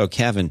before on the show,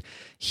 Kevin,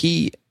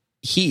 he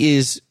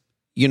is,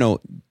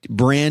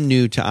 brand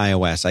new to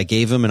iOS. I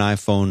gave him an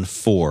iPhone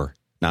 4,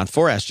 not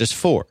 4S, just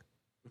 4,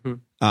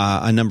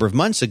 a number of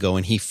months ago.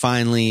 And he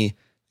finally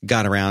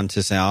got around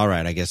to say, all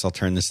right, I guess I'll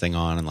turn this thing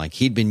on. And like,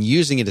 he'd been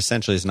using it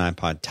essentially as an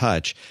iPod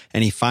Touch,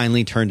 and he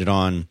finally turned it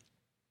on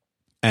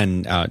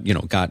and,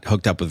 got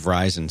hooked up with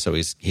Verizon. So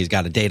he's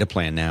got a data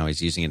plan now.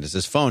 He's using it as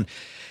his phone.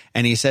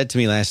 And he said to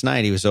me last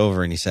night, he was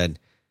over and he said,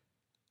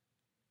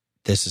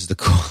 this is the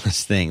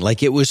coolest thing.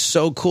 Like, it was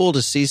so cool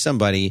to see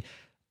somebody,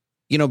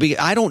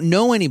 I don't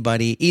know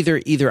anybody,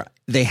 either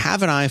they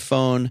have an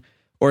iPhone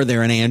or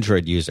they're an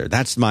Android user.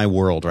 That's my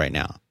world right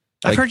now.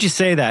 I've heard you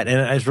say that, and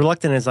as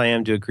reluctant as I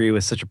am to agree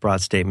with such a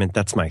broad statement,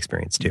 that's my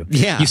experience too.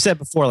 Yeah. You said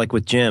before, like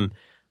with Jim,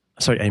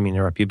 sorry, I didn't mean to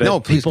interrupt you, but no,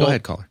 please go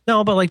ahead, caller.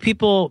 No, but like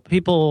people,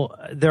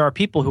 there are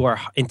people who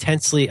are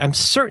intensely, I'm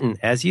certain,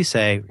 as you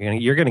say,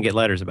 you're going to get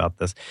letters about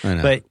this,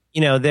 but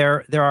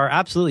there are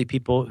absolutely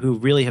people who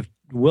really have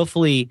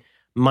willfully,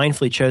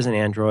 mindfully chosen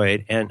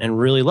Android and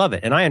really love it.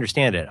 And I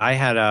understand it. I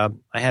had a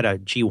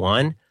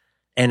G1,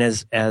 and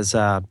as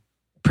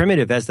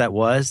primitive as that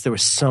was, there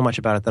was so much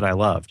about it that I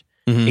loved.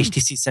 Mm-hmm.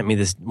 HTC sent me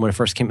this when it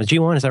first came.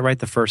 G1, is that right?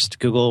 The first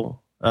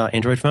Google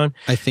Android phone?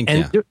 I think,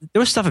 and yeah. There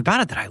was stuff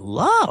about it that I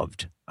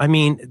loved. I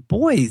mean,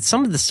 boy,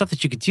 some of the stuff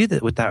that you could do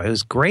with that, it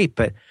was great,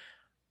 but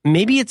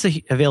maybe it's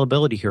a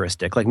availability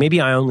heuristic. Like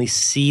maybe I only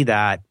see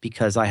that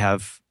because I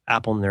have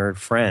Apple nerd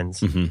friends.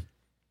 Mm-hmm.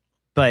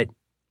 But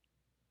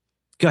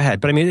go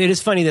ahead. But I mean, it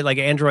is funny that like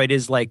Android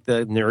is like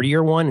the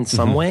nerdier one in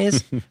some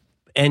ways,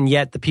 and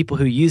yet the people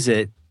who use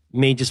it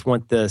may just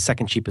want the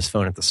second cheapest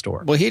phone at the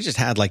store. Well, he just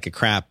had like a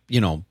crap,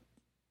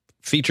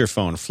 feature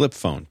phone, flip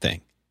phone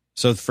thing.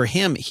 So for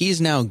him, he's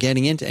now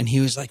getting into, and he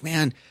was like,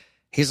 man,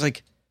 he's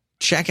like,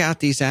 check out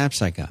these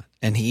apps I got.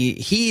 And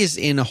he is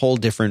in a whole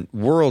different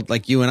world.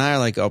 Like you and I are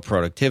like,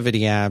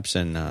 productivity apps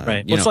and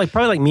right. Well, it's like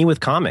probably like me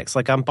with comics.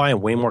 Like I'm buying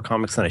way more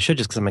comics than I should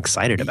just because I'm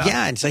excited about it.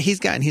 Yeah, and so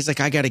he's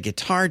like, I got a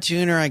guitar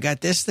tuner, I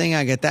got this thing,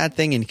 I got that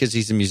thing, and because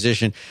he's a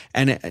musician,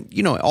 and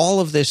all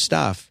of this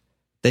stuff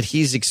that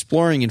he's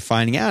exploring and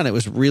finding out. It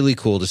was really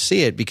cool to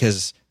see it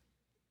because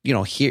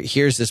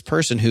here's this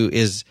person who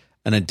is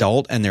an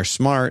adult and they're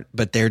smart,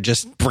 but they're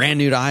just brand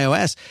new to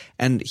iOS,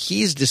 and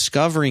he's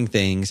discovering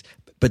things.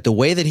 But the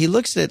way that he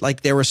looks at it, like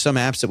there were some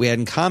apps that we had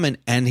in common,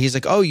 and he's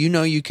like, oh,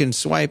 you can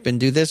swipe and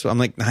do this. I'm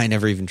like, I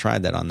never even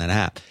tried that on that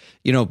app.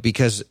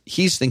 Because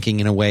he's thinking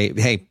in a way,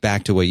 hey,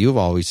 back to what you've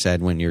always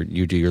said when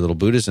you do your little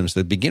Buddhisms,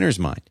 the beginner's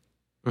mind,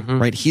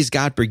 right? He's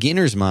got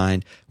beginner's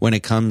mind when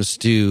it comes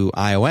to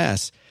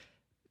iOS.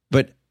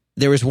 But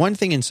there was one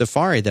thing in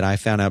Safari that I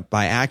found out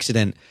by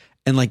accident,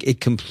 and like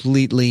it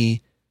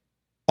completely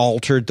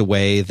altered the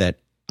way that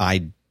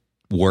I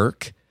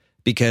work.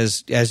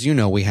 Because as you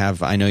know,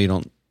 I know you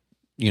don't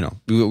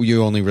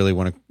you only really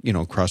want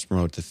to, cross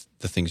promote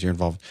the things you're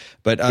involved.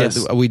 But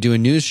we do a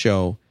news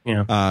show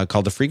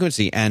called The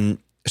Frequency. And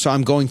so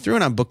I'm going through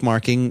and I'm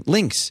bookmarking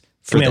links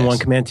for Command 1,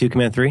 Command 2,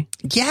 Command 3.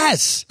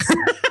 Yes.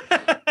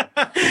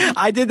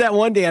 I did that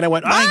one day and I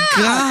went, my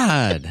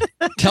God.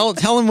 Tell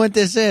them what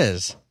this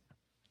is.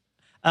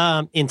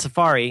 In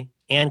Safari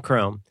and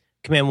Chrome,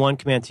 Command 1,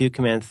 Command 2,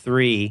 Command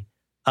 3.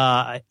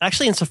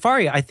 Actually, in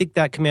Safari, I think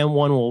that Command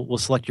 1 will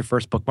select your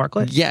first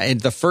bookmarklet. Yeah, and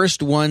the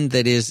first one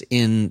that is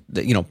in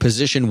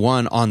position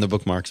 1 on the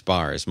bookmarks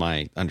bar is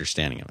my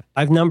understanding of it.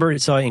 I've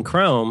numbered, so in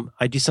Chrome,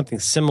 I do something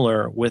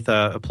similar with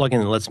a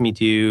plugin that lets me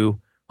do,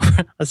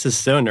 this is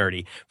so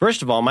nerdy.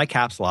 First of all, my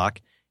caps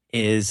lock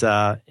is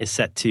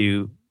set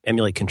to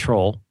emulate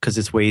Control because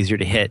it's way easier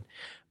to hit.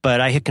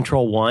 But I hit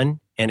Control 1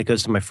 and it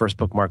goes to my first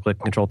bookmarklet,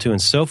 Control 2,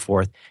 and so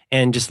forth.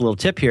 And just a little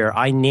tip here,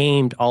 I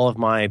named all of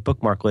my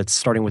bookmarklets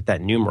starting with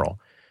that numeral.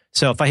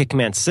 So if I hit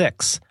Command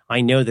 6,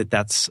 I know that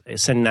that's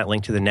sending that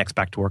link to the next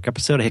Back to Work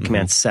episode. I hit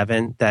Command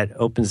 7, that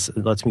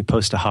lets me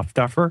post a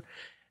Huffduffer.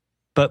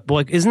 But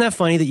boy, isn't that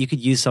funny that you could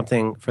use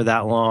something for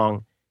that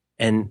long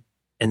and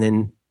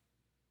then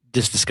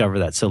just discover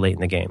that so late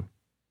in the game?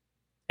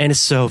 And it's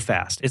so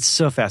fast. It's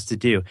so fast to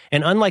do.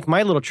 And unlike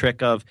my little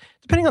trick of,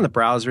 depending on the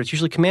browser, it's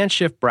usually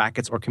Command-Shift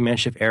brackets or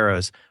Command-Shift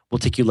arrows will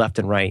take you left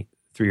and right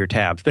through your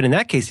tabs. But in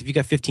that case, if you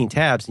got 15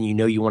 tabs and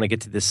you want to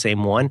get to this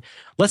same one,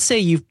 let's say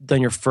you've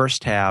done your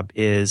first tab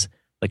is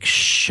like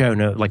show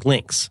note, like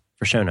links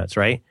for show notes,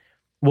 right?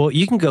 Well,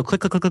 you can go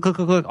click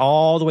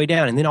all the way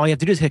down, and then all you have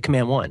to do is hit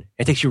Command 1.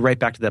 It takes you right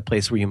back to that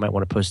place where you might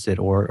want to post it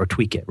or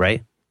tweak it,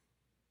 right?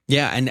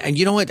 Yeah, and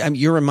you know what?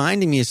 You're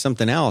reminding me of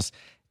something else.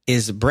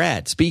 Is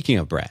Brad, speaking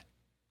of Brad,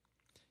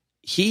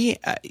 he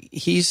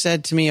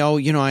said to me,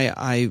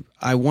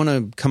 I want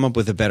to come up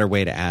with a better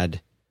way to add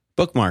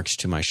bookmarks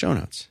to my show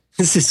notes.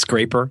 This is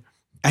Scraper.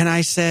 And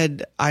I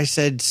said,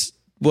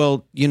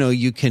 well,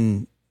 you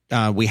can,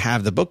 we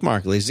have the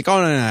bookmark list. He's like, oh,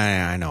 no,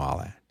 I know all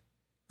that.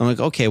 I'm like,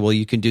 okay, well,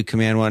 you can do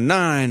Command 1. No,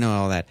 I know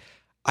all that.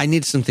 I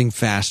need something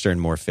faster and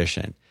more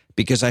efficient,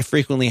 because I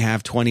frequently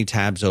have 20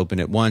 tabs open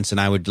at once and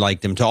I would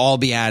like them to all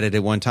be added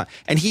at one time.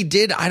 And he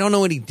did, I don't know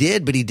what he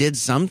did, but he did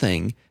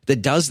something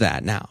that does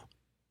that now.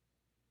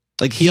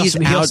 Like he's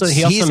out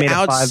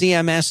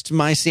CMS'd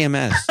my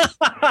CMS.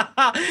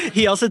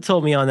 He also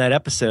told me on that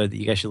episode that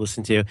you guys should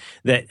listen to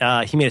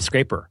that he made a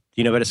scraper.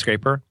 Do you know about a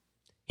scraper?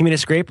 He made a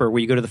scraper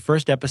where you go to the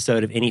first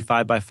episode of any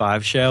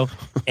 5x5 show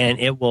and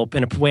it will,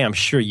 in a way I'm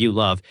sure you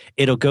love,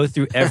 it'll go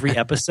through every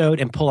episode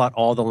and pull out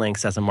all the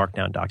links as a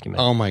markdown document.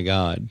 Oh my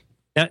God.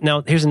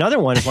 Now, here's another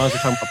one, as long as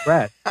we're talking about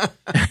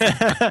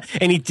Brett.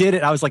 And he did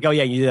it. I was like, oh,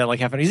 yeah, you did that like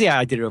half an hour. Yeah,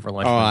 I did it over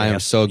lunch. Oh, I am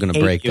so going to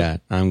break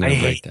that. I'm going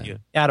to break that.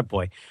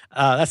 Attaboy.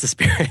 That's the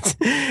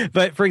spirit.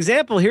 But for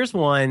example, here's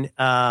one.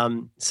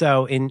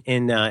 So I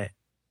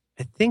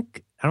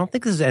don't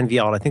think this is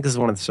NVAlt. I think this is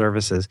one of the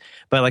services.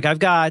 But like I've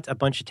got a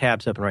bunch of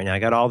tabs open right now. I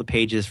got all the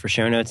pages for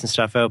show notes and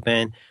stuff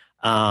open.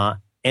 And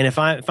if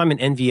I'm in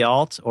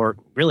NVAlt, or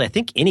really I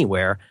think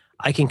anywhere,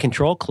 I can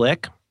control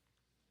click.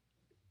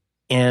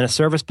 And a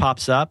service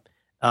pops up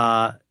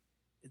that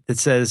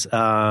says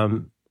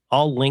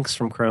all links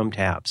from Chrome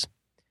tabs.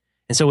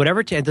 And so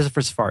whatever tab, this is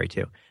for Safari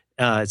too.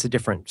 It's a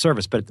different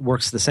service, but it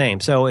works the same.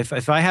 So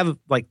if I have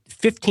like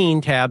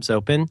 15 tabs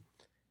open,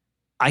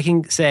 I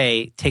can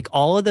say take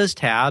all of those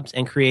tabs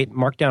and create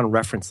markdown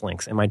reference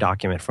links in my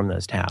document from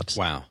those tabs.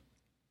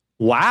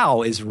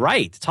 Wow is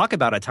right. Talk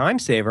about a time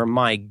saver.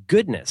 My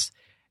goodness.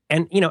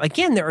 And,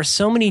 again, there are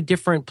so many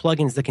different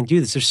plugins that can do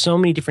this. There's so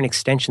many different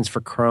extensions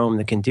for Chrome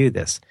that can do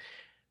this.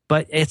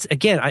 But it's,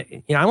 again,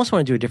 I almost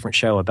want to do a different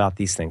show about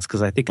these things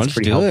because I think it's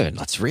pretty helpful.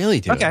 Let's really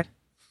do it. Okay.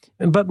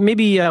 But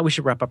maybe we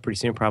should wrap up pretty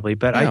soon probably.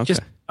 But I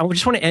just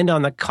want to end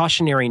on the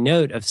cautionary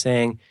note of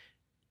saying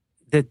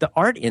that the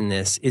art in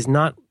this is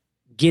not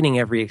getting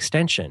every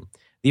extension.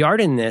 The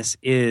art in this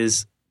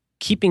is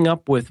keeping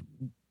up with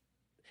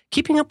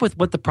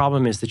what the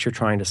problem is that you're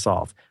trying to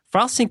solve.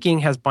 File syncing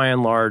has by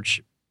and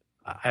large,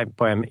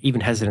 I'm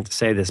even hesitant to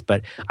say this,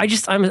 but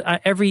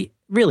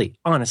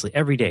honestly,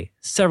 every day,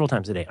 several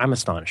times a day, I'm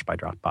astonished by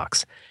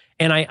Dropbox.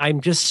 And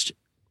I'm just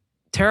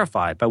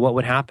terrified by what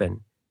would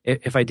happen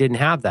if I didn't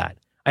have that.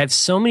 I have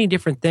so many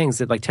different things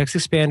that, like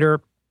TextExpander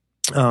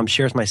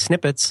shares my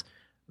snippets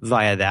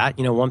via that.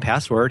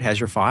 1Password has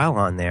your file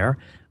on there.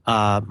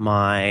 How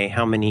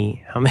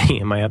many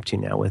am I up to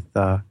now with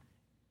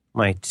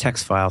my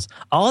text files?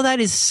 All of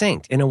that is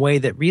synced in a way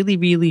that really,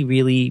 really,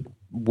 really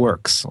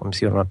works. Let me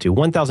see what I'm up to.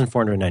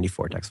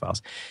 1,494 text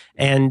files.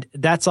 And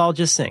that's all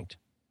just synced.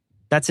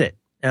 That's it.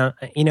 So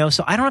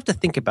I don't have to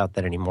think about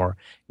that anymore.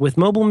 With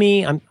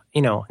MobileMe, I'm,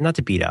 not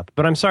to beat up,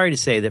 but I'm sorry to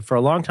say that for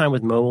a long time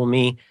with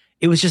MobileMe,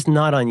 it was just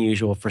not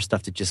unusual for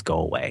stuff to just go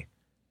away.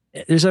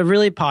 There's a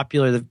really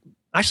popular,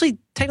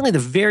 technically the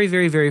very,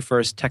 very, very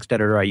first text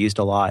editor I used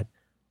a lot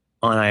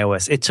on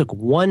iOS. It took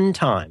one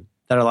time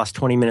that I lost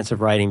 20 minutes of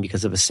writing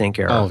because of a sync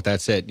error. Oh,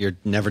 that's it. You're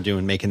never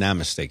making that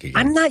mistake again.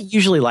 I'm not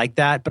usually like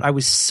that, but I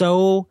was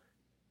so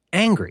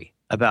angry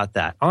about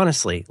that.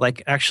 Honestly,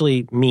 like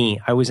actually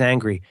I was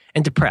angry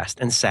and depressed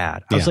and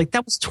sad. I was like,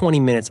 that was 20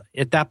 minutes.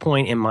 At that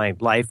point in my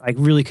life, I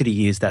really could have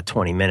used that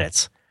 20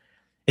 minutes.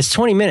 It's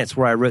 20 minutes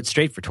where I wrote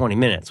straight for 20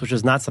 minutes, which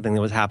was not something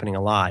that was happening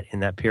a lot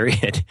in that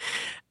period.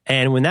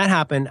 And when that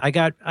happened, I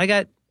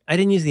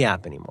didn't use the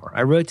app anymore.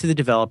 I wrote to the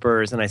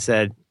developers and I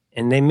said,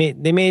 and they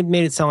made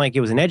it sound like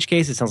it was an edge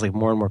case. It sounds like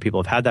more and more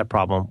people have had that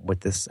problem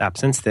with this app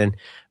since then.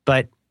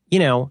 But,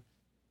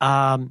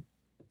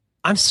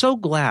 I'm so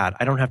glad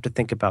I don't have to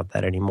think about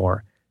that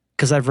anymore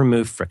because I've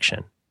removed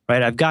friction,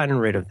 right? I've gotten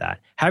rid of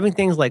that. Having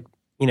things like,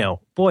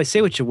 boy,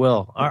 say what you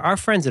will. Our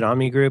friends at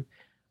Omni Group,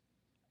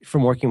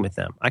 from working with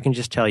them, I can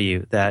just tell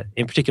you that,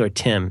 in particular,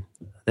 Tim,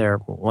 they're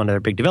one of their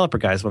big developer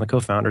guys, one of the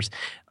co-founders.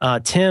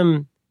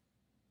 Tim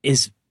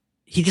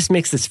he just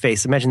makes this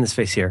face. Imagine this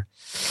face here.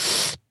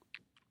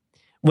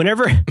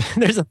 Whenever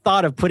there's a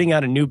thought of putting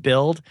out a new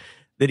build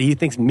that he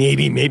thinks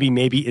maybe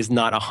is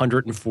not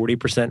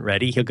 140%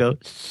 ready, he'll go,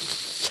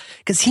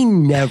 because he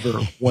never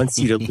wants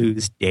you to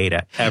lose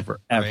data,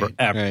 ever.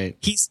 Right.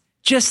 He's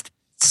just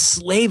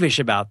slavish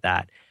about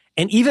that.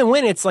 And even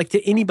when it's like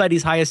to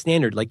anybody's highest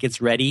standard, like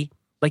it's ready,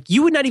 like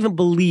you would not even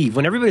believe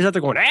when everybody's out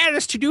there going,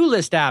 this to-do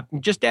list app,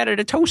 just added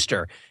a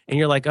toaster. And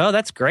you're like, oh,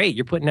 that's great.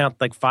 You're putting out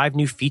like 5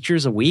 new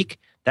features a week.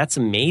 That's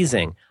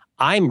amazing.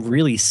 I'm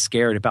really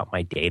scared about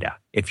my data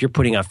if you're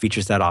putting out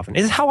features that often.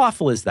 How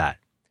awful is that?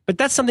 But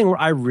that's something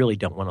where I really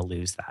don't want to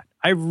lose that.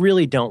 I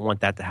really don't want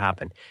that to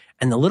happen.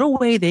 And the little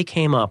way they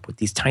came up with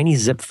these tiny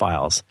zip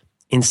files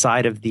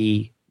inside of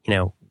the,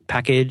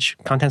 package,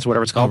 contents,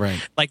 whatever it's called.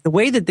 Right. Like the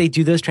way that they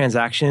do those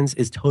transactions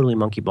is totally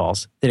monkey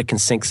balls that it can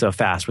sync so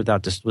fast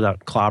without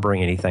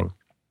clobbering anything.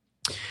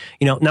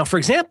 Now, for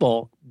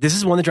example, this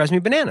is one that drives me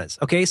bananas.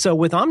 Okay, so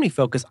with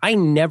OmniFocus, I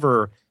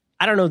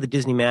don't know the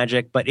Disney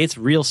magic, but it's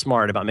real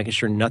smart about making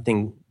sure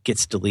nothing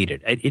gets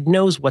deleted. It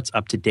knows what's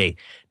up to date.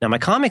 Now, my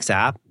comics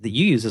app that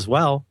you use as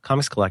well,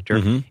 Comics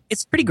Collector,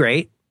 it's pretty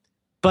great.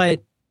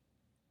 But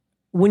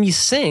when you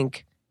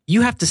sync,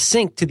 you have to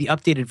sync to the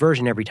updated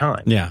version every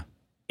time. Yeah.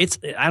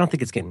 I don't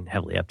think it's getting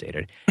heavily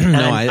updated.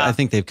 No, I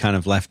think they've kind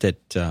of left it.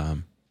 Now,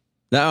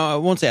 I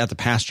won't say out the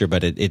pasture,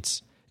 but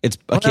it's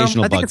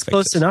occasional. I think it's fixes.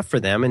 Close enough for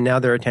them, and now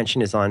their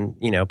attention is on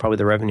probably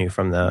the revenue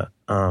from the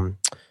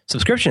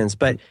subscriptions.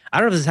 But I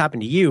don't know if this has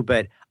happened to you,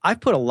 but I've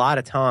put a lot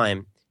of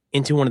time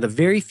into one of the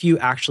very few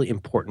actually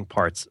important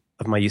parts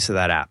of my use of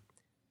that app,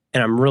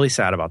 and I'm really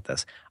sad about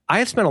this. I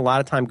have spent a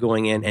lot of time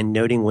going in and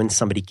noting when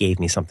somebody gave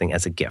me something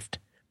as a gift.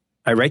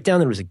 I write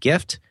down there was a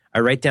gift. I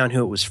write down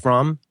who it was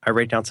from. I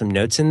write down some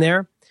notes in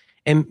there.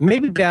 And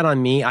maybe bad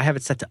on me, I have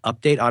it set to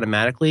update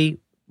automatically,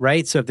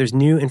 right? So if there's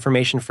new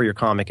information for your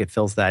comic, it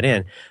fills that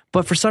in.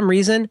 But for some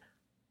reason,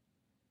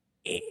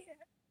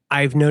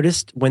 I've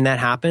noticed when that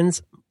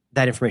happens,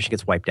 that information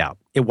gets wiped out.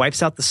 It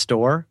wipes out the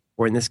store,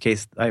 or in this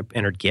case, I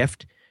entered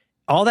gift.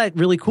 All that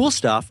really cool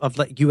stuff of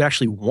like you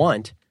actually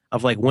want,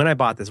 of like when I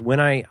bought this,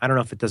 I don't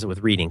know if it does it with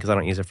reading because I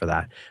don't use it for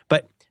that.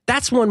 But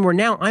that's one where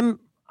now I'm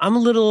a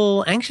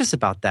little anxious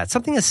about that.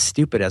 Something as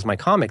stupid as my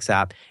comics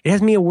app, it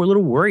has me a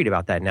little worried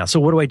about that now. So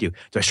what do? Do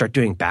I start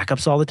doing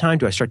backups all the time?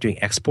 Do I start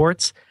doing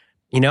exports?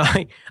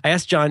 I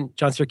asked John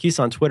Syracuse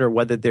on Twitter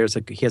whether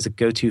he has a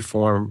go-to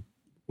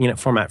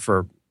format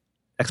for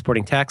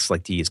exporting text,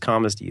 like to use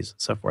commas, to use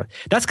so forth.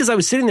 That's because I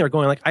was sitting there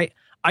going like,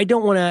 I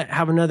don't want to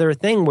have another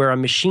thing where a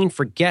machine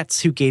forgets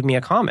who gave me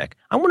a comic.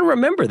 I want to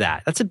remember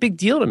that. That's a big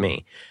deal to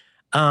me.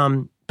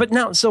 But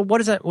now, so what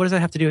does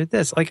that have to do with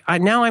this? Like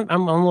I'm a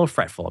little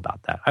fretful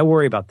about that. I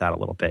worry about that a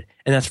little bit,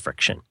 and that's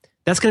friction.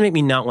 That's going to make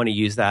me not want to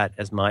use that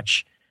as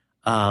much.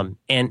 And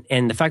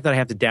the fact that I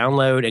have to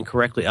download and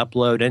correctly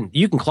upload, and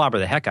you can clobber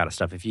the heck out of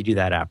stuff if you do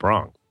that app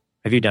wrong.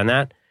 Have you done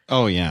that?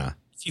 Oh yeah.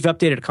 If you've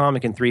updated a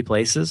comic in 3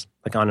 places,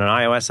 like on an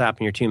iOS app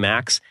and your 2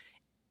 Macs,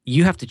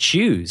 you have to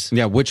choose.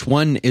 Yeah, which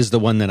one is the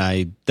one that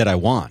I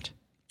want?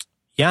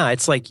 Yeah,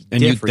 it's like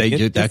and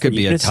that could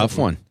be a tough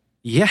one.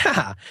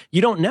 Yeah, you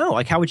don't know.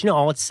 Like, how would you know?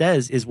 All it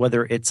says is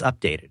whether it's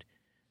updated.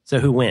 So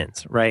who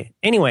wins, right?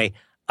 Anyway,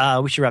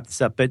 we should wrap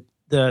this up. But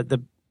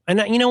and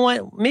you know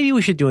what? Maybe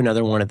we should do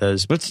another one of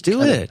those. Let's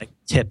do it. Like,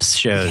 tips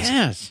shows.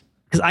 Yes.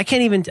 Because I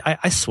can't even.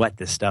 I sweat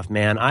this stuff,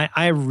 man.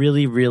 I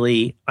really,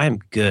 really, I'm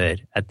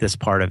good at this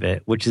part of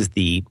it, which is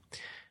the,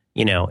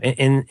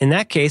 in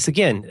that case,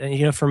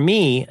 again, for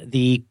me,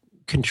 the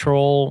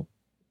control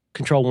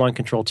 1,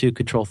 control 2,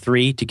 control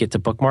 3 to get to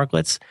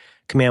bookmarklets.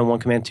 Command 1,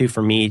 Command 2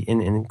 for me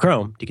in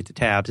Chrome to get to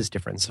tabs is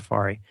different in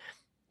Safari.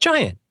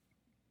 Giant.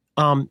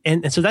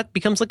 And so that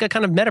becomes like a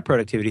kind of meta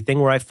productivity thing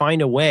where I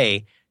find a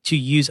way to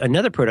use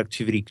another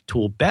productivity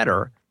tool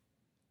better,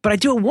 but I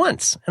do it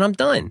once and I'm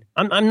done.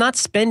 I'm not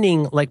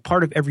spending like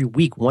part of every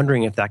week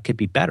wondering if that could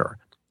be better.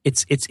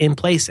 It's in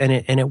place and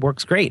it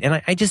works great. And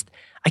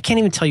I can't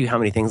even tell you how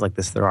many things like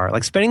this there are.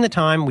 Like spending the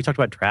time, we talked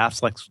about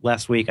drafts like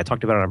last week. I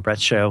talked about it on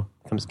Brett's show.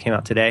 It came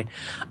out today.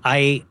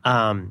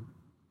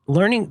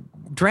 Learning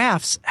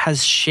drafts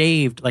has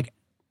shaved like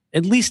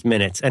at least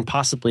minutes and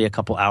possibly a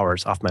couple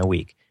hours off my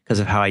week because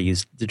of how I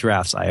use the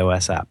Drafts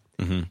iOS app.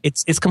 Mm-hmm.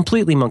 It's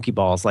completely monkey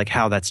balls, like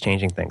how that's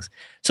changing things.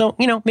 So,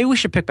 maybe we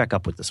should pick back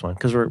up with this one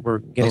because we're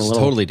getting Let's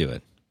totally do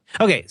it.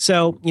 Okay,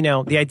 so,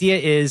 the idea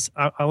is,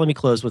 let me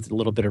close with a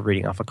little bit of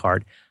reading off a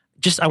card.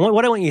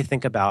 What I want you to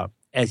think about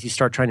as you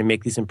start trying to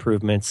make these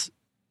improvements,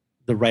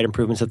 the right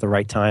improvements at the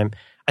right time.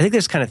 I think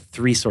there's kind of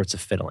three sorts of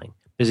fiddling.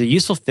 There's a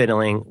useful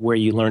fiddling where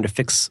you learn to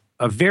fix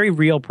a very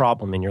real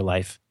problem in your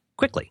life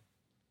quickly.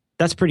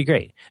 That's pretty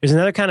great. There's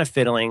another kind of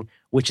fiddling,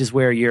 which is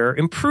where you're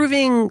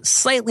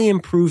slightly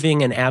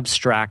improving an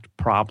abstract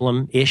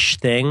problem-ish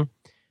thing,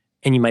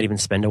 and you might even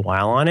spend a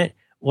while on it.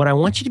 What I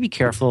want you to be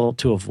careful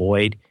to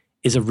avoid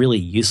is a really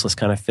useless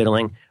kind of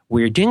fiddling,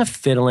 where you're doing a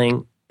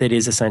fiddling that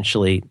is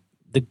essentially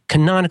the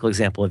canonical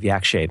example of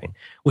yak shaving,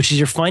 which is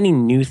you're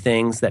finding new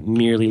things that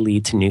merely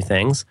lead to new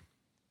things,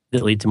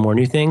 that lead to more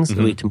new things,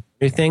 that lead to more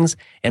new things,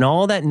 and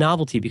all that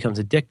novelty becomes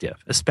addictive,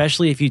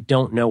 especially if you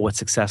don't know what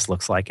success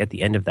looks like at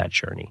the end of that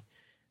journey.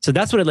 So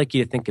that's what I'd like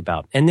you to think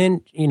about. And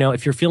then,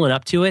 if you're feeling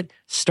up to it,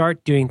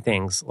 start doing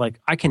things like,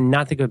 I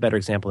cannot think of a better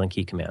example than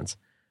key commands.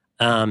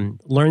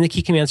 Learn the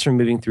key commands from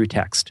moving through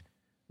text.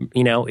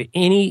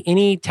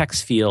 Any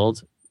text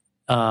field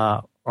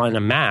on a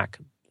Mac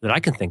that I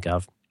can think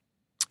of,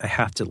 I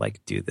have to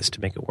do this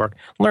to make it work.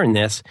 Learn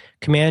this.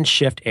 Command,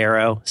 Shift,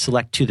 Arrow,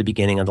 select to the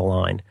beginning of the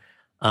line.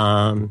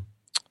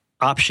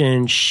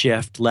 Option,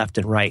 Shift, left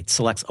and right,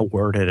 selects a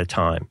word at a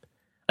time.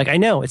 I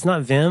know it's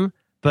not Vim,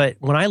 but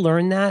when I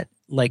learned that,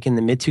 in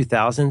the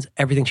mid-2000s,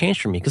 everything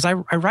changed for me because I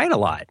write a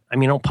lot. I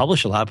don't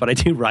publish a lot, but I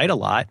do write a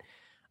lot.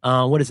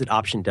 What is it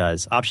Option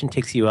does? Option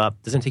takes you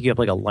up, doesn't take you up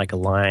like a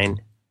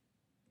line.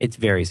 It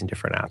varies in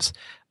different apps.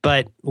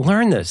 But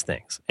learn those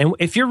things. And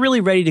if you're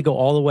really ready to go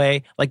all the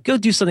way, go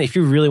do something. If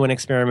you really want to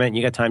experiment and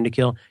you got time to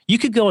kill, you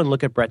could go and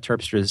look at Brett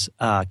Terpstra's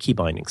key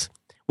bindings,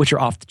 which are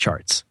off the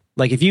charts.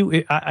 They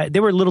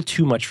were a little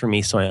too much for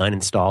me, so I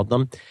uninstalled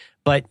them.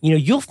 But,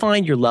 you'll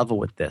find your level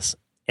with this.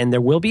 And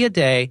there will be a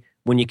day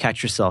when you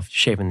catch yourself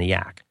shaving the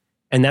yak.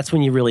 And that's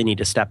when you really need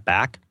to step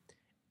back.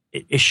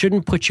 It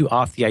shouldn't put you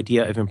off the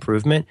idea of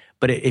improvement,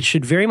 but it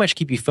should very much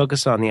keep you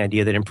focused on the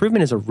idea that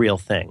improvement is a real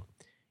thing.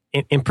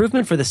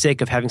 Improvement for the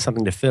sake of having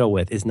something to fiddle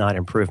with is not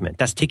improvement.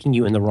 That's taking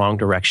you in the wrong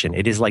direction.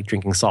 It is like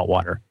drinking salt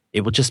water.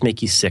 It will just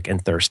make you sick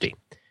and thirsty.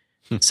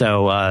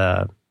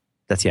 So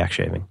that's yak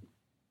shaving.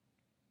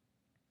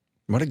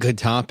 What a good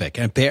topic.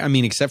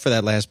 Except for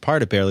that last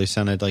part, it barely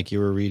sounded like you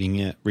were reading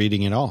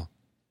it all.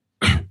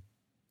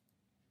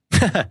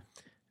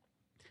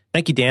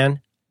 Thank you,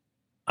 Dan.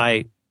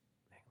 I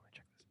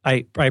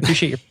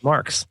appreciate your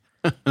remarks.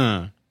 Hang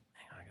on,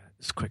 I got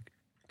this quick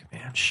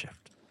Command Shift.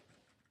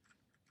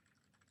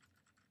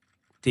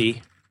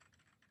 D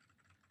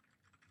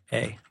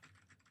A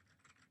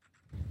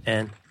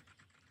N.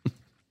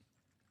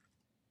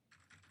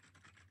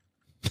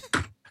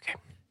 Okay.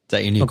 Is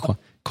that your new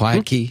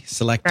quiet key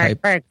select type?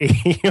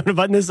 You want to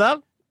button this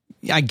up?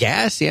 I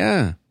guess,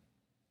 yeah.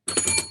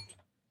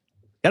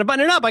 Got to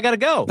button it up. I got to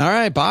go. All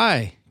right,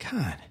 bye.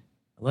 God.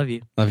 I love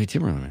you. Love you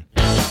too, brother, man.